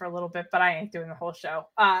stop by for a little bit, but I ain't doing the whole show.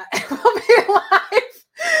 We'll be live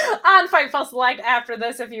on Fightful Select after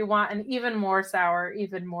this if you want an even more sour,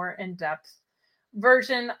 even more in-depth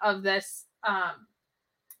version of this.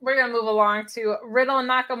 We're going to move along to Riddle and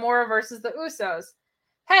Nakamura versus the Usos.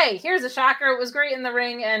 Hey, here's a shocker. It was great in the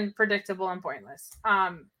ring and predictable and pointless.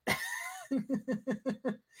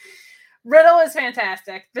 Riddle is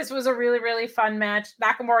fantastic. This was a really, really fun match.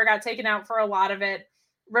 Nakamura got taken out for a lot of it.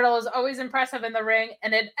 Riddle is always impressive in the ring,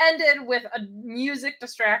 and it ended with a music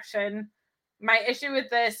distraction. My issue with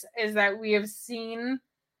this is that we have seen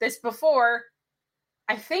this before,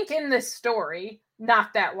 I think in this story,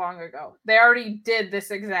 not that long ago. They already did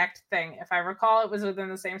this exact thing. If I recall, it was within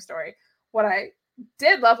the same story. What I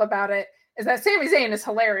did love about it is that Sami Zayn is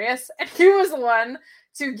hilarious, and he was the one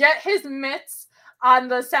to get his mitts on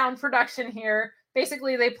the sound production here.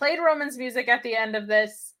 Basically, they played Roman's music at the end of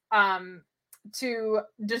this to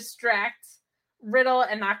distract Riddle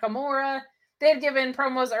and Nakamura. They had given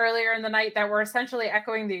promos earlier in the night that were essentially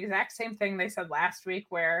echoing the exact same thing they said last week,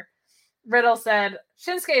 where Riddle said,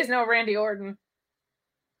 Shinsuke is no Randy Orton.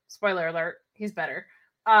 Spoiler alert, he's better.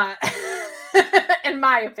 In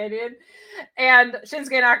my opinion. And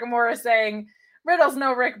Shinsuke Nakamura saying, Riddle's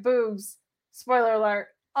no Rick Boogs. Spoiler alert,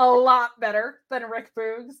 a lot better than Rick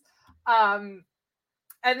Boogs.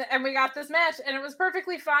 And we got this match, and it was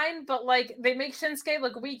perfectly fine, but like they make Shinsuke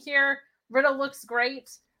look weak here. Riddle looks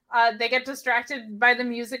great. They get distracted by the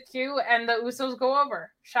music cue, and the Usos go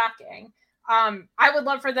over. Shocking. I would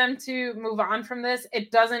love for them to move on from this.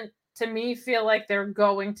 It doesn't, to me, feel like they're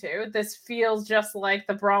going to. This feels just like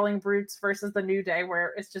the Brawling Brutes versus the New Day,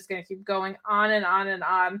 where it's just going to keep going on and on and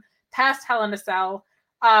on past Hell in a Cell.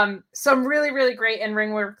 Some really, really great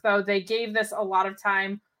in-ring work, though. They gave this a lot of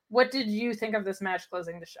time. What did you think of this match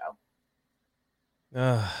closing the show?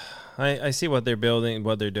 I see what they're building,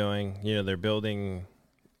 what they're doing. They're building,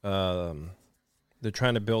 they're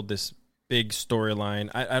trying to build this big storyline.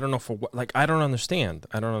 I don't know for what, like, I don't understand.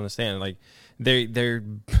 Like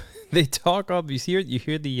they talk up, you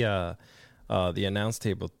hear the announce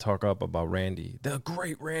table talk up about Randy, the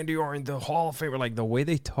great Randy Orton, the Hall of Famer, like the way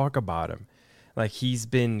they talk about him. Like he's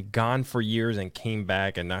been gone for years and came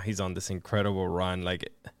back, and now he's on this incredible run. Like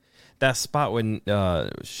that spot when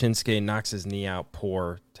Shinsuke knocks his knee out,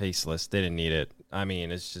 poor, tasteless. They didn't need it. I mean,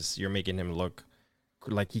 it's just you're making him look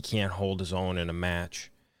like he can't hold his own in a match.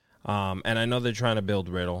 And I know they're trying to build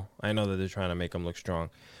Riddle. I know that they're trying to make him look strong.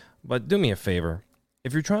 But do me a favor.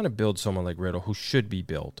 If you're trying to build someone like Riddle, who should be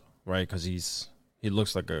built, right? Because he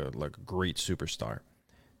looks like a great superstar.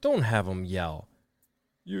 Don't have him yell,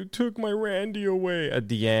 "You took my Randy away" at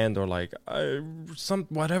the end, or like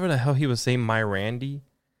whatever the hell he was saying, my Randy.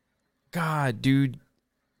 God, dude,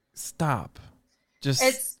 stop.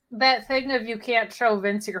 It's that thing of you can't show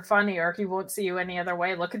Vince you're funny or he won't see you any other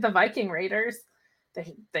way. Look at the Viking Raiders.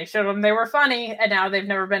 They showed them they were funny, and now they've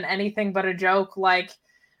never been anything but a joke. Like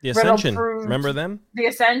the Ascension, remember them? The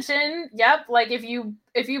Ascension, yep. Like if you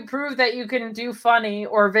prove that you can do funny,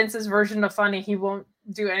 or Vince's version of funny, he won't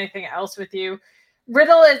do anything else with you.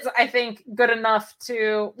 Riddle is, I think, good enough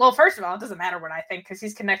to, well, first of all, it doesn't matter what I think because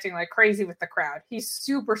he's connecting like crazy with the crowd. He's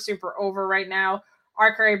super, super over right now.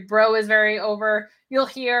 RK Bro is very over. You'll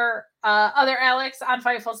hear other Alex on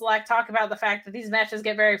Fightful Select talk about the fact that these matches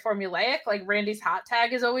get very formulaic. Like Randy's hot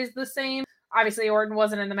tag is always the same. Obviously, Orton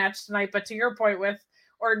wasn't in the match tonight, but to your point with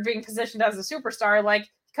Orton being positioned as a superstar, like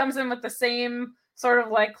he comes in with the same sort of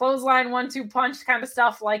like clothesline 1-2 punch kind of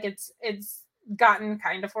stuff. Like it's gotten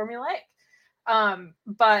kind of formulaic.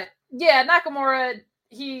 But yeah, Nakamura,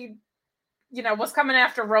 he was coming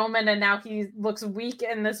after Roman, and now he looks weak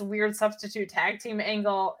in this weird substitute tag team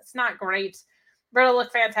angle. It's not great. Riddle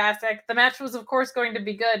looked fantastic. The match was, of course, going to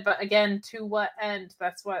be good, but again, to what end?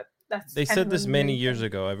 They said this many years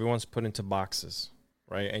ago. Everyone's put into boxes,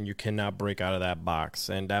 right? And you cannot break out of that box.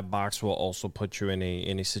 And that box will also put you in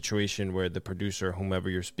a situation where the producer, whomever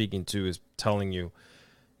you're speaking to, is telling you,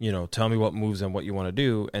 tell me what moves and what you want to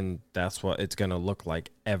do. And that's what it's going to look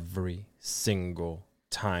like every single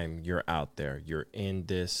time you're out there. You're in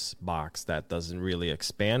this box that doesn't really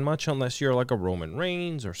expand much unless you're like a Roman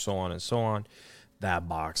Reigns or so on and so on. That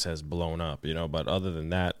box has blown up, but other than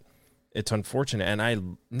that, it's unfortunate. And I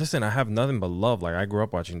have nothing but love. Like, I grew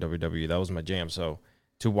up watching WWE. That was my jam. So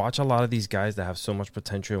to watch a lot of these guys that have so much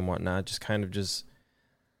potential and whatnot,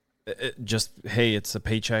 hey, it's a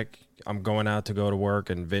paycheck. I'm going out to go to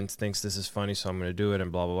work, and Vince thinks this is funny, so I'm going to do it,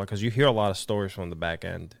 and blah, blah, blah. Because you hear a lot of stories from the back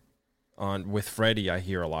end. With Freddie, I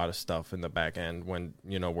hear a lot of stuff in the back end when,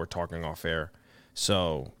 we're talking off air.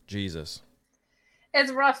 So, Jesus.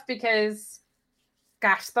 It's rough because,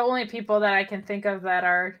 gosh, the only people that I can think of that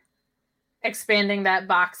are expanding that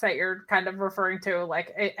box that you're kind of referring to,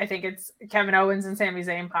 like, I think it's Kevin Owens and Sami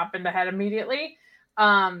Zayn pop into head immediately.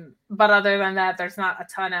 But other than that, there's not a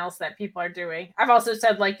ton else that people are doing. I've also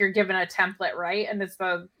said, like, you're given a template, right? And it's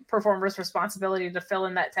the performer's responsibility to fill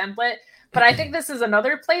in that template. But I think this is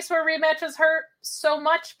another place where rematches hurt so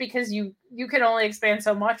much because you can only expand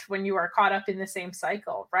so much when you are caught up in the same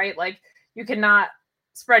cycle, right? Like, you cannot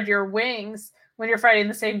spread your wings when you're fighting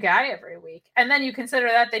the same guy every week. And then you consider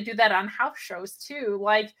that they do that on house shows too.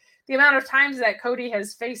 Like, the amount of times that Cody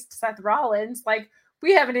has faced Seth Rollins, like,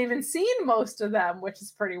 we haven't even seen most of them, which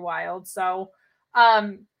is pretty wild. So,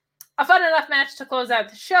 a fun enough match to close out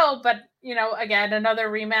the show, but, again, another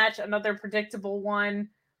rematch, another predictable one.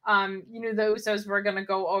 The Usos were going to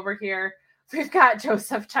go over here. We've got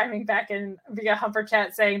Joseph chiming back in via Humper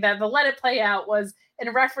Chat saying that the Let It Play Out was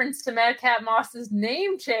in reference to Madcap Moss's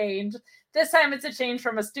name change. This time it's a change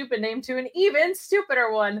from a stupid name to an even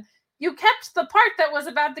stupider one. You kept the part that was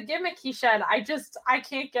about the gimmick he shed. I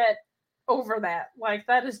can't get over that. Like,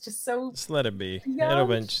 that is just so... Just let it be.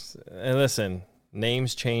 And listen,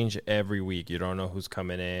 names change every week. You don't know who's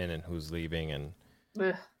coming in and who's leaving, and...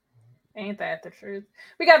 Ugh. Ain't that the truth?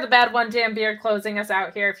 We got the Bad One Jam Beard closing us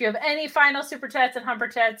out here. If you have any final super chats and Humper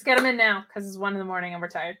Chats, get them in now because it's 1 a.m. and we're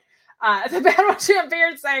tired. The Bad One Jam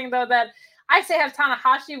Beard saying, though, that I say have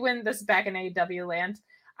Tanahashi win this back in AEW land.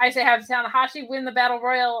 I say have Tanahashi win the Battle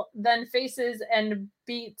Royal, then faces and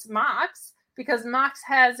beats Mox because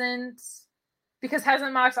hasn't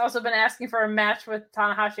Mox also been asking for a match with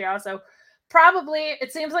Tanahashi also? Probably.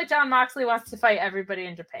 It seems like Jon Moxley wants to fight everybody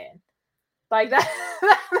in Japan. Like, that's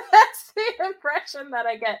the impression that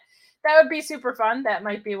I get. That would be super fun. That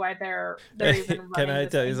might be why they're even running. Can I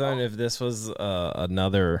tell you something? If this was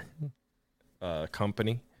another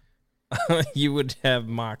company, you would have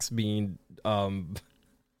Mox being turned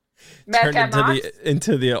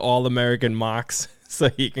into the All-American Mox so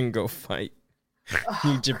he can go fight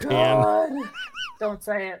in Japan. God. Don't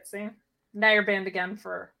say it. See? Now you're banned again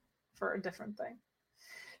for a different thing.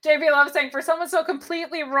 JB Love saying, for someone so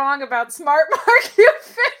completely wrong about Smart Mark, you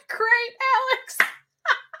fit great, Alex.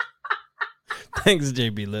 Thanks,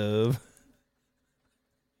 JB Love.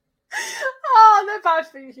 Oh, that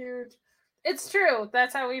must be huge. It's true.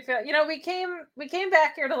 That's how we feel. We came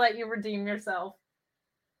back here to let you redeem yourself.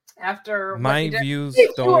 After my views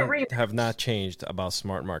have not changed about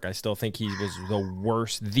Smart Mark. I still think he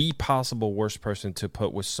was the possible worst person to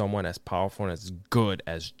put with someone as powerful and as good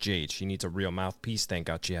as Jade. She needs a real mouthpiece. Thank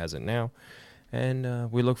God she has it now.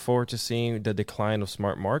 And we look forward to seeing the decline of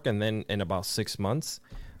Smart Mark. And then in about 6 months,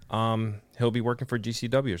 he'll be working for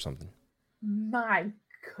GCW or something. My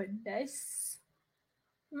goodness.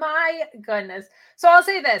 So I'll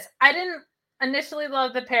say this. I didn't initially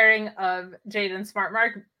love the pairing of Jade and Smart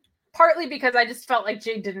Mark. Partly because I just felt like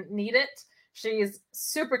Jade didn't need it. She's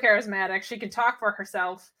super charismatic. She can talk for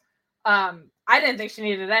herself. I didn't think she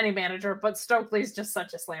needed any manager, but Stokely's just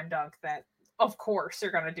such a slam dunk that, of course,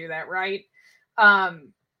 you're going to do that, right?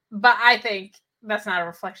 But I think that's not a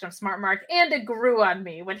reflection of Smart Mark. And it grew on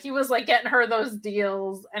me when he was like getting her those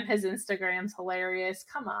deals and his Instagram's hilarious.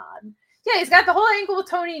 Come on. Yeah, he's got the whole angle with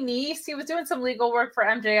Tony Nese. He was doing some legal work for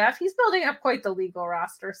MJF. He's building up quite the legal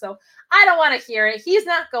roster. So I don't want to hear it. He's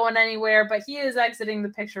not going anywhere, but he is exiting the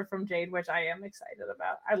picture from Jade, which I am excited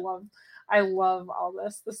about. I love all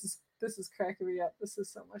this. This is cracking me up. This is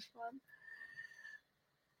so much fun.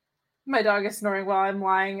 My dog is snoring while I'm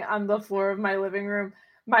lying on the floor of my living room.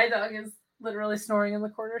 My dog is literally snoring in the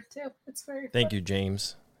corner too. It's very Thank fun. you,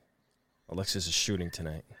 James. Alexis is shooting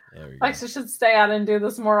tonight. Alexis should stay out and do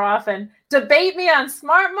this more often. Debate me on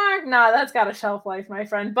Smart Mark? Nah, that's got a shelf life, my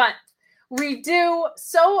friend. But we do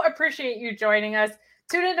so appreciate you joining us.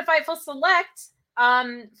 Tune into Fightful Select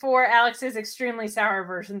for Alex's extremely sour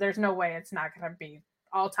version. There's no way it's not going to be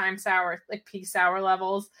all-time sour, like peak sour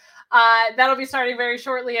levels. That'll be starting very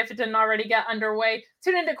shortly if it didn't already get underway.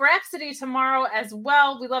 Tune into Grapsity tomorrow as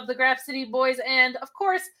well. We love the Grapsity boys. And, of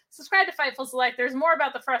course, subscribe to Fightful Select. There's more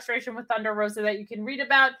about the frustration with Thunder Rosa that you can read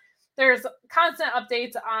about. There's constant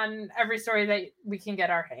updates on every story that we can get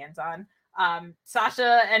our hands on.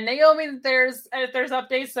 Sasha and Naomi, if there's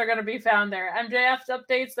updates, they're going to be found there. MJF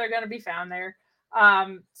updates, they're going to be found there.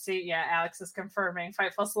 Alex is confirming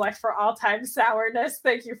Fightful Select for all-time sourness.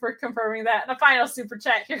 Thank you for confirming that. And a final super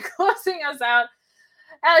chat here closing us out.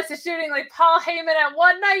 Alex is shooting like Paul Heyman at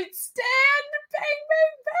One Night Stand. Bang,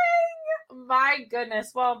 bang, bang. My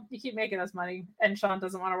goodness. Well, you keep making us money, and Sean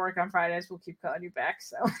doesn't want to work on Fridays. We'll keep cutting you back.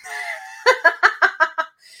 So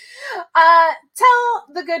tell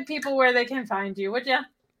the good people where they can find you, would you?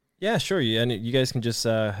 Yeah, sure. And you guys can just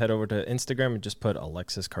head over to Instagram and just put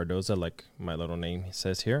Alexis Cardoza, like my little name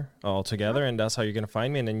says here, all together. And that's how you're going to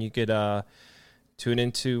find me. And then you could tune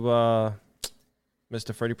into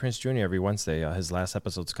Mr. Freddie Prinze Jr. every Wednesday. His last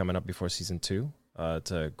episode's coming up before season 2.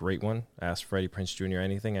 It's a great one. Ask Freddie Prinze Jr.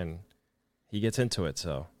 anything, and he gets into it.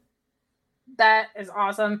 So that is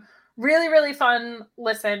awesome. Really, really fun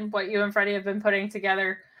listen, what you and Freddie have been putting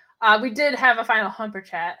together. We did have a final Humper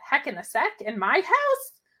chat, heck in a sec, in my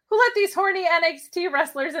house. Who let these horny NXT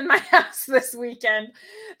wrestlers in my house this weekend?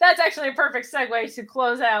 That's actually a perfect segue to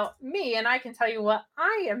close out me, and I can tell you what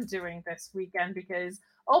I am doing this weekend because,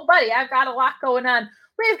 oh, buddy, I've got a lot going on.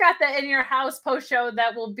 We've got the In Your House post show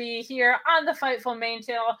that will be here on the Fightful main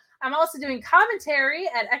channel. I'm also doing commentary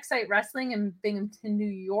at Excite Wrestling in Binghamton, New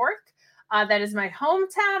York. That is my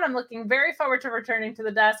hometown. I'm looking very forward to returning to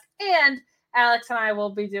the desk, and Alex and I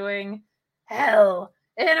will be doing Hell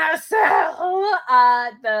in a Cell,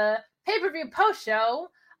 the pay-per-view post show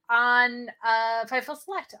on Fightful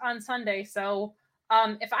Select on Sunday. So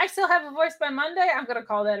if I still have a voice by Monday, I'm going to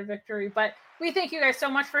call that a victory. But we thank you guys so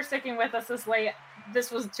much for sticking with us this late.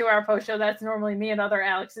 This was a 2-hour post show. That's normally me and other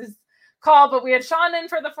Alex's call, but we had Sean in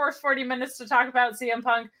for the first 40 minutes to talk about CM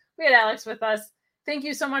Punk. We had Alex with us. Thank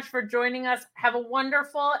you so much for joining us. Have a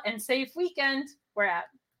wonderful and safe weekend. We're out.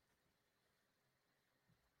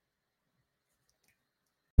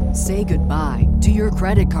 Say goodbye to your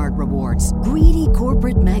credit card rewards. Greedy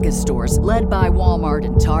corporate mega stores, led by Walmart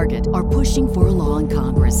and Target, are pushing for a law in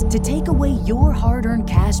Congress to take away your hard-earned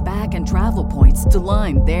cash back and travel points to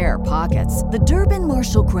line their pockets. The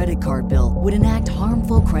Durbin-Marshall credit card bill would enact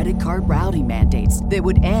harmful credit card routing mandates that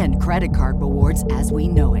would end credit card rewards as we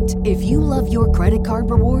know it. If you love your credit card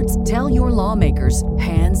rewards, tell your lawmakers,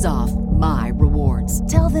 hands off my rewards.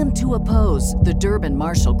 Tell them to oppose the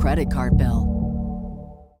Durbin-Marshall credit card bill.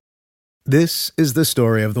 This is the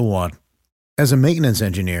story of the one. As a maintenance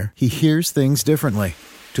engineer, he hears things differently.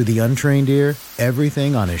 To the untrained ear,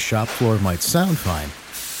 everything on his shop floor might sound fine,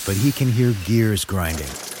 but he can hear gears grinding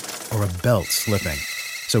or a belt slipping.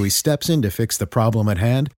 So he steps in to fix the problem at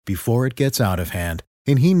hand before it gets out of hand.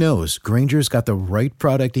 And he knows Grainger's got the right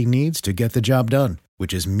product he needs to get the job done,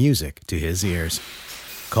 which is music to his ears.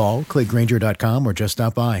 Call, click Grainger.com, or just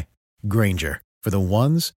stop by. Grainger, for the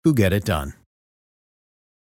ones who get it done.